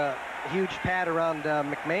the huge pad around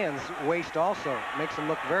McMahon's waist also. Makes him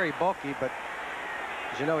look very bulky, but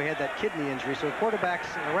as you know, he had that kidney injury. So quarterbacks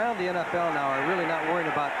around the NFL now are really not worrying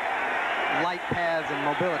about light pads and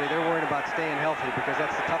mobility. They're worried about staying healthy because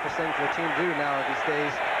that's the toughest thing for a team to do now these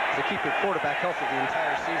days, is to keep your quarterback healthy the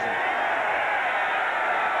entire season.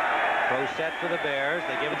 Throw set for the Bears.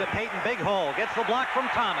 They give it to Payton. Big hole. Gets the block from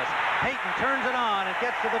Thomas. Payton turns it on and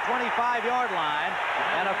gets to the 25-yard line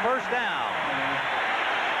and a first down.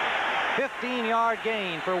 15-yard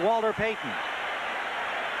gain for Walter Payton.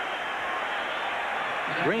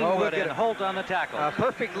 Greenwood and Holt on the tackle. A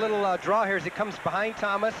perfect little draw here as he comes behind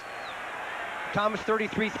Thomas. Thomas,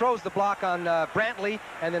 33, throws the block on Brantley,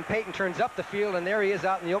 and then Payton turns up the field, and there he is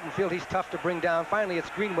out in the open field. He's tough to bring down. Finally, it's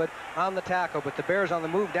Greenwood on the tackle, but the Bears on the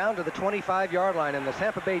move down to the 25-yard line, and the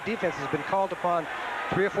Tampa Bay defense has been called upon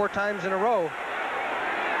 3 or 4 times in a row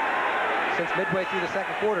since midway through the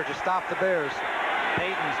second quarter to stop the Bears.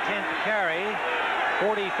 Payton's 10th carry,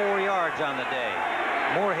 44 yards on the day.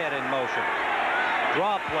 Moorhead in motion.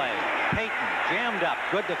 Draw play. Payton jammed up.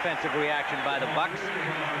 Good defensive reaction by the Bucs.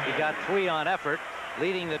 He got 3 on effort.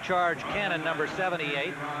 Leading the charge, Cannon, number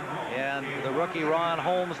 78, and the rookie Ron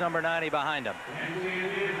Holmes, number 90, behind him.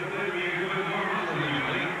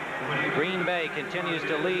 Green Bay continues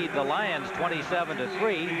to lead the Lions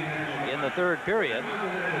 27-3 in the third period.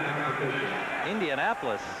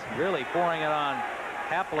 Indianapolis really pouring it on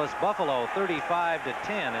Hapless Buffalo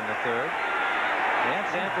 35-10 in the third. And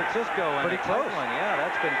San Francisco and pretty close. Yeah,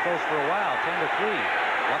 that's been close for a while. 10-3.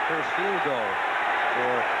 Luckner's field goal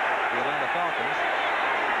for the Atlanta Falcons.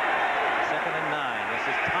 Second and 9. This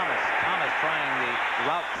is Thomas. Thomas trying the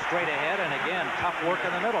route straight ahead, and again, tough work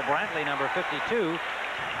in the middle. Brantley, number 52,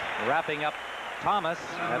 wrapping up Thomas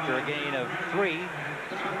after a gain of 3.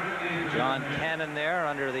 John Cannon there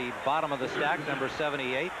under the bottom of the stack, number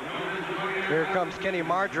 78. Here comes Kenny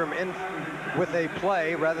Marjoram in with a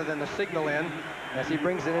play rather than the signal in as he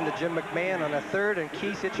brings it into Jim McMahon on a third and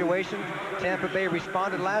key situation. Tampa Bay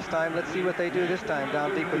responded last time. Let's see what they do this time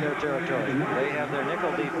down deep in their territory. They have their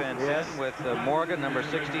nickel defense in with Morgan, number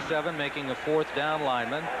 67, making the 4th down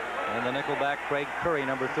lineman, and the nickelback Craig Curry,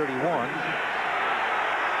 number 31.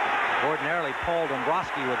 Ordinarily, Paul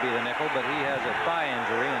Dombrowski would be the nickel, but he has a thigh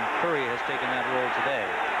injury, and Curry has taken that role today.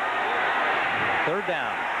 3rd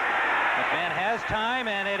down. McMahon has time,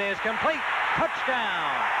 and it is complete.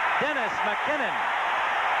 Touchdown, Dennis McKinnon.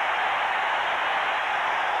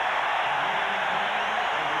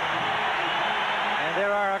 And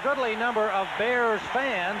there are a goodly number of Bears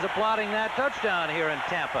fans applauding that touchdown here in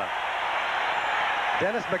Tampa.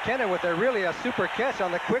 Dennis McKinnon with a super catch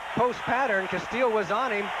on the quick post pattern. Castile was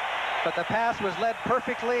on him, but the pass was led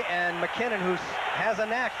perfectly, and McKinnon, who has a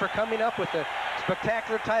knack for coming up with a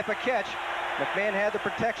spectacular type of catch. McMahon had the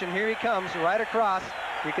protection. Here he comes right across.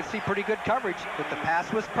 You can see pretty good coverage, but the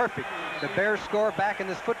pass was perfect. The Bears score back in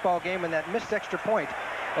this football game, and that missed extra point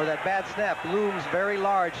or that bad snap looms very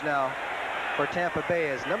large now for Tampa Bay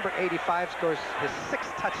as number 85 scores his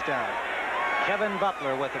 6th touchdown. Kevin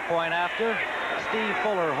Butler with the point after. Steve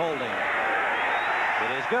Fuller holding.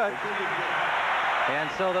 It is good. And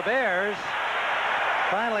so the Bears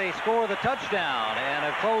finally score the touchdown and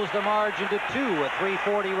have closed the margin to 2 with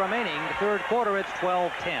 3:40 remaining. Third quarter, it's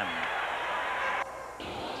 12-10.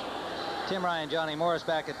 Tim Ryan, Johnny Morris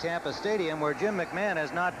back at Tampa Stadium, where Jim McMahon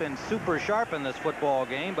has not been super sharp in this football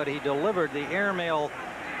game, but he delivered the airmail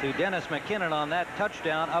to Dennis McKinnon on that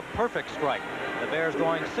touchdown, a perfect strike. The Bears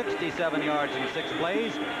going 67 yards in 6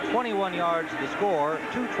 plays, 21 yards the score,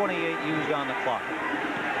 2:28 used on the clock.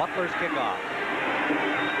 Butler's kickoff.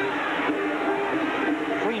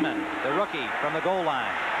 Freeman, the rookie, from the goal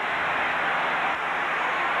line.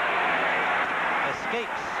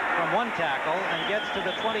 Escapes from one tackle and gets to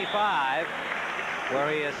the 25, where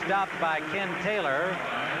he is stopped by Ken Taylor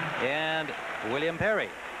and William Perry.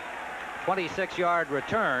 26-yard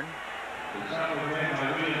return.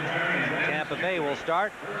 Tampa Bay will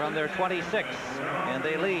start from their 26, and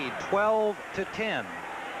they lead 12-10.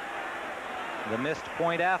 The missed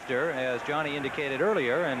point after, as Johnny indicated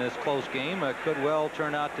earlier in this close game, could well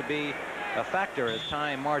turn out to be a factor as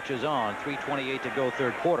time marches on. 3:28 to go,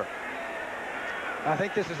 third quarter. I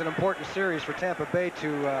think this is an important series for Tampa Bay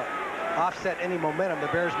to offset any momentum the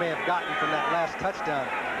Bears may have gotten from that last touchdown.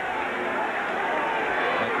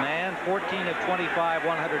 McMahon, 14 of 25,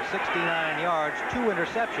 169 yards, 2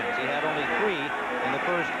 interceptions. He had only 3 in the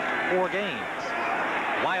first 4 games.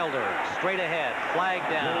 Wilder straight ahead, flag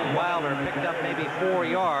down. Wilder picked up maybe 4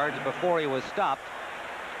 yards before he was stopped.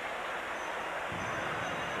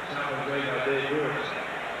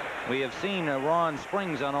 We have seen Ron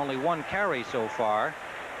Springs on only 1 carry so far.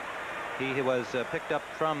 He was picked up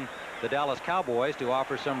from the Dallas Cowboys to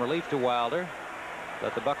offer some relief to Wilder,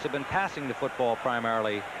 but the Bucs have been passing the football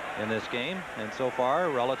primarily in this game, and so far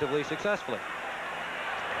relatively successfully.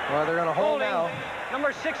 Well, they're going to hold now.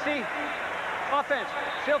 Number 60, offense,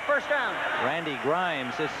 still first down. Randy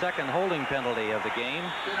Grimes, his 2nd holding penalty of the game,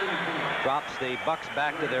 drops the Bucs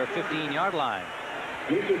back to their 15-yard line.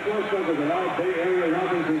 And that's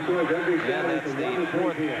the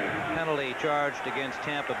 4th penalty charged against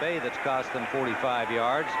Tampa Bay that's cost them 45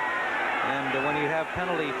 yards. And when you have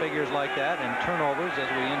penalty figures like that, and turnovers, as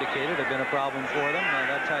we indicated, have been a problem for them,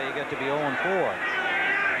 that's how you get to be 0-4.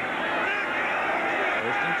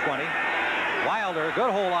 First and 20. Wilder,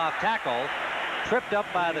 good hole off tackle, tripped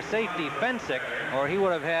up by the safety Fensick, or he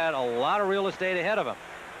would have had a lot of real estate ahead of him.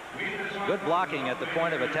 Good blocking at the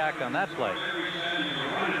point of attack on that play.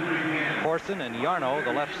 Corson and Yarno,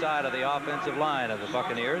 the left side of the offensive line of the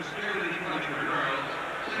Buccaneers.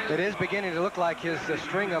 It is beginning to look like his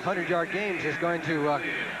string of 100-yard games is going to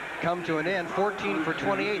come to an end. 14 for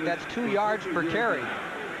 28, that's 2 yards per carry.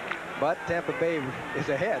 But Tampa Bay is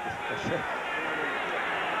ahead.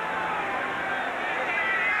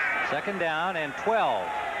 Second down and 12.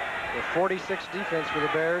 The 46 defense for the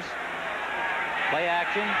Bears. Play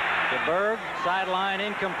action. DeBerg, sideline,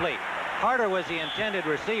 incomplete. Carter was the intended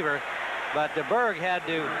receiver, but DeBerg had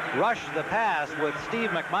to rush the pass with Steve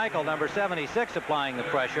McMichael, number 76, applying the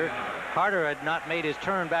pressure. Carter had not made his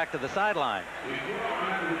turn back to the sideline.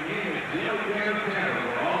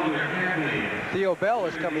 Theo Bell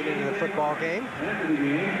is coming into the football game.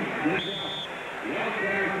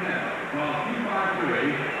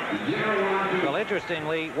 Well,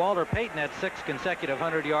 interestingly, Walter Payton had 6 consecutive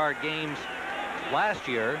 100-yard games last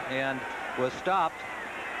year and was stopped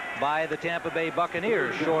by the Tampa Bay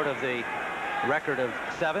Buccaneers, short of the record of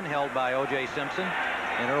 7 held by O.J. Simpson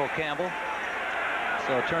and Earl Campbell.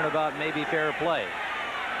 So a turnabout may be fair play.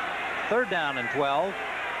 Third down and 12.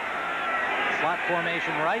 Slot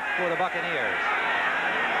formation right for the Buccaneers.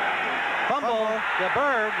 Fumble.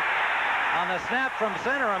 DeBerg on the snap from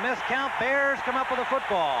center. A miscount. Bears come up with a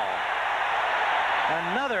football.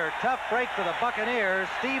 Another tough break for the Buccaneers.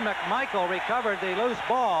 Steve McMichael recovered the loose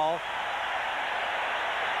ball.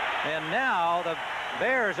 And now the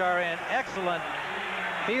Bears are in excellent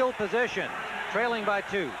field position, trailing by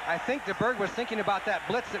 2. I think DeBerg was thinking about that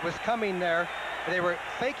blitz that was coming there. They were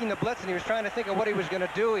faking the blitz, and he was trying to think of what he was going to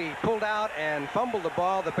do. He pulled out and fumbled the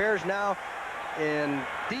ball. The Bears now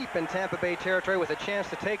deep in Tampa Bay territory with a chance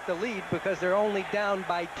to take the lead because they're only down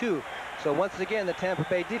by 2. So once again, the Tampa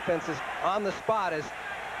Bay defense is on the spot as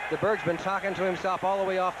DeBerg's been talking to himself all the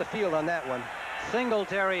way off the field on that one.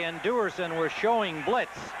 Singletary and Dewerson were showing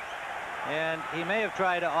blitz, and he may have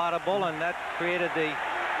tried to audible, and that created the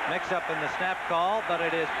mix-up in the snap call, but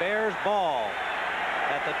it is Bears ball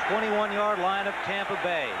at the 21-yard line of Tampa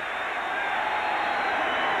Bay.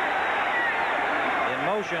 In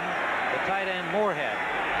motion, the tight end Moorhead.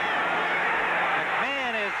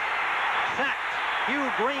 McMahon is sacked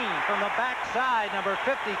Hugh Green from the backside, number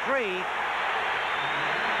 53.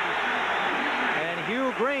 And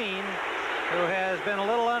Hugh Green, who has been a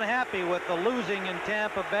little unhappy with the losing in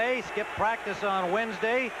Tampa Bay, skipped practice on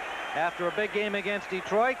Wednesday after a big game against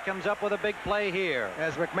Detroit, comes up with a big play here.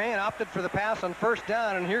 As McMahon opted for the pass on first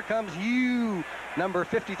down, and here comes Hugh, number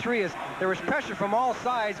 53. As there was pressure from all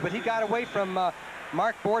sides, but he got away from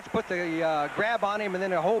Mark Bortz, put the grab on him, and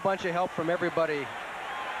then a whole bunch of help from everybody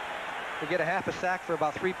to get a half a sack for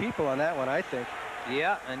about 3 people on that one, I think.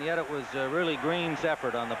 Yeah, and yet it was really Green's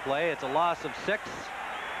effort on the play. It's a loss of 6.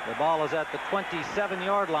 The ball is at the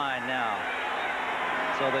 27-yard line now.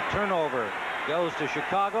 So the turnover goes to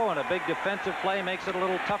Chicago, and a big defensive play makes it a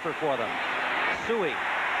little tougher for them. Suey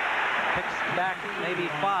picks back maybe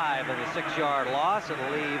 5 of the 6-yard loss.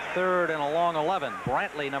 It'll leave 3rd and a long 11.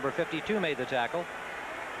 Brantley, number 52, made the tackle.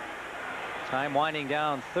 Time winding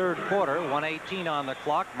down 3rd quarter, 1:18 on the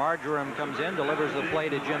clock. Marjoram comes in, delivers the play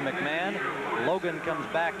to Jim McMahon. Logan comes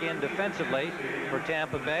back in defensively for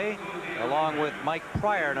Tampa Bay, along with Mike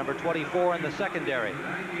Pryor, number 24, in the secondary.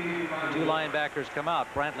 2 linebackers come out,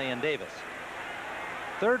 Brantley and Davis.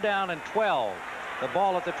 3rd down and 12. The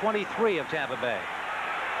ball at the 23 of Tampa Bay.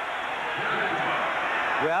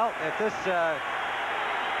 Well, if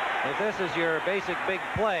this is your basic big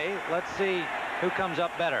play, let's see who comes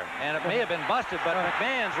up better. And it may have been busted, but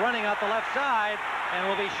McMahon's running out the left side and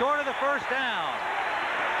will be short of the first down.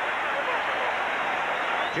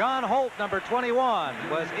 John Holt, number 21,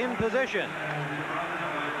 was in position.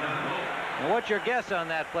 And what's your guess on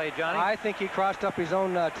that play, Johnny? I think he crossed up his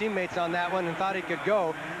own teammates on that one and thought he could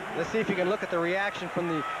go. Let's see if you can look at the reaction from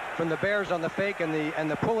the Bears on the fake and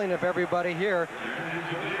the pulling of everybody here.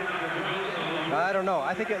 I don't know.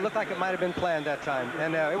 I think it looked like it might have been planned that time.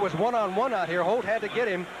 And it was one-on-one out here. Holt had to get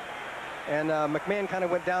him. And McMahon kind of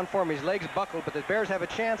went down for him. His legs buckled, but the Bears have a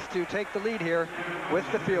chance to take the lead here with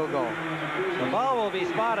the field goal. The ball will be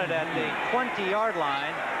spotted at the 20-yard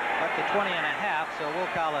line, up to 20 and a half, so we'll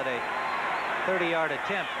call it a 30-yard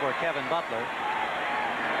attempt for Kevin Butler.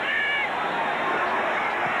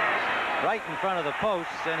 Right in front of the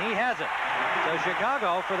posts, and he has it. So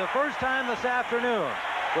Chicago, for the first time this afternoon,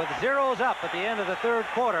 with zeros up at the end of the 3rd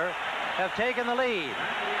quarter, have taken the lead.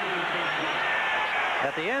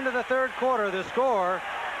 At the end of the 3rd quarter, the score,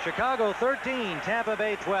 Chicago 13, Tampa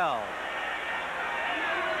Bay 12.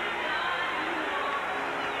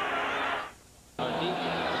 Deep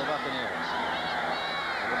for the Buccaneers.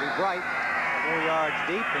 It'll be Bright, 4 yards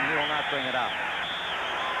deep, and he will not bring it out.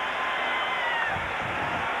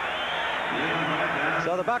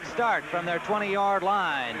 So the Bucs start from their 20-yard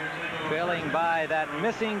line, trailing by that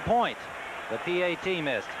missing point the PAT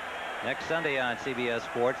missed. Next Sunday on CBS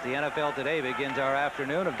Sports, the NFL Today begins our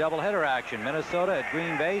afternoon of doubleheader action. Minnesota at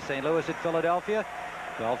Green Bay, St. Louis at Philadelphia,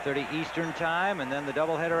 12:30 Eastern Time, and then the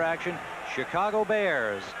doubleheader action, Chicago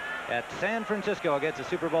Bears at San Francisco against the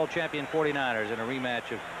Super Bowl champion 49ers in a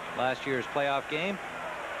rematch of last year's playoff game.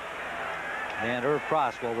 And Irv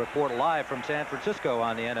Pross will report live from San Francisco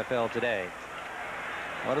on the NFL Today.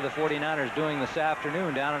 What are the 49ers doing this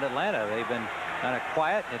afternoon down in Atlanta? They've been kind of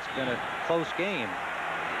quiet. It's been a close game.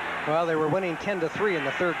 Well, they were winning 10-3 in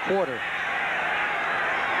the 3rd quarter.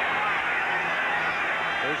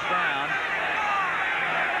 First down,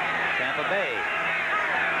 Tampa Bay.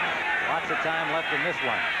 Lots of time left in this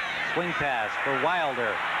one. Swing pass for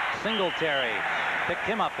Wilder. Singletary picked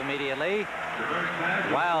him up immediately.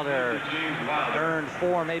 Wilder earned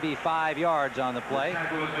 4, maybe 5 yards on the play.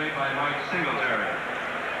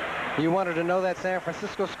 You wanted to know that San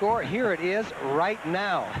Francisco score? Here it is right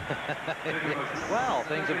now. Well,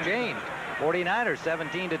 things have changed. 49ers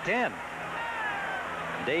 17-10.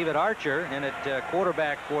 David Archer in at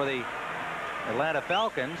quarterback for the Atlanta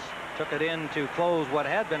Falcons took it in to close what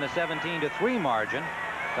had been a 17-3 margin.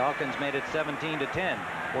 Falcons made it 17-10.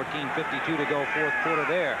 14:52 to go, 4th quarter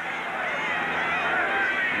there.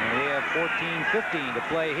 And we have 14:15 to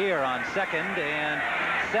play here on 2nd and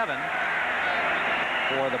 7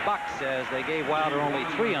 for the Bucs, as they gave Wilder only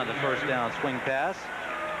 3 on the first down swing pass.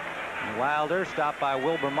 And Wilder stopped by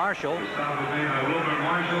Wilbur Marshall.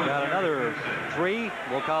 Got another 3.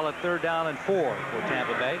 We'll call it 3rd down and 4 for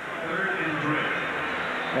Tampa Bay.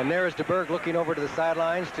 And there is DeBerg looking over to the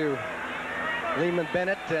sidelines to Lehman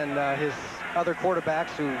Bennett and his other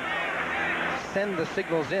quarterbacks who send the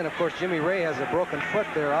signals in. Of course, Jimmy Ray has a broken foot,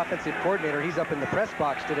 their offensive coordinator. He's up in the press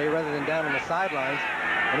box today rather than down on the sidelines.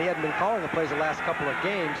 And he hadn't been calling the plays the last couple of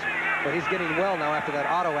games, but he's getting well now after that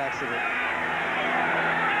auto accident.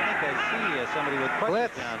 I think I see somebody with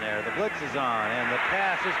crutches down there. The blitz is on, and the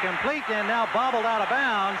pass is complete and now bobbled out of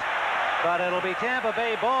bounds, but it'll be Tampa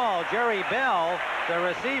Bay ball. Jerry Bell, the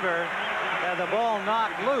receiver, had the ball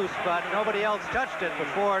knocked loose, but nobody else touched it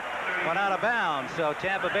before it went out of bounds. So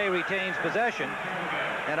Tampa Bay retains possession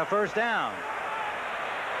and a first down.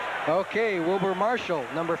 Okay, Wilbur Marshall,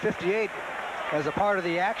 number 58, as a part of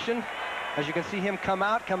the action. As you can see him come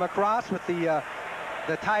across with the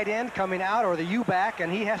tight end coming out, or the U-back,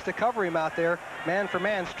 and he has to cover him out there. Man for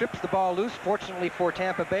man, strips the ball loose. Fortunately for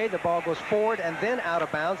Tampa Bay, the ball goes forward and then out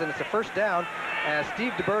of bounds, and it's a first down as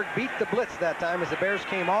Steve DeBerg beat the blitz that time as the Bears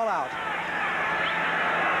came all out.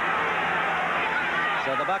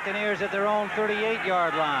 So the Buccaneers at their own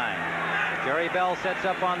 38-yard line. Jerry Bell sets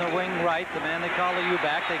up on the wing right, the man they call the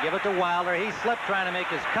U-back. They give it to Wilder. He slipped trying to make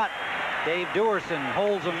his cut. Dave Dewerson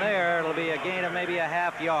holds him there. It'll be a gain of maybe a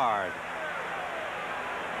half yard.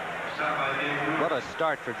 What a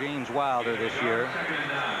start for James Wilder this year.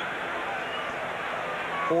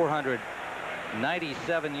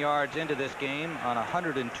 497 yards into this game on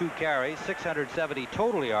 102 carries, 670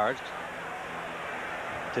 total yards.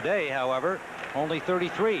 Today, however, only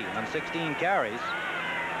 33 on 16 carries.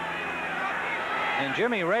 And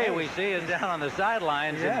Jimmy Ray, we see, is down on the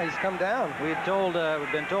sidelines. Yeah, he's come down. We've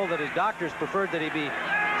been told that his doctors preferred that he be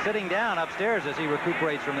sitting down upstairs as he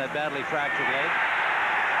recuperates from that badly fractured leg.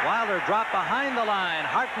 Wilder dropped behind the line.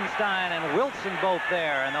 Hartenstein and Wilson both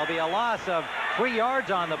there, and there'll be a loss of 3 yards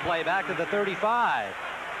on the play back to the 35.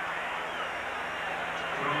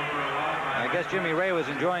 I guess Jimmy Ray was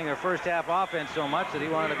enjoying their first half offense so much that he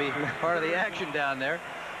wanted to be part of the action down there.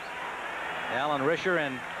 Alan Risher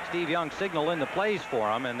and Steve Young signal in the plays for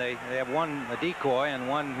him, and they have one a decoy and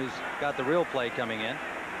one who's got the real play coming in.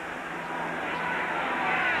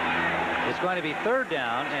 It's going to be third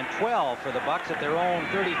down and 12 for the Bucs at their own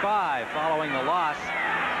 35 following the loss.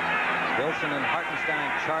 Wilson and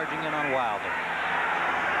Hartenstein charging in on Wilder.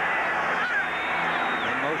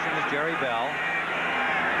 In motion is Jerry Bell.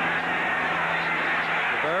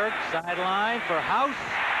 DeBerg sideline for House.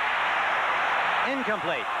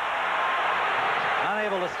 Incomplete.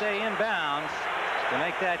 Unable to stay in bounds to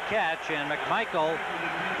make that catch, and McMichael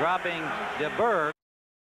dropping DeBerg.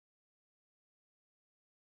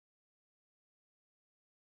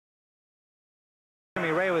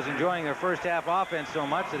 Jimmy Ray was enjoying their first half offense so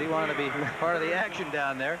much that he wanted to be part of the action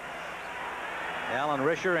down there. Alan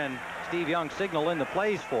Risher and Steve Young signal in the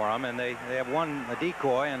plays for him, and they have one a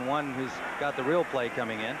decoy and one who's got the real play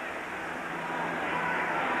coming in.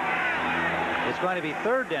 It's going to be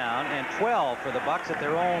third down and 12 for the Bucs at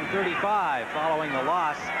their own 35 following the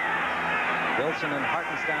loss. Wilson and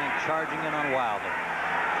Hartenstein charging in on Wilder.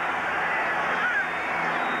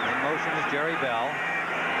 In motion is Jerry Bell.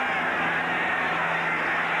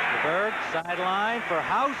 DeBerg sideline for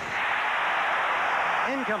House.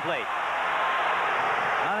 Incomplete.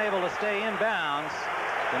 Unable to stay in bounds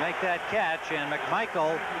to make that catch, and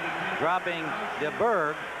McMichael dropping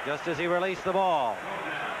DeBerg just as he released the ball.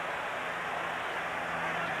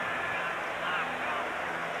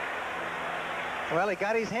 Well, he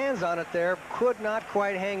got his hands on it there, could not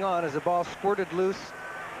quite hang on as the ball squirted loose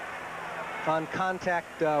on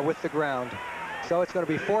contact with the ground. So it's going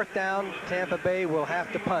to be fourth down. Tampa Bay will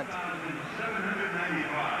have to punt.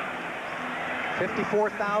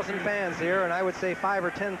 54,000 fans here, and I would say 5,000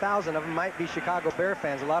 or 10,000 of them might be Chicago Bear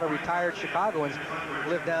fans. A lot of retired Chicagoans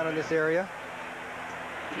live down in this area.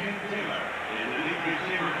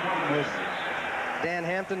 There's Dan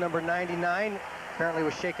Hampton, number 99, apparently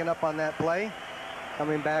was shaken up on that play.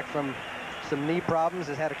 Coming back from some knee problems,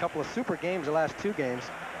 has had a couple of super games the last 2 games.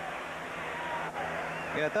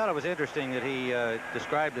 Yeah, I thought it was interesting that he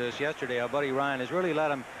described to us yesterday how Buddy Ryan has really let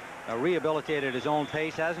him rehabilitate at his own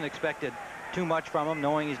pace. Hasn't expected too much from him,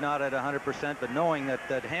 knowing he's not at 100%, but knowing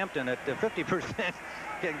that Hampton at 50%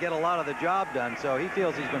 can get a lot of the job done. So he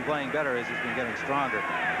feels he's been playing better as he's been getting stronger.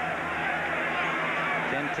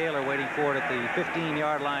 Ken Taylor waiting for it at the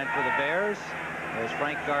 15-yard line for the Bears as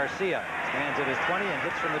Frank Garcia stands at his 20 and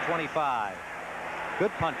hits from the 25.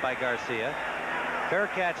 Good punt by Garcia. Fair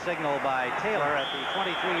catch signal by Taylor at the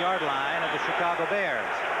 23-yard line of the Chicago Bears.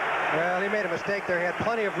 Well, he made a mistake there. He had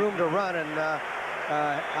plenty of room to run and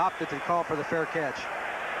opted to call for the fair catch.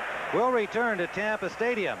 We'll return to Tampa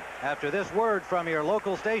Stadium after this word from your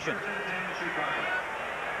local station.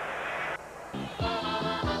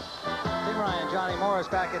 Tim Ryan, Johnny Morris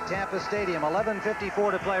back at Tampa Stadium.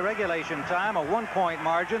 11:54 to play regulation time. A 1-point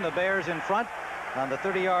margin. The Bears in front on the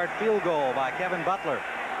 30-yard field goal by Kevin Butler.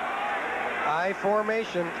 I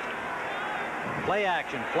formation. Play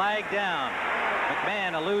action. Flag down.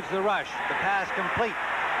 McMahon eludes the rush. The pass complete.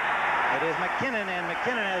 It is McKinnon, and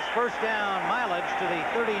McKinnon has first down mileage to the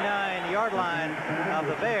 39-yard line of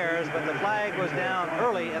the Bears, but the flag was down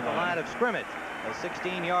early at the line of scrimmage. A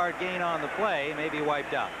 16-yard gain on the play may be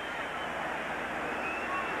wiped out.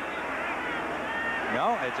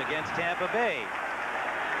 No, it's against Tampa Bay.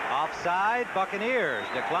 Offside, Buccaneers.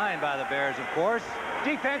 Declined by the Bears, of course.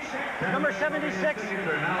 Defense, number 76,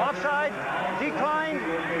 offside, decline,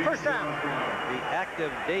 first down. The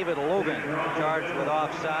active David Logan charged with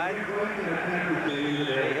offside.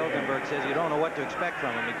 Jay Hilgenberg says you don't know what to expect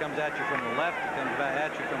from him. He comes at you from the left, he comes back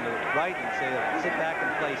at you from the right, and say sit back and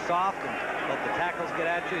play soft and let the tackles get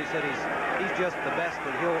at you. He said he's just the best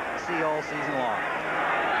that he'll see all season long.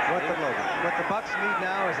 What the Bucs need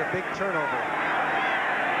now is a big turnover.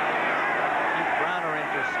 Browner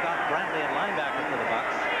into Scott Brantley at linebacker for the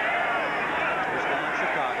Bucs. First down,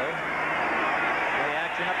 Chicago. Play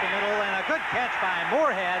action up the middle, and a good catch by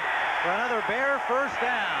Moorhead for another Bear first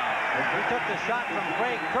down. He took the shot from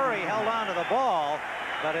Craig Curry, held on to the ball,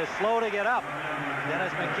 but is slow to get up.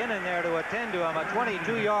 Dennis McKinnon there to attend to him. A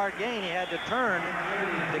 22-yard gain. He had to turn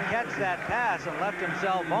to catch that pass and left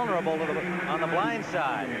himself vulnerable to on the blind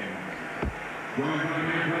side.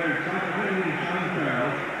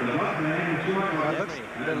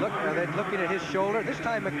 They're looking at his shoulder. This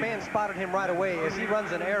time McMahon spotted him right away as he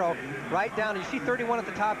runs an arrow right down. You see 31 at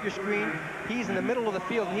the top of your screen. He's in the middle of the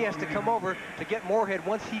field, and he has to come over to get Moorhead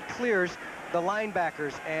once he clears the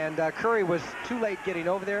linebackers. And Curry was too late getting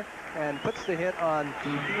over there and puts the hit on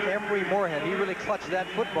Emory Moorhead. He really clutched that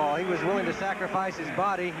football. He was willing to sacrifice his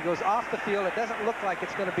body. He goes off the field. It doesn't look like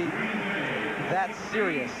it's going to be that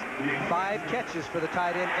serious. 5 catches for the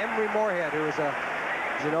tight end, Emory Moorhead, who is a,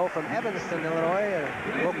 you know, from Evanston, Illinois,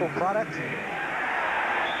 a local product.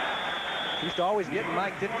 He used to always get in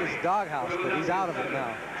Mike Ditka's doghouse, but he's out of it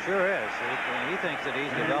now. Sure is. He thinks that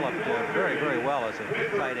he's developed very, very well as a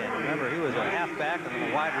tight end. Remember, he was a halfback and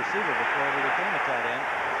a wide receiver before he became a tight end.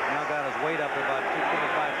 Now got his weight up to about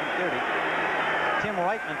 225, 230. Tim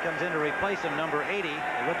Reitman comes in to replace him, number 80.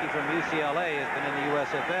 The rookie from UCLA has been in the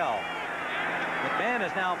USFL. McMahon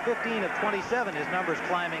is now 15 of 27. His number's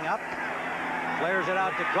climbing up. Flares it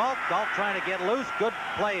out to Galt. Galt trying to get loose. Good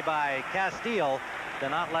play by Castile to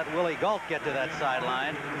not let Willie Galt get to that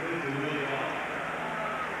sideline.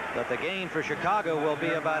 But the gain for Chicago will be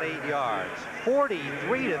about 8 yards.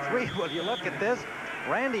 43-3. Will you look at this?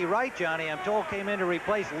 Randy Wright, Johnny, I'm told, came in to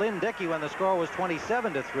replace Lynn Dickey when the score was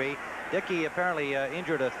 27-3. Dickey apparently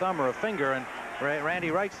injured a thumb or a finger, and Randy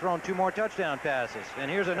Wright's thrown 2 more touchdown passes. And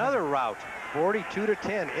here's another rout.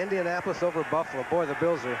 42-10, Indianapolis over Buffalo. Boy, the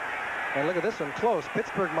Bills are, and look at this one, close.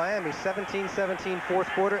 Pittsburgh, Miami, 17-17 fourth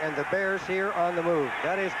quarter, and the Bears here on the move.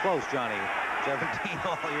 That is close, Johnny. 17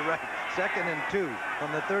 all, you're right. 2nd and 2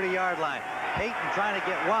 from the 30-yard line. Payton trying to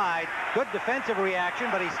get wide. Good defensive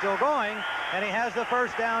reaction, but he's still going, and he has the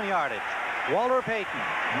first down yardage. Walter Payton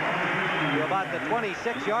to about the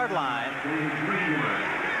 26-yard line.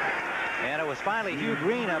 And it was finally Hugh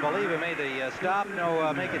Green, I believe, who made the stop.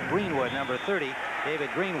 No, make it Greenwood, number 30,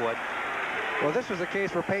 David Greenwood. Well, this was a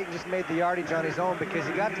case where Payton just made the yardage on his own because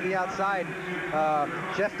he got to the outside.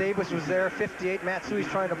 Jeff Davis was there, 58. Matt Suey's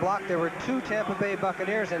trying to block. There were 2 Tampa Bay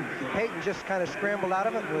Buccaneers, and Payton just kind of scrambled out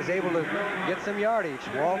of it and was able to get some yardage.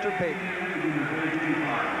 Walter Payton.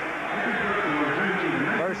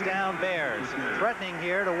 First down, Bears. Threatening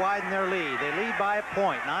here to widen their lead. They lead by a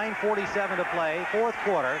point. 9:47 to play, fourth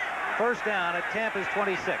quarter. First down at Tampa's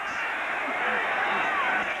 26.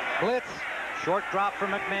 Blitz. Short drop for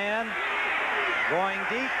McMahon. Going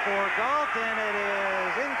deep for Galt, and it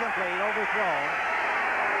is incomplete, overthrown.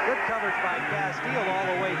 Good coverage by Castile all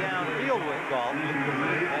the way downfield with Galt.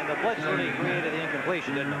 And the blitz really created the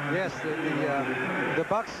incompletion, didn't it? Yes, the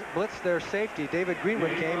Bucs blitzed their safety. David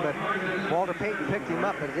Greenwood came, but Walter Payton picked him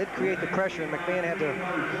up, but it did create the pressure, and McMahon had to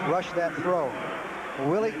rush that throw.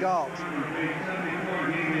 Willie Galt,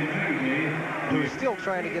 who's still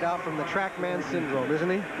trying to get out from the TrackMan syndrome, isn't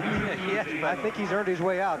he? Yes, I think he's earned his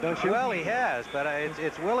way out, don't you? Well, he has, but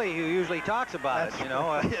it's Willie who usually talks about it, you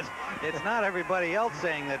know. It's not everybody else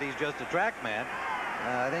saying that he's just a track man.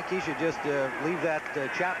 I think he should just leave that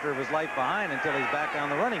chapter of his life behind until he's back on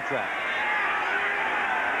the running track.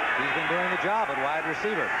 He's been doing the job at wide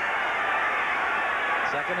receiver.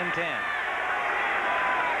 2nd and 10.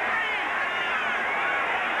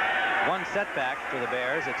 One setback for the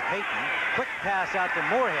Bears. It's Payton. Quick pass out to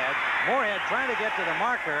Moorhead. Moorhead trying to get to the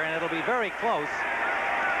marker, and it'll be very close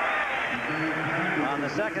on the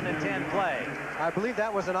 2nd and 10 play. I believe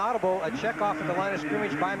that was an audible, a check off at the line of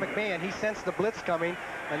scrimmage by McMahon. He sensed the blitz coming,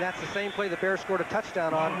 and that's the same play the Bears scored a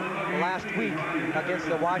touchdown on last week against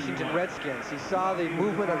the Washington Redskins. He saw the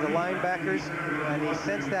movement of the linebackers, and he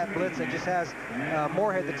sensed that blitz and just has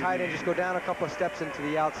Moorhead, the tight end, just go down a couple of steps into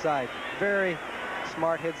the outside. Very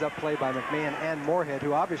smart heads-up play by McMahon and Moorhead,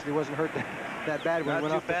 who obviously wasn't hurt that bad when he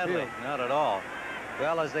went off the field. Not at all.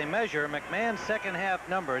 Well, as they measure McMahon's second half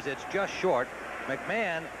numbers, it's just short.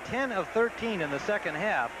 McMahon 10 of 13 in the second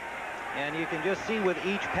half. And you can just see with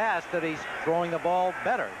each pass that he's throwing the ball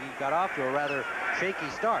better. He got off to a rather shaky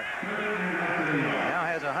start. Now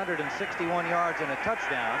has 161 yards and a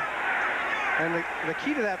touchdown. And the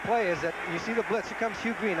key to that play is that you see the blitz. Here comes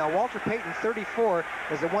Hugh Green. Now, Walter Payton, 34,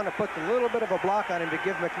 is the one that put a little bit of a block on him to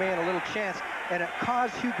give McMahon a little chance. And it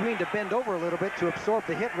caused Hugh Green to bend over a little bit to absorb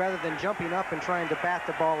the hit rather than jumping up and trying to bat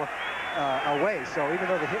the ball away. So even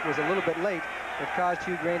though the hit was a little bit late, it caused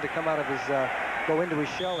Hugh Green to come out of his, go into his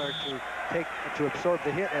shell there to absorb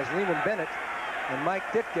the hit as Lehman Bennett and Mike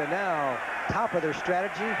Ditka now top of their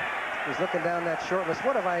strategy is looking down that short list.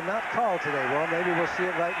 What have I not called today? Well, maybe we'll see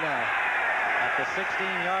it right now. At the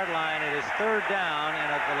 16-yard line, it is third down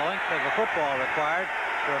and at the length of the football required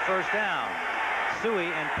for a first down. Suey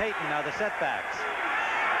and Payton are the setbacks.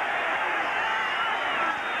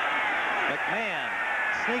 McMahon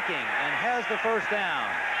sneaking and has the first down.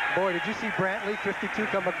 Boy, did you see Brantley, 52,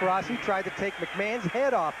 come across? He tried to take McMahon's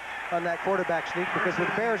head off on that quarterback sneak because the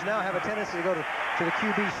Bears now have a tendency to go to the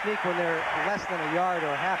QB sneak when they're less than a yard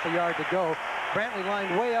or half a yard to go. Brantley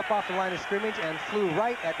lined way up off the line of scrimmage and flew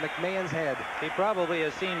right at McMahon's head. He probably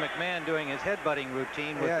has seen McMahon doing his headbutting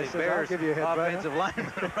routine with the Bears offensive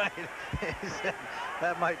lineman. Right. He said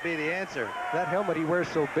that might be the answer. That helmet he wears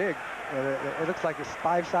so big, it looks like it's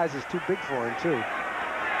 5 sizes too big for him, too.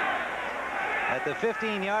 At the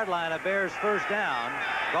 15-yard line, a Bears first down.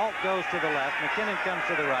 Galt goes to the left. McKinnon comes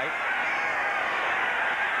to the right.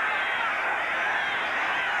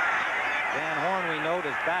 Van Horn, we note,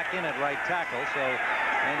 is back in at right tackle, so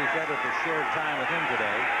Andy Frederick has shared time with him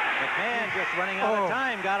today. McMahon just running out of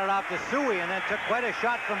time, got it off to Suey, and then took quite a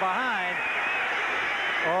shot from behind.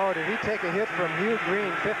 Oh, did he take a hit from Hugh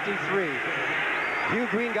Green, 53. Hugh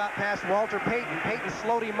Green got past Walter Payton. Payton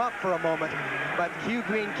slowed him up for a moment, but Hugh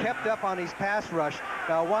Green kept up on his pass rush.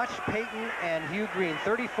 Now watch Payton and Hugh Green,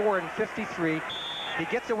 34 and 53. He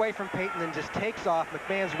gets away from Payton and just takes off.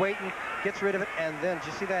 McMahon's waiting, gets rid of it, and then, did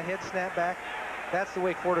you see that head snap back? That's the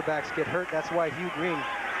way quarterbacks get hurt. That's why Hugh Green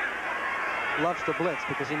loves to blitz,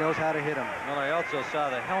 because he knows how to hit him. Well, I also saw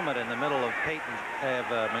the helmet in the middle of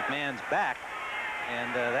McMahon's back,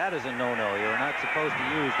 and that is a no-no. You're not supposed to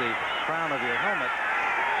use the crown of your helmet.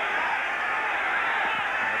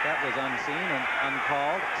 But that was unseen and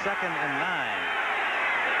uncalled. 2nd and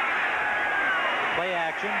 9. Play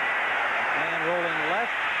action. Man rolling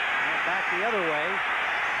left, and back the other way.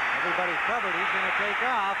 Everybody covered. He's going to take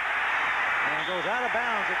off and goes out of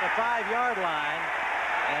bounds at the 5-yard line,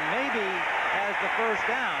 and maybe has the first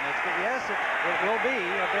down. Yes, it will be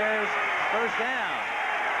a Bears first down.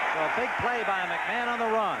 So a big play by McMahon on the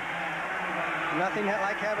run. Nothing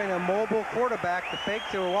like having a mobile quarterback. The fake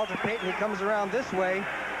to Walter Payton. He comes around this way.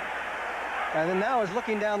 And then now is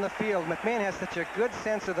looking down the field. McMahon has such a good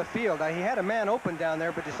sense of the field. He had a man open down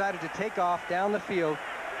there, but decided to take off down the field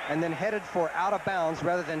and then headed for out of bounds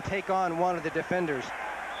rather than take on one of the defenders.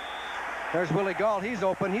 There's Willie Galt. He's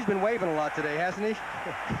open. He's been waving a lot today, hasn't he?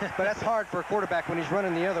 But that's hard for a quarterback when he's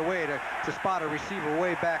running the other way to spot a receiver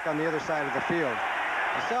way back on the other side of the field.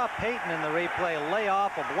 You saw Payton in the replay lay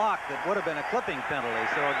off a block that would have been a clipping penalty.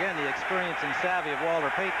 So again, the experience and savvy of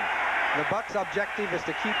Walter Payton. The Bucs' objective is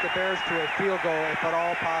to keep the Bears to a field goal if at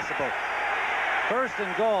all possible. 1st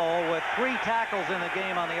and goal with 3 tackles in the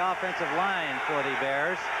game on the offensive line for the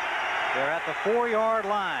Bears. They're at the 4-yard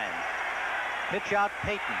line. Pitch out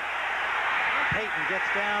Payton. Payton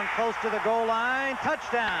gets down close to the goal line.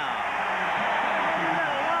 Touchdown.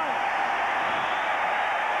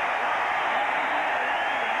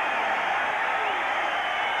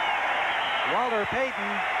 Walter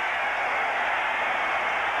Payton.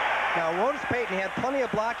 Now, Walter Payton had plenty of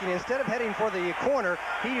blocking. Instead of heading for the corner,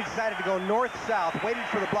 he decided to go north-south, waited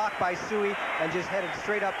for the block by Suey, and just headed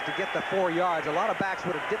straight up to get the 4 yards. A lot of backs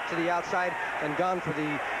would have dipped to the outside and gone for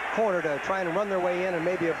the corner to try and run their way in and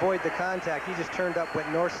maybe avoid the contact. He just turned up, went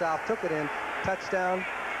north-south, took it in. Touchdown,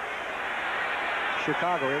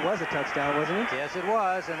 Chicago. It was a touchdown, wasn't it? Yes, it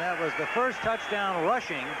was, and that was the first touchdown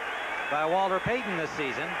rushing by Walter Payton this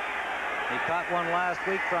season. He caught one last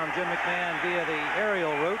week from Jim McMahon via the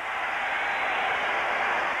aerial route.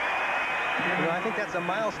 You know, I think that's a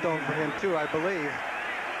milestone for him, too, I believe.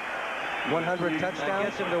 100 touchdowns. That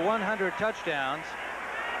gets him to 100 touchdowns.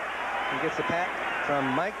 He gets a pat from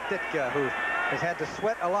Mike Ditka, who has had to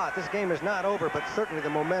sweat a lot. This game is not over, but certainly the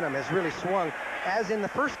momentum has really swung, as in the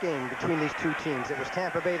first game between these two teams. It was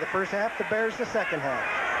Tampa Bay the first half, the Bears the second half.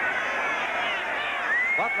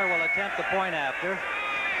 Butler will attempt the point after.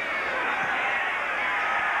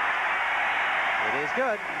 It is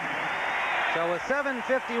good. So with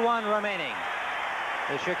 7:51 remaining,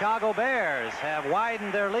 The Chicago Bears have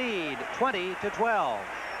widened their lead 20-12.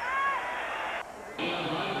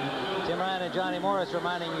 Tim Ryan and Johnny Morris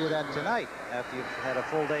reminding you that tonight, after you've had a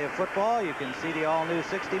full day of football, you can see the all-new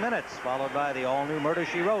 60 Minutes, followed by the all-new Murder,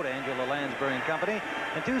 She Wrote, Angela Lansbury and Company,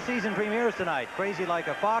 and 2 season premieres tonight, Crazy Like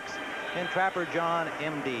a Fox and Trapper John,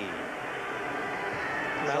 M.D.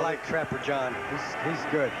 I like Trapper John. He's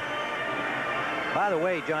good. By the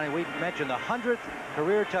way, Johnny, we mentioned the 100th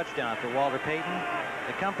career touchdown for Walter Payton.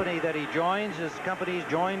 The company that he joins is companies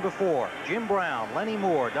joined before. Jim Brown, Lenny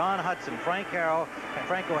Moore, Don Hudson, Franco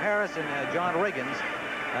Harris, and John Riggins.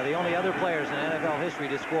 The only other players in NFL history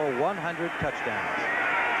to score 100 touchdowns.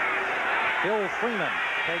 Phil Freeman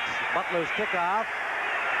takes Butler's kickoff.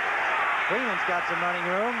 Freeman's got some running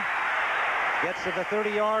room. Gets to the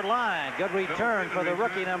 30-yard line. Good return for the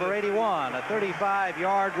rookie, number 81. A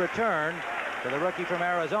 35-yard return to the rookie from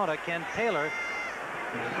Arizona, Ken Taylor,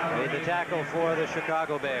 made the tackle for the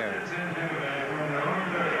Chicago Bears.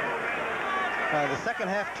 The second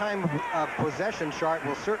half time of possession chart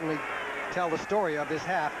will certainly tell the story of this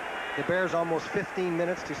half. The Bears almost 15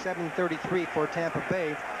 minutes to 7:33 for Tampa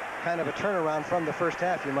Bay. Kind of a turnaround from the first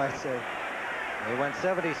half, you might say. They went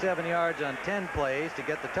 77 yards on 10 plays to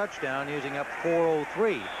get the touchdown, using up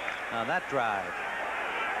 4:03 on that drive.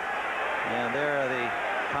 And there are the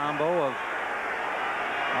combo of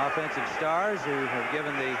offensive stars who have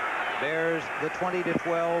given the Bears the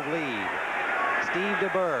 20-12 lead. Steve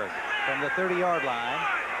DeBerg from the 30-yard line.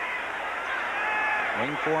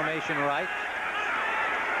 Wing formation right.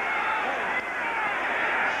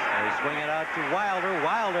 They swing it out to Wilder.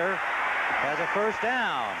 Wilder has a first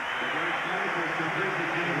down.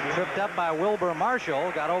 Tripped up by Wilbur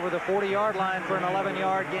Marshall. Got over the 40-yard line for an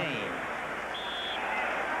 11-yard gain.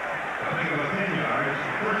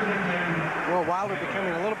 Well, Wilder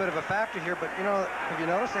becoming a little bit of a factor here, but you know, have you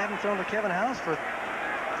noticed they haven't thrown to Kevin House for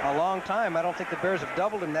a long time? I don't think the Bears have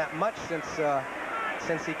doubled him that much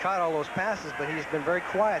since he caught all those passes, but he's been very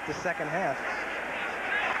quiet the second half.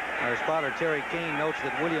 Our spotter Terry Kane notes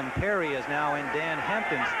that William Perry is now in Dan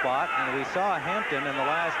Hampton's spot, and we saw Hampton in the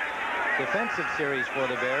last defensive series for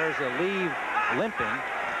the Bears leave limping.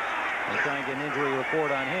 They're trying to get an injury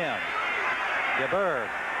report on him. DeBerg,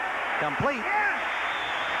 complete.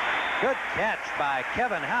 Good catch by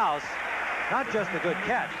Kevin House. Not just a good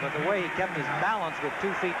catch, but the way he kept his balance with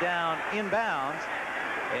 2 feet down inbounds.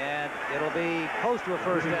 And it'll be close to a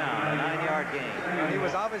first down, a 9-yard gain. He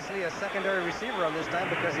was obviously a secondary receiver on this time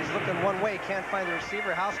because he's looking one way, can't find the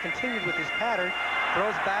receiver. House continued with his pattern,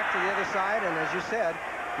 throws back to the other side, and as you said,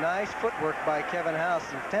 nice footwork by Kevin House.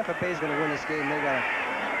 If Tampa Bay's going to win this game,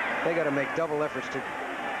 they got to make double efforts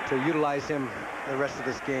to utilize him the rest of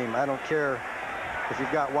this game. I don't care if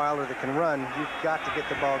you've got Wilder that can run, you've got to get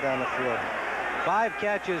the ball down the field. 5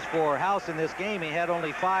 catches for House in this game. He had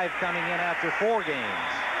only 5 coming in after 4 games.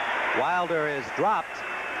 Wilder is dropped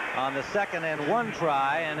on the 2nd and 1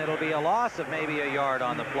 try, and it'll be a loss of maybe a yard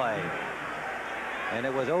on the play. And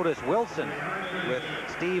it was Otis Wilson with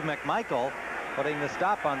Steve McMichael putting the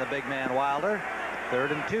stop on the big man Wilder.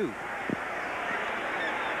 3rd and 2.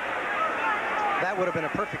 That would have been a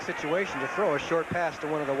perfect situation to throw a short pass to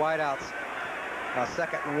one of the wideouts.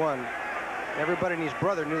 2nd and 1. Everybody and his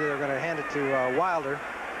brother knew they were going to hand it to Wilder.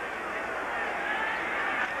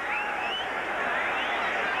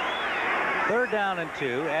 Third down and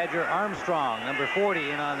 2. Adger Armstrong, number 40,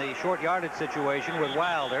 in on the short yardage situation with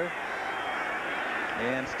Wilder.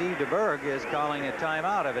 And Steve DeBerg is calling a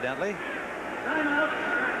timeout, evidently.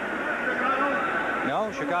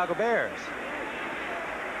 No, Chicago Bears.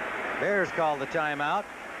 Bears called the timeout.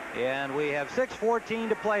 And we have 6:14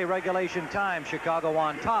 to play, regulation time. Chicago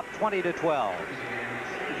on top, 20-12.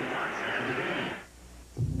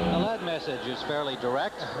 The lead message is fairly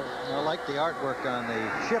direct. I like the artwork on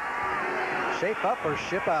the ship. Shape up or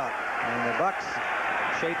ship out. And the Bucks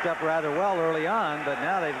shaped up rather well early on, but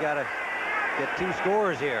now they've got to get 2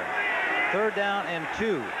 scores here. 3rd down and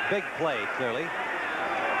 2. Big play, clearly.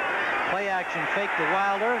 Play action fake to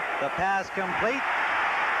Wilder. The pass complete.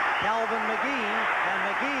 Calvin McGee, and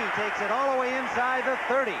McGee takes it all the way inside the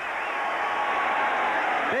 30.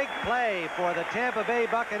 Big play for the Tampa Bay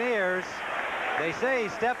Buccaneers. They say he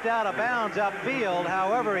stepped out of bounds upfield.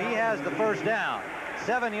 However, he has the first down.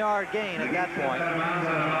 7-yard gain at that point.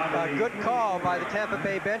 A good call by the Tampa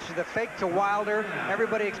Bay bench. The fake to Wilder.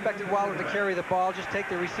 Everybody expected Wilder to carry the ball, just take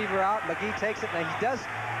the receiver out. McGee takes it, and he does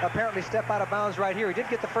apparently step out of bounds right here. He did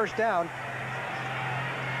get the first down.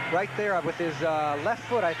 Right there with his left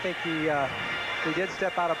foot, I think he did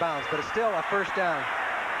step out of bounds, but it's still a first down.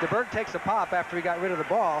 DeBerg takes a pop after he got rid of the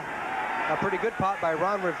ball. A pretty good pop by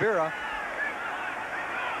Ron Rivera.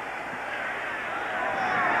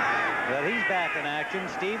 But he's back in action.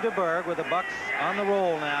 Steve DeBerg with the Bucks on the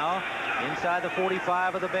roll now inside the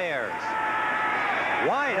 45 of the Bears.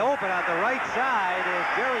 Wide open at the right side is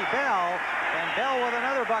Jerry Bell, and Bell with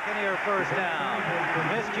another Buccaneer first down.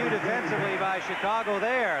 Miscue defensively by Chicago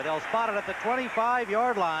there. They'll spot it at the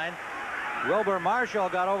 25-yard line. Wilbur Marshall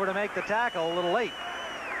got over to make the tackle a little late.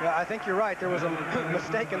 Yeah, I think you're right. There was a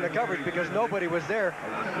mistake in the coverage because nobody was there.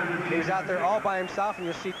 He was out there all by himself, and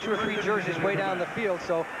you'll see 2 or 3 jerseys way down the field.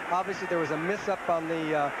 So obviously there was a miss up on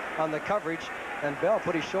the coverage, and Bell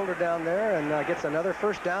put his shoulder down there and gets another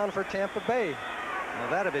first down for Tampa Bay. Well,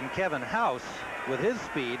 that'd have been Kevin House with his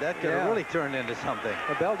speed. That could have really turned into something.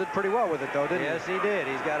 Well, Bell did pretty well with it, though, didn't he? Yes, he did.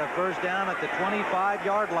 He's got a first down at the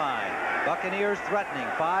 25-yard line. Buccaneers threatening.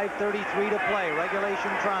 5:33 to play.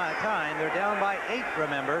 Regulation time. They're down by 8,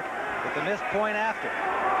 remember, with the missed point after.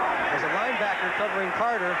 There's a linebacker covering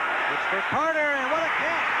Carter. It's for Carter, and what a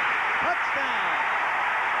catch! Touchdown!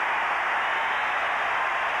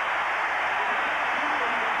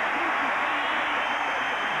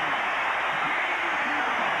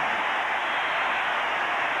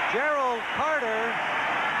 Gerald Carter,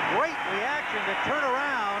 great reaction to turn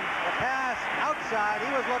around. The pass outside.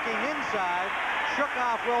 He was looking inside. Shook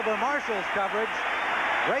off Wilbur Marshall's coverage.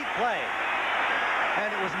 Great play.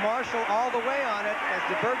 And it was Marshall all the way on it. As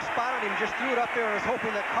DeBerg spotted him, just threw it up there and was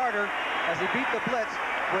hoping that Carter, as he beat the blitz,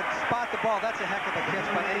 would spot the ball. That's a heck of a catch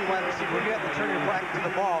by any wide receiver. You have to turn your back to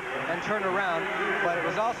the ball and turn around. But it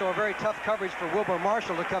was also a very tough coverage for Wilbur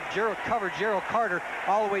Marshall to cover Gerald Carter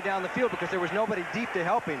all the way down the field because there was nobody deep to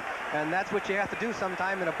help him. And that's what you have to do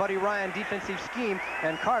sometime in a Buddy Ryan defensive scheme.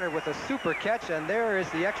 And Carter with a super catch, and there is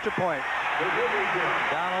the extra point.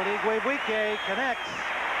 Donald Igwebuike connects,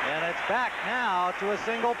 and it's back now to a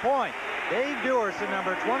single point. Dave Dewerson,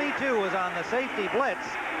 number 22, was on the safety blitz.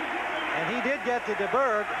 And he did get to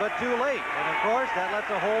DeBerg, but too late. And, of course, that lets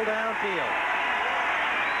a hole downfield.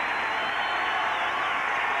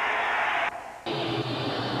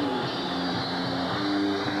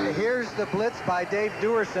 Here's the blitz by Dave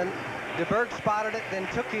Dewerson. DeBerg spotted it, then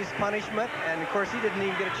took his punishment. And, of course, he didn't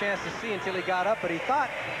even get a chance to see until he got up. But he thought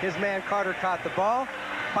his man Carter caught the ball.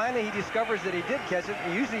 Finally, he discovers that he did catch it.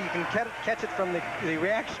 Usually you can catch it from the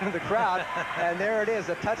reaction of the crowd. And there it is,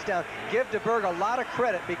 a touchdown. Give DeBerg a lot of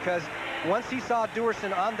credit because once he saw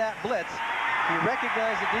Dewerson on that blitz, he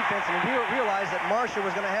recognized the defense and he realized that Marshall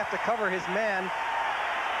was going to have to cover his man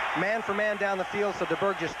for man down the field. So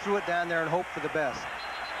DeBerg just threw it down there and hoped for the best.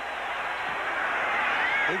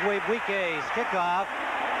 Igwebuike's kickoff,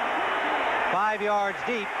 5 yards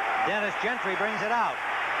deep. Dennis Gentry brings it out.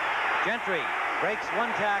 Gentry breaks one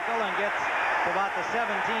tackle and gets to about the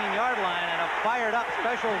 17-yard line, and a fired-up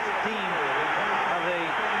special team of the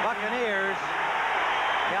Buccaneers.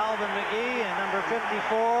 Calvin McGee and number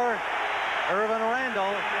 54, Irvin Randall,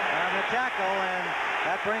 on the tackle, and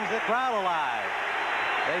that brings the crowd alive.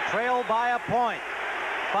 They trail by a point,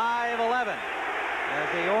 5-11, as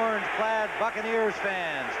the orange-clad Buccaneers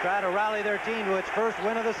fans try to rally their team to its first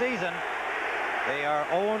win of the season. They are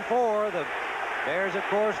 0-4. The Bears, of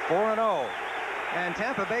course, 4-0. And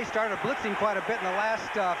Tampa Bay started blitzing quite a bit in the last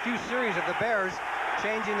few series of the Bears,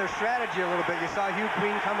 changing their strategy a little bit. You saw Hugh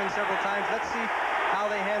Green come in several times. Let's see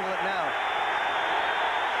how they handle it now.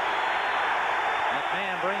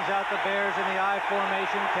 McMahon brings out the Bears in the I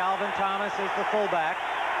formation. Calvin Thomas is the fullback.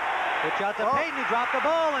 Pitch out to Payton. He dropped the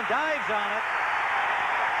ball and dives on it.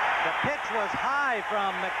 The pitch was high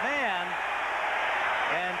from McMahon,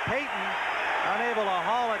 and Payton unable to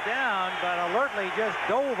haul it down, but alertly just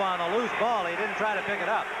dove on the loose ball. He didn't try to pick it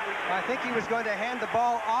up. I think he was going to hand the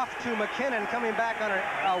ball off to McKinnon, coming back on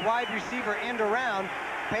a wide receiver end around.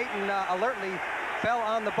 Payton alertly fell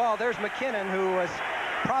on the ball. There's McKinnon, who was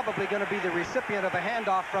probably going to be the recipient of a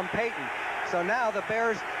handoff from Payton. So now the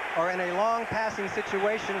Bears are in a long passing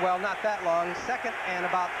situation. Well, not that long. 2nd and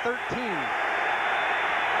about 13.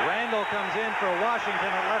 Randall comes in for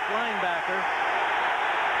Washington at left linebacker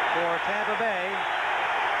for Tampa Bay.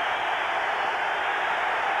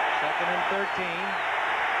 2nd and 13.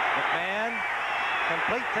 McMahon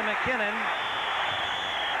complete to McKinnon.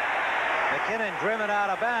 McKinnon driven out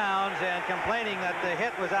of bounds and complaining that the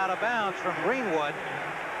hit was out of bounds from Greenwood.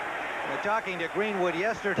 Talking to Greenwood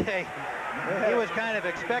yesterday, he was kind of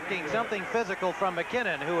expecting something physical from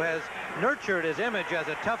McKinnon, who has nurtured his image as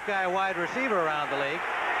a tough guy wide receiver around the league.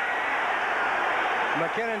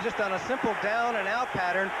 McKinnon just on a simple down and out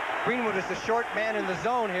pattern. Greenwood is the short man in the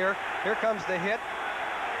zone here. Here comes the hit.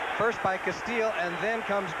 First by Castile, and then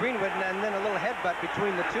comes Greenwood, and then a little headbutt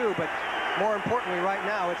between the two. But more importantly right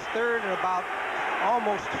now, it's 3rd and about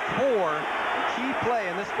almost 4. Key play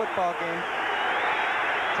in this football game.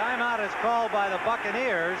 Timeout is called by the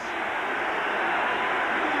Buccaneers.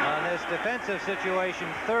 defensive situation,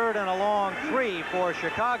 3rd and a long 3 for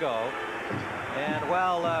Chicago. And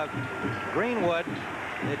while Greenwood,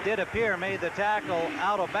 it did appear, made the tackle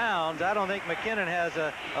out of bounds, I don't think McKinnon has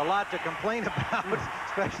a lot to complain about,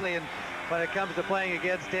 especially when it comes to playing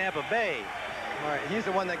against Tampa Bay. All right, he's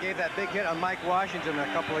the one that gave that big hit on Mike Washington a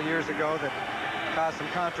couple of years ago that caused some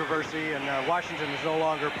controversy, and Washington is no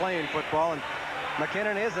longer playing football, and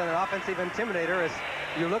McKinnon is an offensive intimidator. As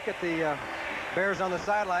you look at the Bears on the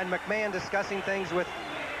sideline, McMahon discussing things with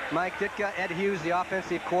Mike Ditka, Ed Hughes, the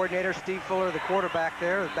offensive coordinator, Steve Fuller, the quarterback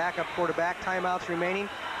there, the backup quarterback. Timeouts remaining,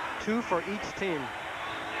 2 for each team.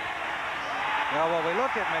 Well, when we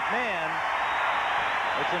look at McMahon,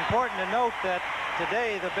 it's important to note that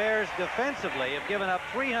today the Bears defensively have given up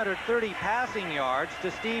 330 passing yards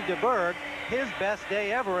to Steve DeBerg, his best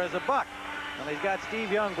day ever as a Buck. And he's got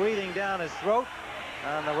Steve Young breathing down his throat.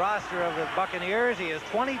 On the roster of the Buccaneers, he is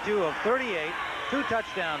 22 of 38, 2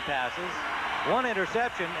 touchdown passes, 1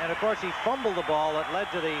 interception, and of course he fumbled the ball that led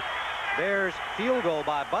to the Bears field goal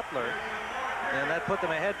by Butler, and that put them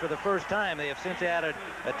ahead for the first time. They have since added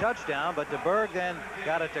a touchdown, but DeBerg then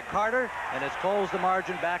got it to Carter and has closed the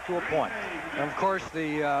margin back to a point. And of course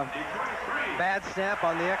the bad snap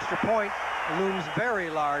on the extra point looms very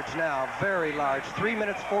large now, very large. 3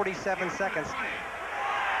 minutes 47 seconds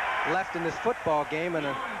left in this football game, and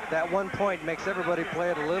that 1 point makes everybody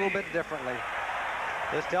play it a little bit differently.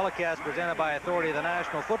 This telecast presented by authority of the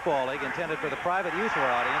National Football League, intended for the private use of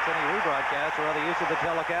our audience. Any rebroadcast or other use of the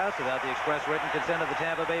telecast without the express written consent of the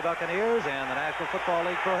Tampa Bay Buccaneers and the National Football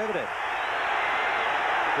League prohibited.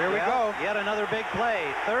 Here we go. Yet another big play.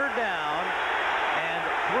 3rd down and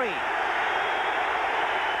 3.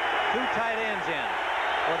 2 tight ends in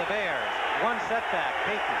for the Bears. 1 setback,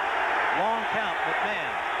 Payton. Long count,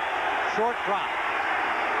 McMahon. Short drop.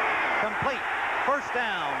 Complete. 1st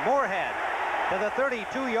down, Moorhead to the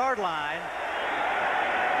 32-yard line.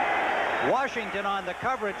 Washington on the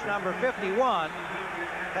coverage, number 51,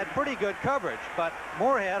 had pretty good coverage, but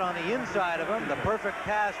Moorhead on the inside of him, the perfect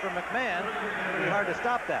pass from McMahon, pretty hard to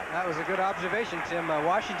stop that. That was a good observation, Tim.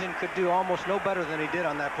 Washington could do almost no better than he did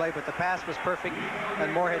on that play, but the pass was perfect,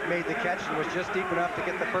 and Moorhead made the catch and was just deep enough to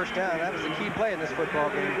get the 1st down. That was a key play in this football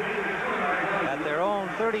game. At their own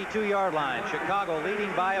 32-yard line, Chicago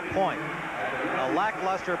leading by a point. A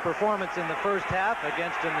lackluster performance in the 1st half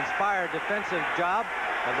against an inspired defensive job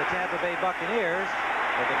of the Tampa Bay Buccaneers,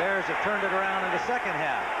 but the Bears have turned it around in the 2nd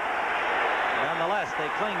half. Nonetheless, they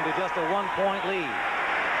cling to just a 1-point lead.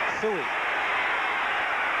 Suey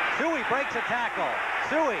breaks a tackle.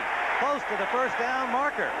 Suey close to the 1st down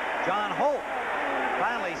marker. John Holt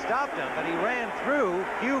finally stopped him, but he ran through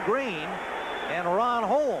Hugh Green and Ron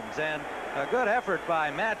Holmes, and a good effort by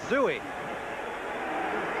Matt Suey.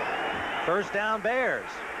 1st down, Bears.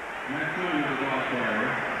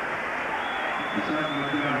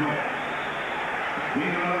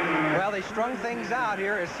 Well, they strung things out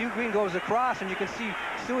here as Hugh Green goes across, and you can see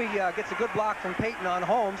Suey gets a good block from Payton on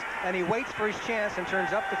Holmes, and he waits for his chance and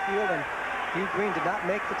turns up the field, and Hugh Green did not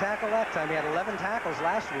make the tackle that time. He had 11 tackles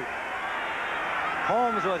last week.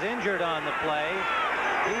 Holmes was injured on the play.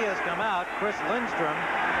 He has come out. Chris Lindstrom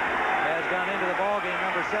has gone into the ballgame,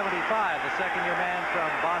 number 75, the 2nd-year man from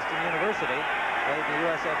Boston University. Played in the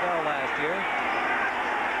USFL last year.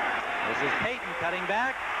 This is Payton cutting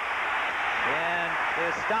back, and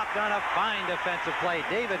is stopped on a fine defensive play.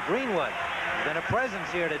 David Greenwood has been a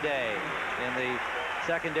presence here today in the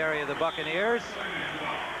secondary of the Buccaneers.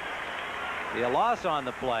 The loss on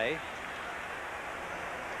the play.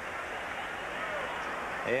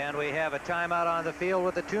 And we have a timeout on the field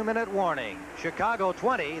with a 2-minute warning. Chicago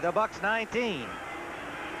 20, the Bucks 19.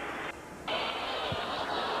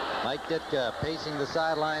 Mike Ditka pacing the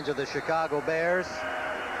sidelines of the Chicago Bears.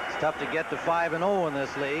 It's tough to get to 5-0 in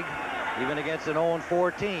this league, even against an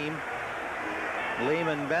 0-4 team.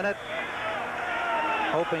 Lehman Bennett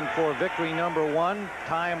hoping for victory number 1.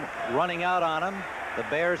 Time running out on him. The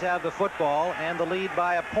Bears have the football and the lead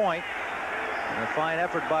by a point. And a fine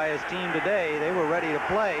effort by his team today. They were ready to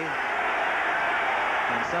play.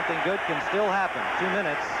 And something good can still happen. 2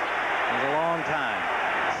 minutes is a long time.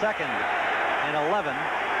 2nd and 11.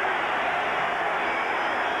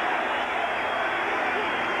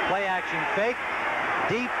 Play action fake.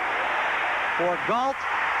 Deep for Galt.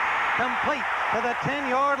 Complete to the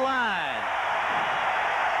 10-yard line.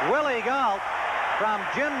 Willie Galt from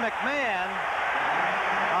Jim McMahon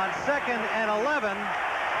on 2nd and 11.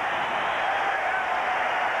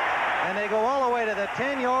 And they go all the way to the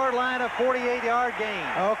 10-yard line, a 48-yard gain.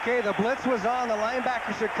 Okay, the blitz was on. The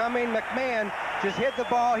linebackers are coming. McMahon just hit the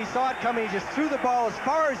ball. He saw it coming. He just threw the ball as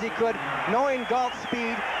far as he could, knowing Galt's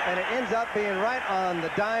speed, and it ends up being right on the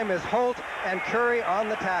dime as Holt and Curry on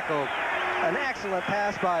the tackle. An excellent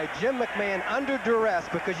pass by Jim McMahon under duress,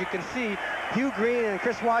 because you can see Hugh Green and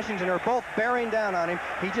Chris Washington are both bearing down on him.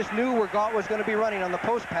 He just knew where Galt was going to be running on the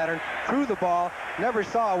post pattern, threw the ball, never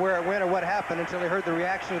saw where it went or what happened until he heard the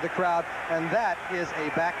reaction of the crowd, and that is a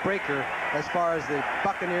backbreaker as far as the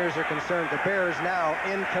Buccaneers are concerned. The Bears now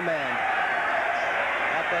in command.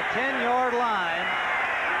 At the 10-yard line,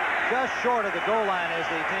 just short of the goal line is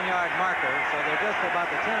the 10-yard marker, so they're just about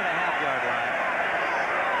the 10.5-yard line.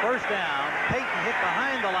 First down, Payton hit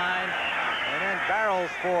behind the line and then barrels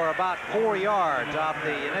for about 4 yards off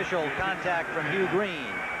the initial contact from Hugh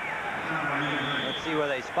Green. Let's see where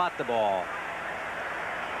they spot the ball.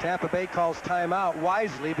 Tampa Bay calls timeout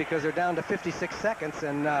wisely because they're down to 56 seconds.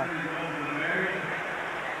 And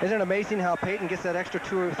isn't it amazing how Payton gets that extra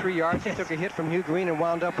 2 or 3 yards? He took a hit from Hugh Green and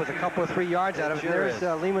wound up with a couple of 3 yards out of it. Sure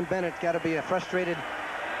There's Lehman Bennett got to be a frustrated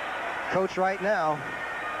coach right now.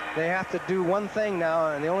 They have to do one thing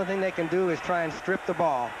now, and the only thing they can do is try and strip the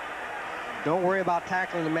ball. Don't worry about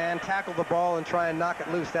tackling the man. Tackle the ball and try and knock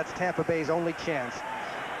it loose. That's Tampa Bay's only chance.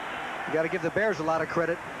 You got to give the Bears a lot of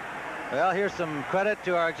credit. Well, here's some credit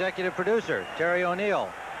to our executive producer, Terry O'Neill.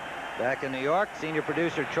 Back in New York, senior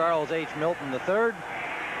producer Charles H. Milton III.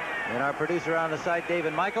 And our producer on the site,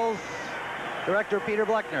 David Michaels. Director Peter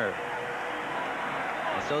Bleckner.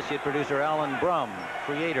 Associate producer Alan Brum,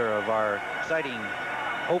 creator of our exciting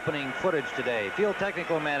opening footage today. Field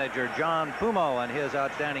technical manager John Pumo and his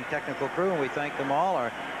outstanding technical crew, and we thank them all,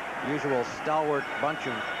 our usual stalwart bunch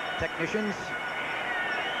of technicians.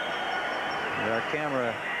 And our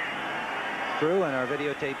camera crew and our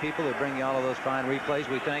videotape people who bring you all of those fine replays.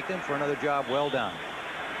 We thank them for another job well done.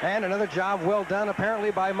 And another job well done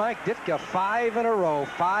apparently by Mike Ditka. 5 in a row,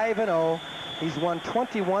 5-0. He's won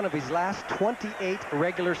 21 of his last 28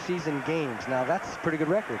 regular season games. Now that's a pretty good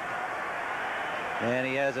record. And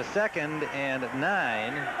he has a 2nd and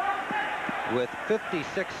 9 with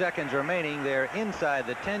 56 seconds remaining. They're inside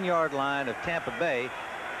the 10-yard line of Tampa Bay.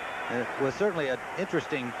 It was certainly an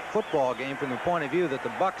interesting football game from the point of view that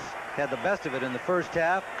the Bucks had the best of it in the first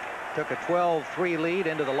half. Took a 12-3 lead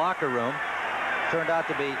into the locker room. Turned out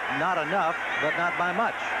to be not enough, but not by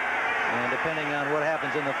much. And depending on what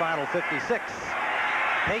happens in the final 56,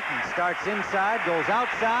 Payton starts inside, goes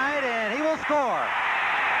outside, and he will score.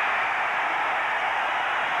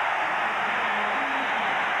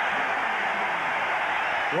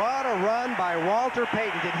 What a run by Walter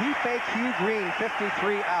Payton. Did he fake Hugh Green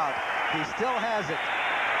 53 out? He still has it.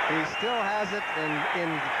 He still has it.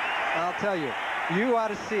 And I'll tell you, you ought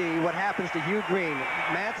to see what happens to Hugh Green.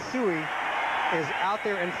 Matt Suey is out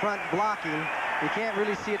there in front blocking. You can't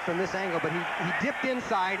really see it from this angle, but he dipped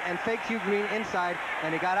inside and faked Hugh Green inside,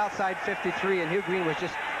 and he got outside 53, and Hugh Green was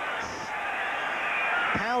just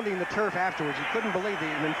pounding the turf afterwards. You couldn't believe that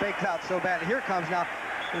he'd been faked out so bad. Here comes now.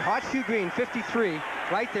 Watch Hugh Green, 53,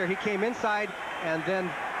 right there. He came inside, and then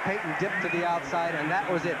Payton dipped to the outside, and that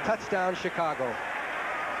was it. Touchdown, Chicago.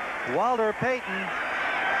 Walter Payton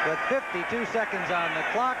with 52 seconds on the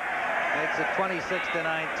clock makes it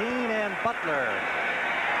 26-19, and Butler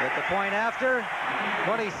with the point after,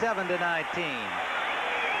 27-19.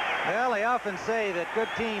 Well, they often say that good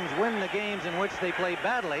teams win the games in which they play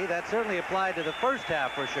badly. That certainly applied to the first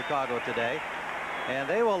half for Chicago today. And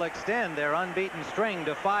they will extend their unbeaten string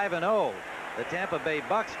to 5-0. The Tampa Bay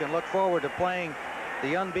Bucks can look forward to playing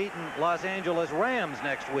the unbeaten Los Angeles Rams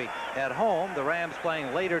next week at home. The Rams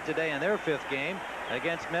playing later today in their 5th game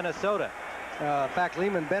against Minnesota. In fact,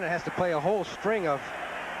 Lehman Bennett has to play a whole string of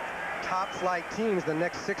top-flight teams the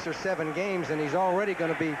next 6 or 7 games, and he's already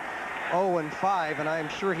going to be 0-5, and I'm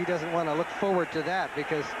sure he doesn't want to look forward to that,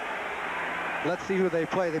 because let's see who they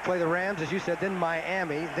play. They play the Rams, as you said, then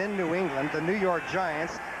Miami, then New England, the New York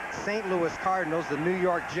Giants, St. Louis Cardinals, the New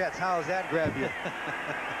York Jets. How does that grab you?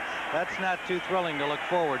 That's not too thrilling to look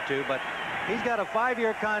forward to, but he's got a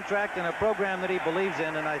 5-year contract and a program that he believes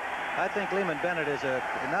in, and I think Lehman Bennett is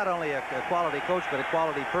not only a quality coach, but a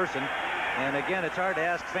quality person. And again, it's hard to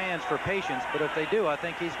ask fans for patience, but if they do, I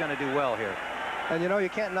think he's going to do well here. And you know, you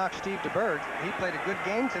can't knock Steve DeBerg. He played a good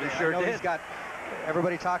game today. He sure did. He's got,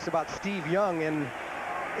 everybody talks about Steve Young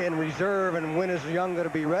in reserve, and when is Young going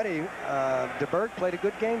to be ready? DeBerg played a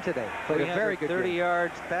good game today. Played a very good 30 game.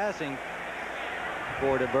 yards passing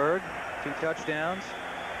for DeBerg, 2 touchdowns.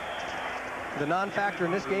 The non-factor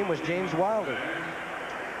in this game was James Wilder.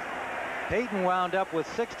 Payton wound up with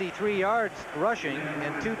 63 yards rushing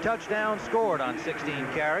and 2 touchdowns scored on 16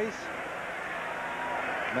 carries.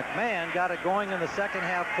 McMahon got it going in the second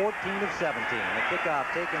half, 14 of 17. The kickoff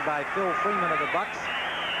taken by Phil Freeman of the Bucks.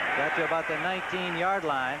 Got to about the 19-yard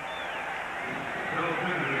line.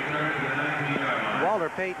 Walter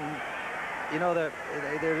Payton, you know,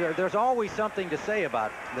 there's always something to say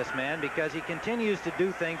about this man because he continues to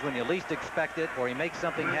do things when you least expect it, or he makes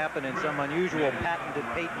something happen in some unusual, patented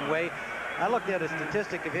Payton way. I looked at a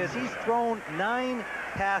statistic of his. He's thrown 9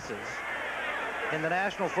 passes in the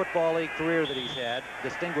National Football League career that he's had,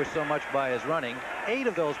 distinguished so much by his running. 8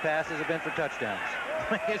 of those passes have been for touchdowns.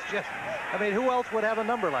 It's just, I mean, who else would have a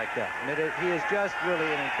number like that? I mean, he is just really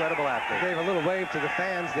an incredible athlete. Gave a little wave to the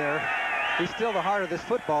fans there. He's still the heart of this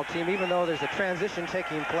football team, even though there's a transition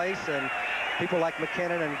taking place, and people like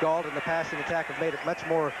McKinnon and Galt in the passing attack have made it much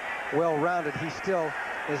more well-rounded. He still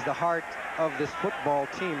is the heart of this football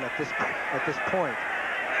team at this point.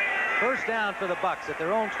 First down for the Bucks at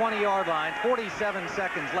their own 20-yard line, 47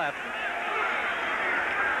 seconds left.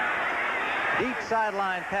 Deep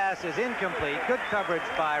sideline pass is incomplete. Good coverage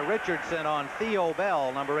by Richardson on Theo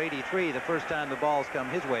Bell, number 83, the first time the ball's come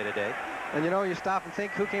his way today. And you know, you stop and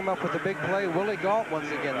think, who came up with the big play? Willie Galt once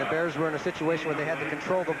again. The Bears were in a situation where they had to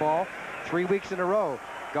control the ball 3 weeks in a row.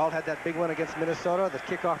 Galt had that big one against Minnesota, the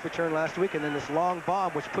kickoff return last week, and then this long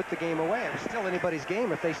bomb which put the game away. It was still anybody's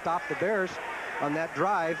game if they stopped the Bears on that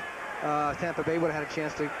drive. Tampa Bay would have had a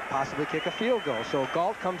chance to possibly kick a field goal. So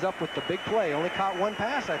Galt comes up with the big play. Only caught 1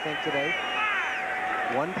 pass, I think, today.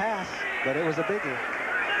 1 pass, but it was a biggie.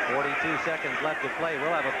 42 seconds left to play.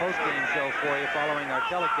 We'll have a post-game show for you following our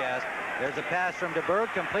telecast. There's a pass from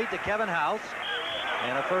DeBerg, complete to Kevin House.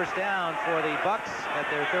 And a first down for the Bucks at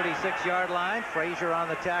their 36-yard line. Frazier on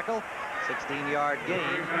the tackle. 16-yard gain.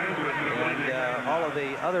 And all of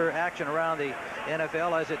the other action around the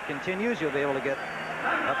NFL as it continues, you'll be able to get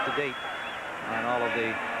up to date on all of the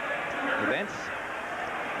events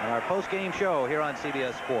on our post-game show here on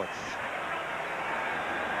CBS Sports.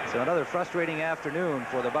 So another frustrating afternoon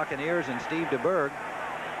for the Buccaneers and Steve DeBerg.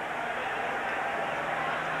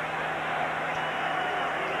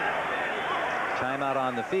 Timeout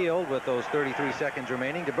on the field with those 33 seconds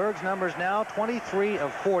remaining. DeBerg's numbers now 23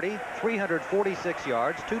 of 40, 346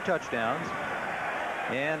 yards, 2 touchdowns,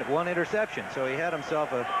 and 1 interception. So he had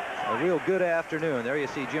himself a real good afternoon. There you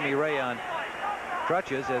see Jimmy Ray on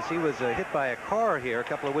crutches as he was hit by a car here a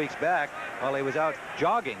couple of weeks back while he was out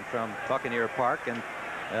jogging from Buccaneer Park. And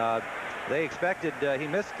they expected he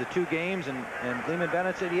missed the 2 games, and Lehman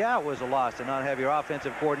Bennett said, yeah, it was a loss to not have your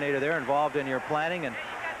offensive coordinator there involved in your planning and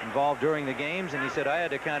involved during the games. And he said, I had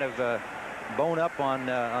to kind of bone up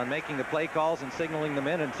on making the play calls and signaling them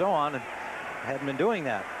in and so on, and hadn't been doing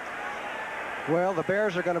that. Well, the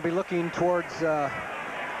Bears are going to be looking towards the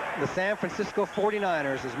San Francisco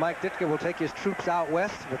 49ers as Mike Ditka will take his troops out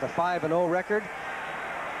west with a 5-0 record.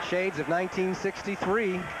 Shades of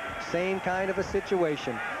 1963, same kind of a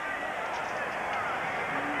situation.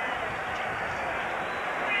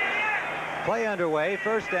 Play underway.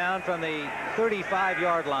 First down from the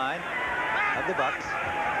 35-yard line of the Bucks.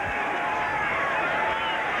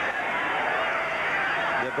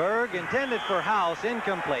 DeBerg intended for House,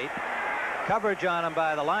 incomplete. Coverage on him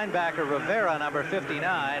by the linebacker Rivera, number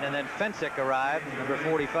 59, and then Fensick arrived, number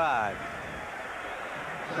 45.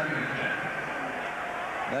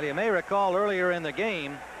 Now you may recall earlier in the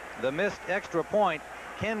game the missed extra point.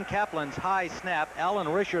 Ken Kaplan's high snap. Alan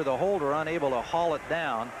Risher, the holder, unable to haul it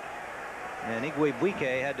down. And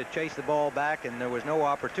Igwebuike had to chase the ball back, and there was no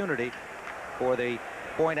opportunity for the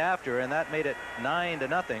point after, and that made it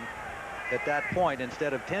 9-0 at that point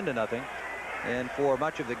instead of 10-0. And for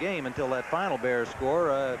much of the game until that final Bears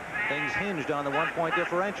score, things hinged on the 1-point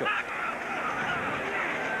differential.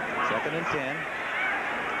 2nd and 10.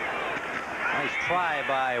 Nice try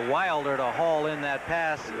by Wilder to haul in that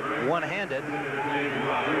pass one-handed.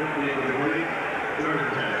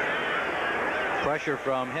 Pressure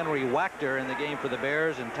from Henry Wachter in the game for the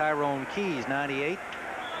Bears, and Tyrone Keys, 98.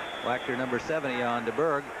 Wachter, number 70, on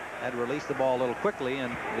DeBerg. Had to release the ball a little quickly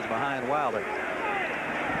and was behind Wilder.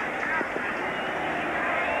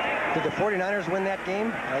 Did the 49ers win that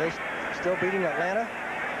game? Are they still beating Atlanta?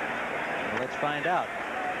 Well, let's find out.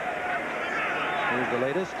 Here's the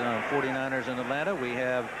latest on 49ers in Atlanta. We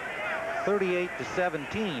have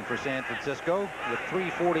 38-17 for San Francisco with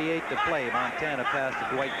 3:48 to play. Montana passed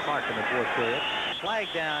to Dwight Clark in the 4th period. Flag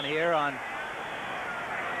down here on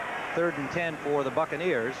 3rd and 10 for the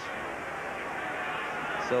Buccaneers.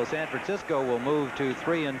 So San Francisco will move to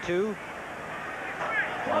 3-2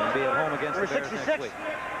 and be at home against the Bears next week.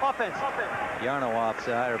 Offense. Yarno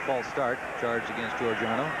offside or false start charged against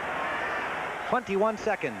Georgiano. 21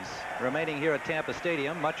 seconds remaining here at Tampa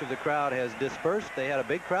Stadium. Much of the crowd has dispersed. They had a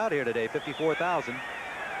big crowd here today, 54,000.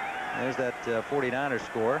 There's that 49ers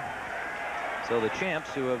score. So the champs,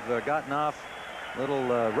 who have gotten off a little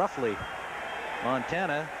roughly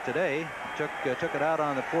Montana today, took it out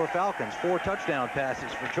on the poor Falcons. 4 touchdown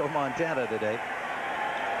passes for Joe Montana today.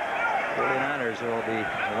 49ers will be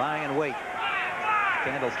lying in wait.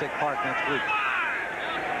 Candlestick Park next week.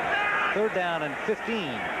 3rd down and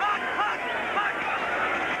 15.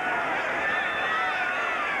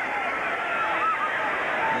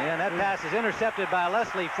 And that pass is intercepted by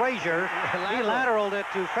Leslie Frazier. He lateraled it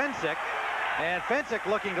to Fensick. And Fensick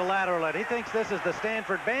looking to lateral it. He thinks this is the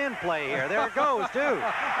Stanford band play here. There it goes, too.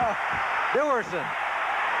 Dewerson.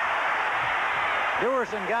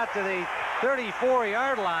 Dewerson got to the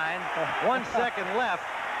 34-yard line. 1 second left.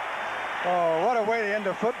 Oh, what a way to end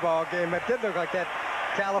a football game. It did look like that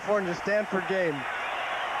California-Stanford game.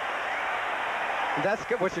 That's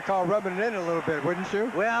what you call rubbing it in a little bit, wouldn't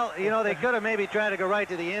you? Well, you know, they could have maybe tried to go right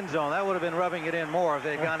to the end zone. That would have been rubbing it in more if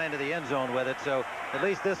they had gone into the end zone with it. So at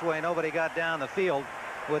least this way, nobody got down the field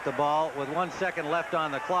with the ball. With 1 second left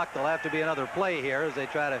on the clock, there'll have to be another play here as they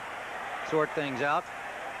try to sort things out.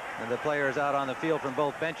 And the players out on the field from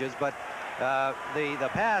both benches. But the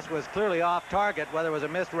pass was clearly off target, whether it was a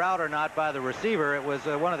missed route or not by the receiver. It was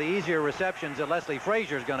one of the easier receptions that Leslie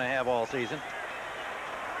Frazier's going to have all season.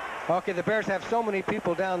 Okay, the Bears have so many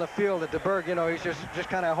people down the field that DeBerg, you know, he's just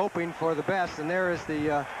kind of hoping for the best. And there is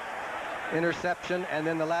the interception, and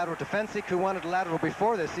then the lateral to Fensick, who wanted the lateral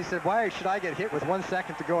before this. He said, why should I get hit with 1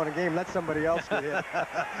 second to go in a game? Let somebody else get hit.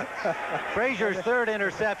 Frazier's 3rd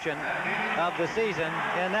interception of the season,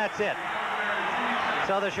 and that's it.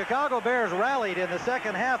 So the Chicago Bears rallied in the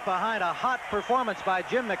second half behind a hot performance by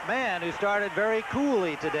Jim McMahon, who started very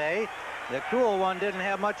coolly today. The cool one didn't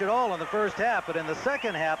have much at all in the first half, but in the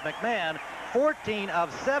second half, McMahon, 14 of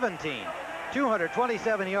 17,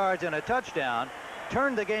 227 yards and a touchdown,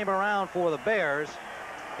 turned the game around for the Bears,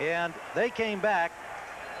 and they came back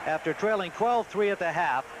after trailing 12-3 at the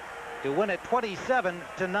half to win it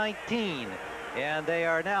 27-19, and they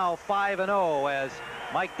are now 5-0 as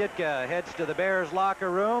Mike Ditka heads to the Bears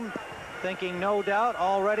locker room, thinking no doubt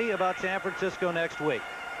already about San Francisco next week.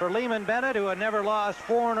 For Lehman Bennett, who had never lost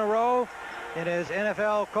 4 in a row in his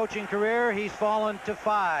NFL coaching career, he's fallen to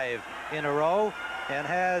 5 in a row and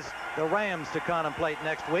has the Rams to contemplate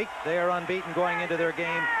next week. They are unbeaten going into their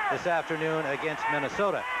game this afternoon against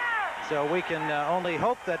Minnesota. So we can only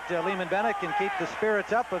hope that Lehman Bennett can keep the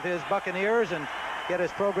spirits up of his Buccaneers and get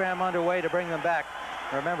his program underway to bring them back.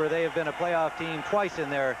 Remember, they have been a playoff team twice in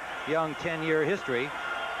their young 10-year history.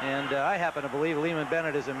 And I happen to believe Lehman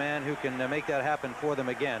Bennett is a man who can make that happen for them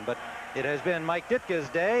again. But it has been Mike Ditka's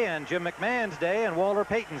day and Jim McMahon's day and Walter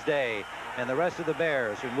Payton's day and the rest of the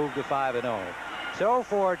Bears who moved to 5-0. So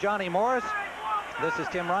for Johnny Morris, this is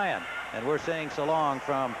Tim Ryan, and we're saying so long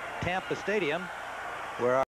from Tampa Stadium, where our